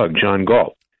Atlas Shrugged, John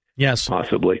Galt. Yes.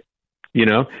 Possibly.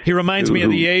 He reminds me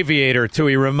of The Aviator, too.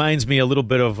 He reminds me a little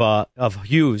bit of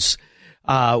Hughes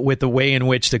with the way in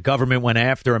which the government went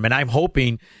after him. And I'm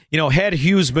hoping, had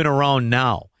Hughes been around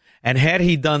now, and had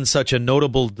he done such a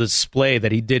notable display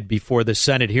that he did before the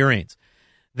Senate hearings,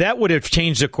 that would have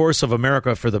changed the course of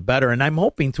America for the better. And I'm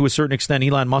hoping to a certain extent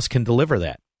Elon Musk can deliver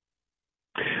that.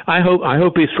 I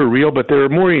hope he's for real, but there are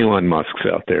more Elon Musks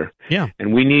out there. Yeah.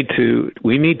 And we need to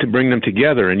bring them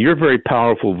together. And your very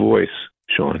powerful voice,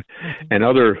 Sean, and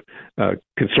other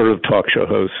conservative talk show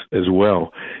hosts as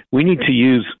well. We need to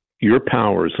use your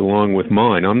powers along with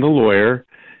mine. I'm the lawyer.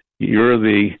 You're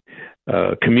the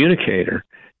communicator.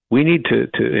 We need to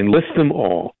enlist them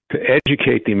all, to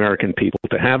educate the American people,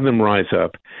 to have them rise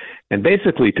up, and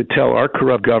basically to tell our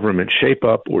corrupt government, shape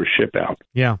up or ship out.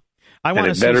 Yeah.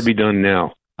 It better be done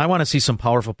now. I want to see some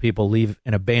powerful people leave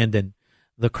and abandon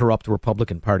the corrupt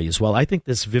Republican Party as well. I think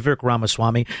this Vivek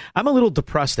Ramaswamy, I'm a little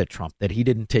depressed at Trump that he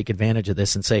didn't take advantage of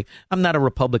this and say, I'm not a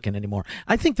Republican anymore.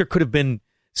 I think there could have been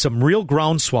some real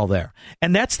groundswell there.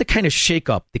 And that's the kind of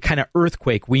shakeup, the kind of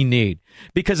earthquake we need.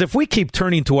 Because if we keep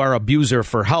turning to our abuser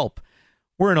for help,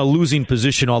 we're in a losing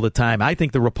position all the time. I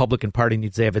think the Republican Party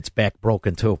needs to have its back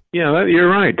broken, too. Yeah, you're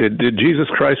right. Did Jesus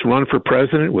Christ run for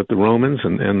president with the Romans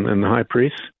and the high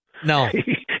priests? No.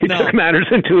 He took matters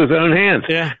into his own hands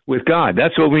with God.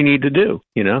 That's what we need to do,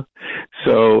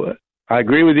 So I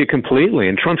agree with you completely,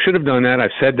 and Trump should have done that.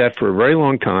 I've said that for a very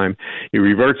long time. He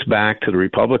reverts back to the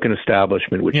Republican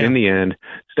establishment, which in the end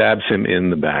stabs him in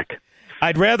the back.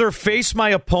 I'd rather face my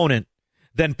opponent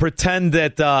than pretend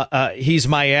that he's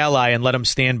my ally and let him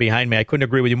stand behind me. I couldn't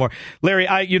agree with you more. Larry,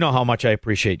 you know how much I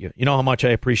appreciate you. You know how much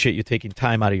I appreciate you taking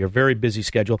time out of your very busy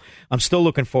schedule. I'm still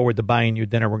looking forward to buying you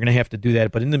dinner. We're going to have to do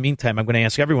that. But in the meantime, I'm going to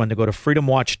ask everyone to go to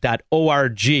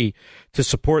freedomwatch.org to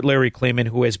support Larry Klayman,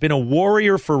 who has been a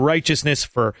warrior for righteousness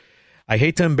for, I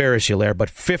hate to embarrass you, Larry, but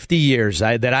 50 years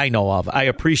that I know of. I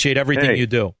appreciate everything you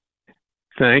do.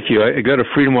 Thank you. I go to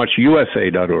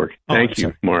freedomwatchusa.org. Thank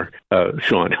you, Mark.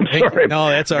 Sean, I'm sorry. No,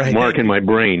 that's all right. Mark in my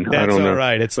brain. That's I don't know. All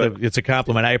right. It's a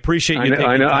compliment. I appreciate you.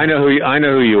 I know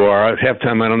who you are. Half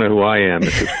time I don't know who I am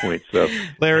at this point. So,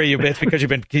 Larry, it's because you've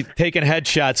been taking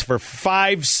headshots for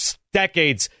 5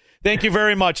 decades. Thank you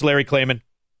very much, Larry Klayman.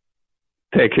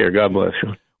 Take care. God bless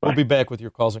you. Bye. We'll be back with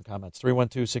your calls and comments.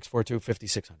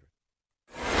 312-642-5600.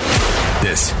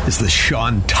 This is the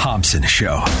Sean Thompson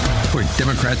Show, where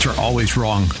Democrats are always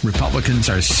wrong, Republicans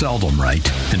are seldom right,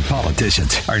 and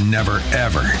politicians are never,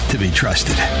 ever to be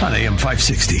trusted. On AM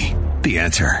 560, The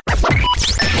Answer.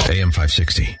 AM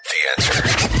 560, The Answer.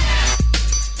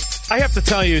 I have to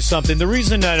tell you something. The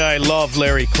reason that I love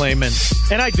Larry Klayman,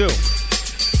 and I do,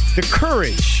 the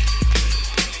courage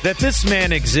that this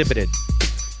man exhibited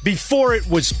before it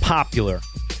was popular.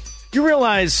 You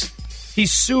realize he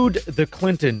sued the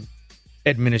Clinton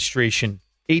administration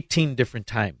 18 different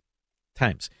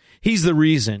times. He's the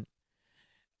reason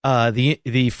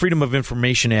the Freedom of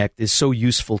Information Act is so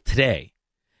useful today.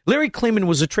 Larry Klayman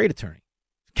was a trade attorney,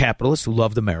 capitalist who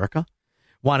loved America,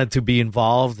 wanted to be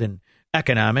involved in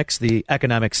economics, the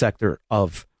economic sector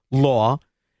of law.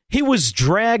 He was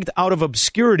dragged out of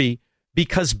obscurity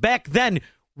because back then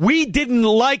we didn't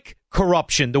like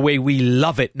corruption the way we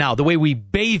love it now, the way we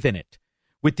bathe in it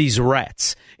with these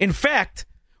rats. In fact,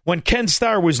 when Ken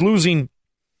Starr was losing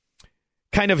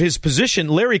kind of his position,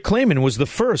 Larry Klayman was the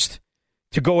first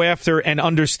to go after and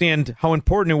understand how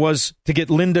important it was to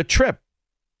get Linda Tripp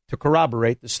to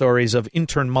corroborate the stories of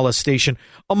intern molestation,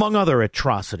 among other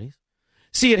atrocities.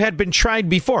 See, it had been tried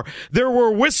before. There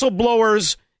were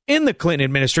whistleblowers in the Clinton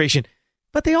administration,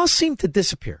 but they all seemed to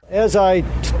disappear. As I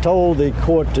told the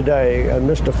court today,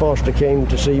 Mr. Foster came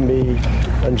to see me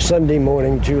on Sunday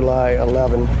morning, July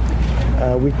 11.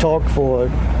 We talked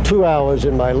for 2 hours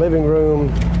in my living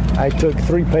room. I took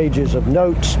 3 pages of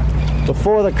notes.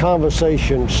 Before the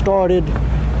conversation started,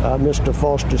 Mr.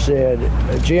 Foster said,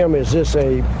 Jim, is this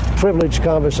a privileged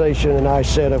conversation? And I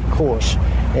said, of course.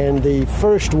 And the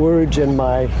first words in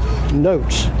my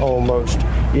notes almost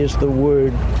is the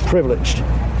word privileged,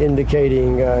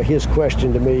 indicating his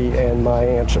question to me and my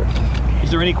answer. Is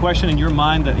there any question in your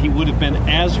mind that he would have been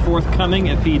as forthcoming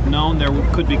if he'd known there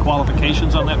could be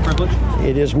qualifications on that privilege?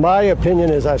 It is my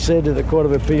opinion, as I said to the Court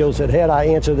of Appeals, that had I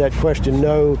answered that question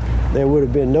no, there would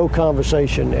have been no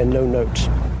conversation and no notes.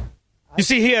 You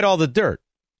see, he had all the dirt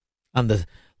on the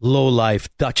lowlife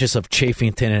Duchess of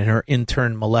Chaffington and her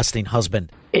intern molesting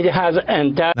husband. It has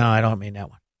No, I don't mean that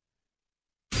one.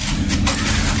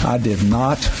 I did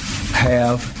not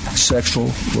have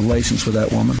sexual relations with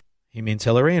that woman. He means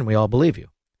Hillary, and we all believe you.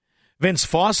 Vince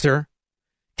Foster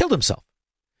killed himself.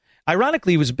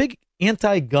 Ironically, he was a big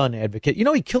anti-gun advocate. You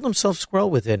know, he killed himself, Squirrel,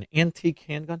 with an antique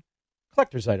handgun.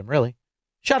 Collector's item, really.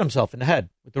 Shot himself in the head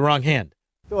with the wrong hand.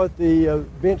 I thought the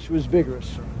bench was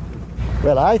vigorous.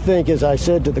 Well, I think, as I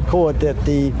said to the court, that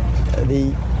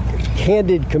the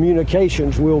candid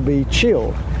communications will be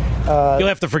chilled. You'll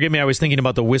have to forgive me. I was thinking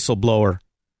about the whistleblower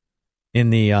in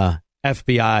the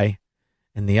FBI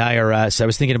and the IRS. I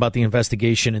was thinking about the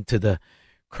investigation into the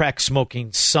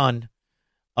crack-smoking son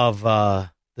of the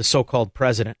so-called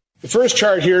president. The first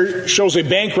chart here shows a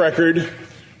bank record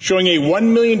showing a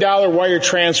 $1 million wire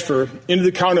transfer into the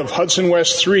account of Hudson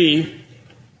West 3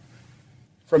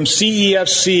 from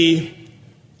CEFC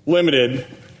Limited.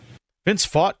 Vince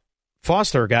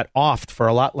Foster got offed for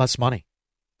a lot less money.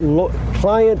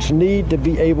 Clients need to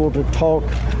be able to talk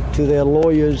to their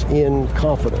lawyers in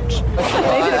confidence.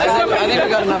 I think we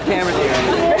got enough cameras here.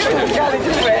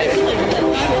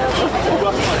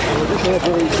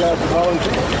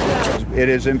 It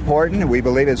is important, we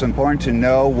believe it's important to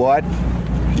know what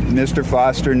Mr.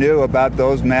 Foster knew about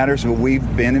those matters that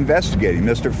we've been investigating.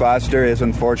 Mr. Foster is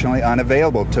unfortunately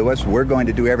unavailable to us. We're going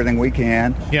to do everything we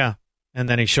can. Yeah, and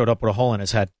then he showed up with a hole in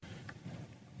his head.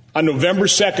 On November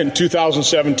 2nd,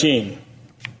 2017,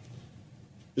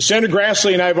 Senator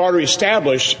Grassley and I have already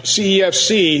established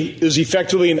CEFC is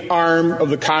effectively an arm of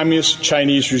the Communist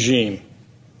Chinese regime.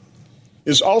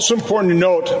 It is also important to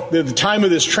note that at the time of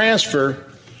this transfer,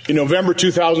 in November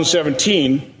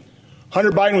 2017,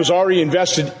 Hunter Biden was already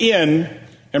invested in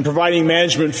and providing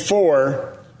management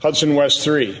for Hudson West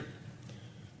 3.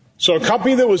 So a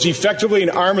company that was effectively an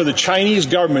arm of the Chinese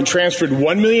government transferred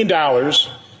 $1 million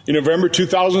in November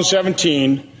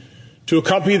 2017 to a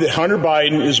company that Hunter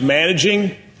Biden is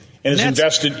managing and is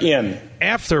invested in.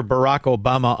 After Barack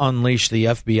Obama unleashed the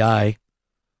FBI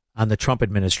on the Trump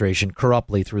administration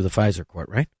corruptly through the FISA court,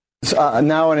 right?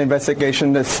 Now an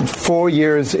investigation that's 4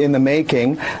 years in the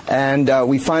making, and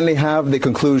we finally have the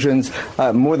conclusions,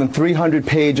 more than 300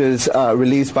 pages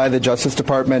released by the Justice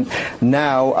Department.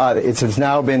 Now it has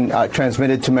now been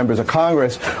transmitted to members of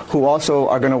Congress who also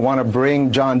are going to want to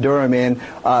bring John Durham in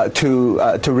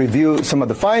to review some of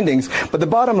the findings. But the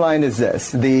bottom line is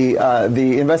this.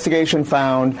 The investigation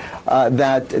found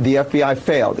that the FBI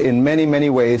failed in many,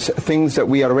 many ways, things that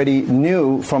we already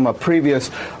knew from a previous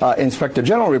Inspector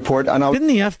General report. Didn't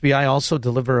the FBI also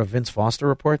deliver a Vince Foster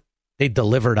report? They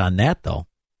delivered on that, though.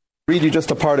 Read you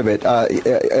just a part of it,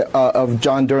 of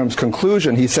John Durham's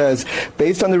conclusion. He says,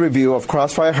 based on the review of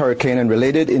Crossfire Hurricane and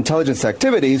related intelligence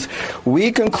activities,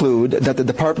 we conclude that the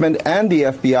department and the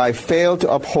FBI failed to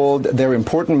uphold their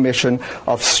important mission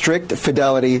of strict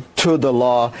fidelity to the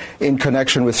law in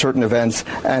connection with certain events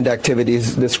and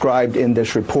activities described in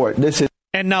this report.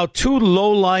 And now two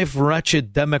low-life,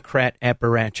 wretched Democrat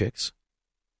apparatchiks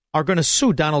are going to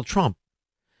sue Donald Trump.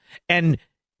 And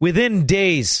within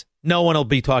days, no one will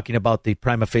be talking about the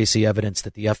prima facie evidence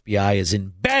that the FBI is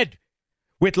in bed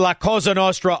with La Cosa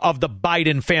Nostra of the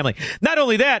Biden family. Not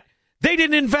only that, they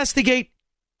didn't investigate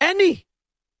any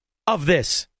of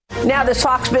this. Now, this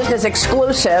Fox Business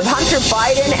exclusive, Hunter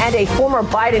Biden and a former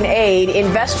Biden aide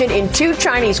invested in two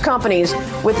Chinese companies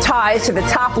with ties to the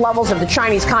top levels of the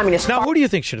Chinese Communist Party. Now, who do you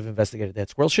think should have investigated that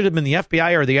squirrel? Should have been the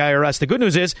FBI or the IRS. The good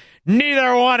news is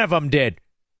neither one of them did.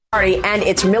 And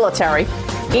its military.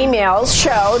 Emails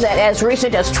show that as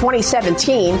recent as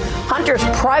 2017, Hunter's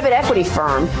private equity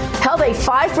firm held a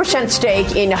 5%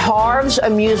 stake in Harv's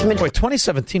Amusement. Boy,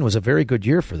 2017 was a very good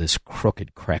year for this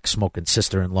crooked, crack-smoking,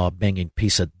 sister-in-law banging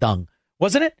piece of dung,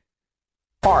 wasn't it?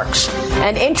 Parks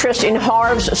and interest in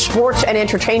Harv's Sports and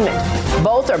Entertainment.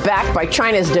 Both are backed by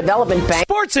China's development bank.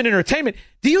 Sports and entertainment.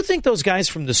 Do you think those guys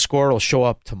from The Score will show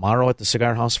up tomorrow at the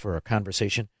Cigar House for a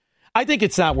conversation? I think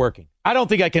it's not working. I don't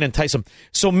think I can entice them.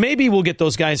 So maybe we'll get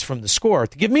those guys from The Score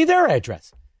to give me their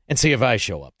address and see if I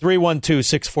show up.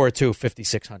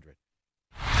 312-642-5600.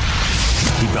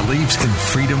 He believes in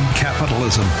freedom,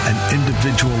 capitalism, and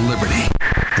individual liberty.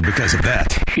 And because of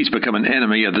that, he's become an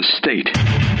enemy of the state.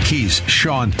 He's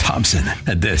Sean Thompson,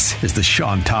 and this is the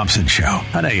Sean Thompson Show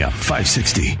on AM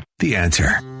 560. The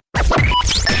Answer.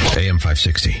 AM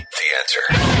 560. The Answer.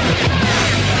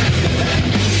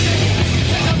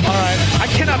 All right. I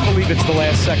cannot believe it's the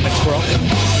last segment, Squirrel.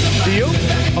 Do you?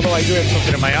 Although I do have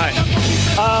something in my eye.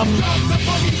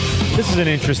 This is an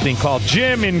interesting call.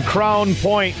 Jim in Crown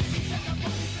Point.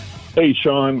 Hey,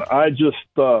 Sean. I just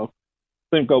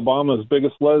think Obama's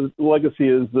biggest legacy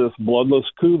is this bloodless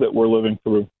coup that we're living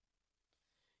through.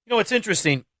 You know, it's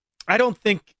interesting. I don't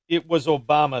think it was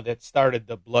Obama that started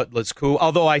the bloodless coup,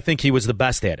 although I think he was the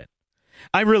best at it.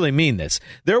 I really mean this.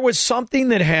 There was something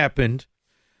that happened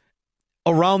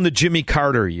around the Jimmy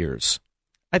Carter years.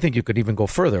 I think you could even go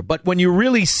further. But when you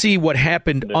really see what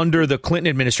happened under the Clinton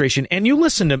administration, and you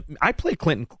listen to, I play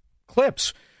Clinton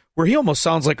clips where he almost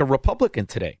sounds like a Republican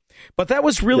today. But that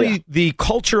was really the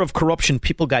culture of corruption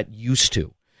people got used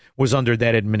to, was under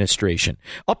that administration.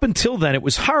 Up until then, it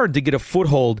was hard to get a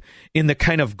foothold in the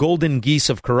kind of golden geese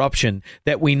of corruption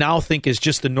that we now think is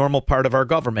just the normal part of our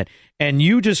government. And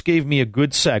you just gave me a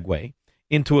good segue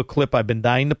into a clip I've been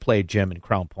dying to play, Jim, in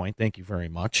Crown Point. Thank you very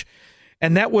much.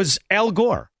 And that was Al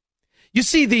Gore. You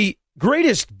see, the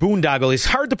greatest boondoggle is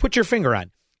hard to put your finger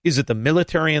on. Is it the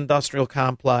military-industrial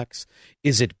complex?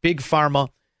 Is it big pharma?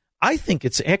 I think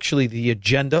it's actually the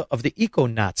agenda of the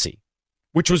eco-Nazi,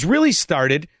 which was really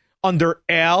started under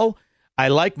Al, I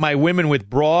like my women with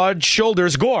broad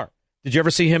shoulders, Gore. Did you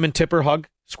ever see him and Tipper hug,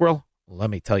 Squirrel? Well, let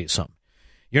me tell you something.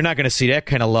 You're not going to see that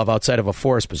kind of love outside of a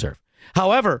forest preserve.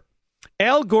 However,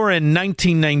 Al Gore in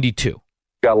 1992.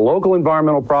 Got local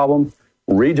environmental problems,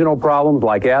 regional problems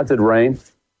like acid rain.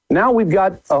 Now we've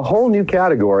got a whole new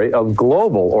category of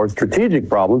global or strategic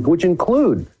problems, which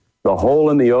include the hole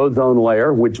in the ozone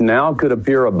layer, which now could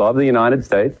appear above the United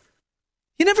States.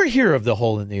 You never hear of the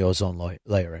hole in the ozone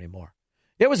layer anymore.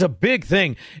 It was a big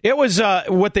thing. It was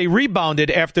what they rebounded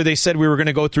after they said we were going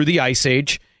to go through the Ice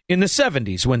Age in the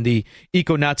 70s when the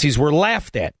eco-Nazis were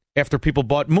laughed at after people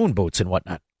bought moon boots and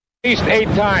whatnot. At least 8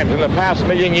 times in the past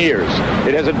million years,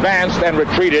 it has advanced and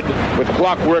retreated with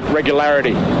clockwork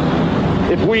regularity.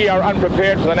 If we are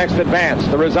unprepared for the next advance,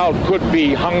 the result could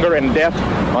be hunger and death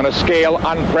on a scale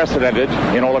unprecedented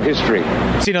in all of history.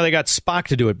 See, now they got Spock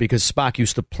to do it because Spock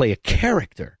used to play a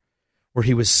character where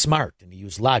he was smart and he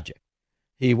used logic.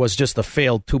 He was just a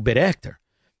failed 2-bit actor,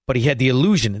 but he had the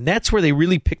illusion, and that's where they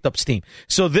really picked up steam.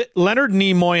 So Leonard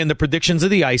Nimoy and the predictions of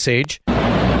the Ice Age.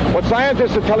 What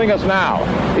scientists are telling us now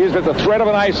is that the threat of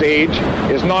an ice age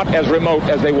is not as remote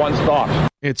as they once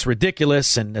thought. It's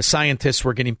ridiculous, and the scientists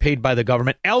were getting paid by the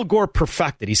government. Al Gore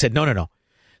perfected. He said, no.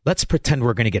 Let's pretend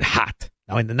we're going to get hot.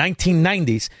 Now, in the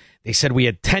 1990s, they said we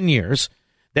had 10 years.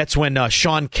 That's when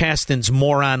Sean Castan's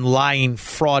moron, lying,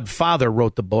 fraud father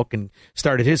wrote the book and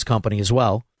started his company as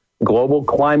well. Global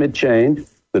climate change,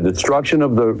 the destruction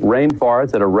of the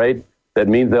rainforest at a rate that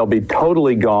means they'll be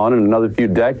totally gone in another few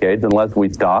decades unless we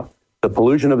stop, the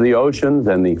pollution of the oceans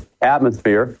and the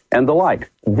atmosphere, and the like.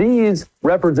 These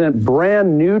represent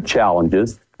brand new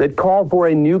challenges that call for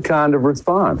a new kind of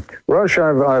response. Rush,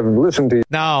 I've listened to you.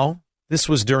 Now, this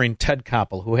was during Ted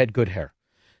Koppel, who had good hair.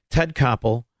 Ted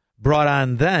Koppel brought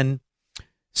on then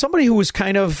somebody who was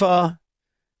kind of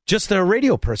just a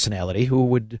radio personality who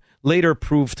would later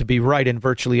prove to be right in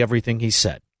virtually everything he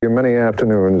said. Many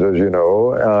afternoons, as you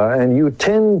know, and you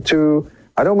tend to,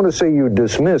 I don't want to say you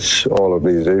dismiss all of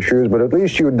these issues, but at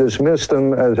least you dismiss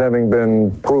them as having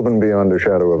been proven beyond a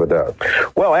shadow of a doubt.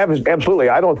 Well, absolutely.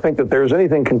 I don't think that there's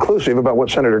anything conclusive about what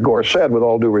Senator Gore said, with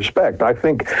all due respect. I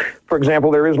think, for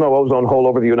example, there is no ozone hole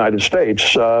over the United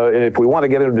States. If we want to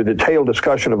get into detailed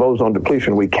discussion of ozone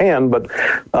depletion, we can. But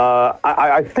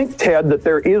I think, Ted, that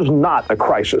there is not a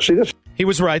crisis. See, he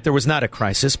was right. There was not a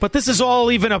crisis. But this is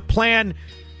all even a plan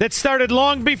that started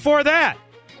long before that.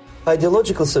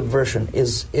 Ideological subversion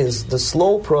is the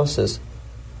slow process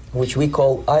which we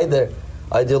call either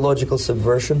ideological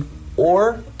subversion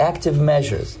or active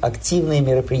measures, активные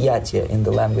мероприятия in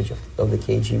the language of the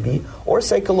KGB, or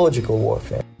psychological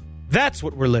warfare. That's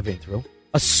what we're living through.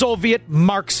 A Soviet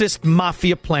Marxist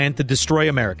mafia plan to destroy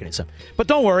Americanism. But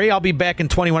don't worry, I'll be back in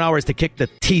 21 hours to kick the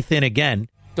teeth in again.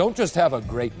 Don't just have a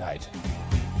great night.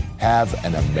 Have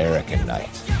an American night.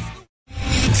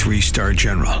 3-star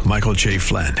General Michael J.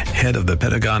 Flynn, head of the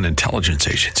Pentagon Intelligence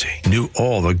Agency, knew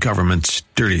all the government's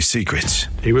dirty secrets.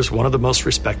 He was one of the most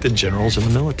respected generals in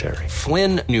the military.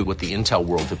 Flynn knew what the intel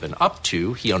world had been up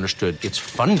to. He understood its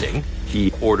funding.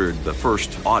 He ordered the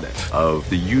first audit of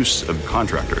the use of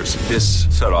contractors. This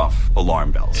set off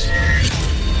alarm bells.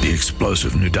 The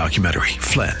explosive new documentary,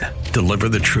 Flynn, Deliver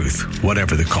the Truth,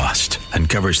 Whatever the Cost,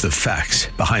 uncovers the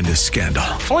facts behind this scandal.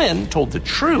 Flynn told the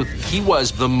truth. He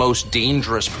was the most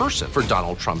dangerous person for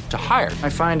Donald Trump to hire. I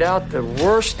find out the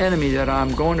worst enemy that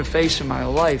I'm going to face in my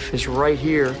life is right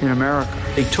here in America.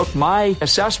 They took my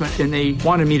assessment and they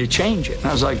wanted me to change it. And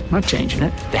I was like, I'm not changing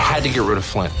it. They had to get rid of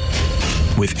Flynn.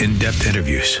 With in-depth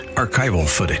interviews, archival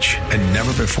footage, and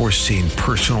never-before-seen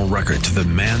personal records of the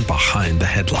man behind the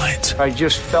headlines. I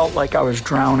just felt like I was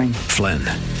drowning. Flynn,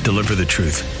 Deliver the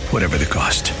Truth, Whatever the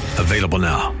Cost. Available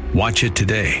now. Watch it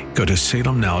today. Go to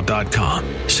salemnow.com.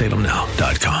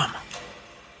 salemnow.com.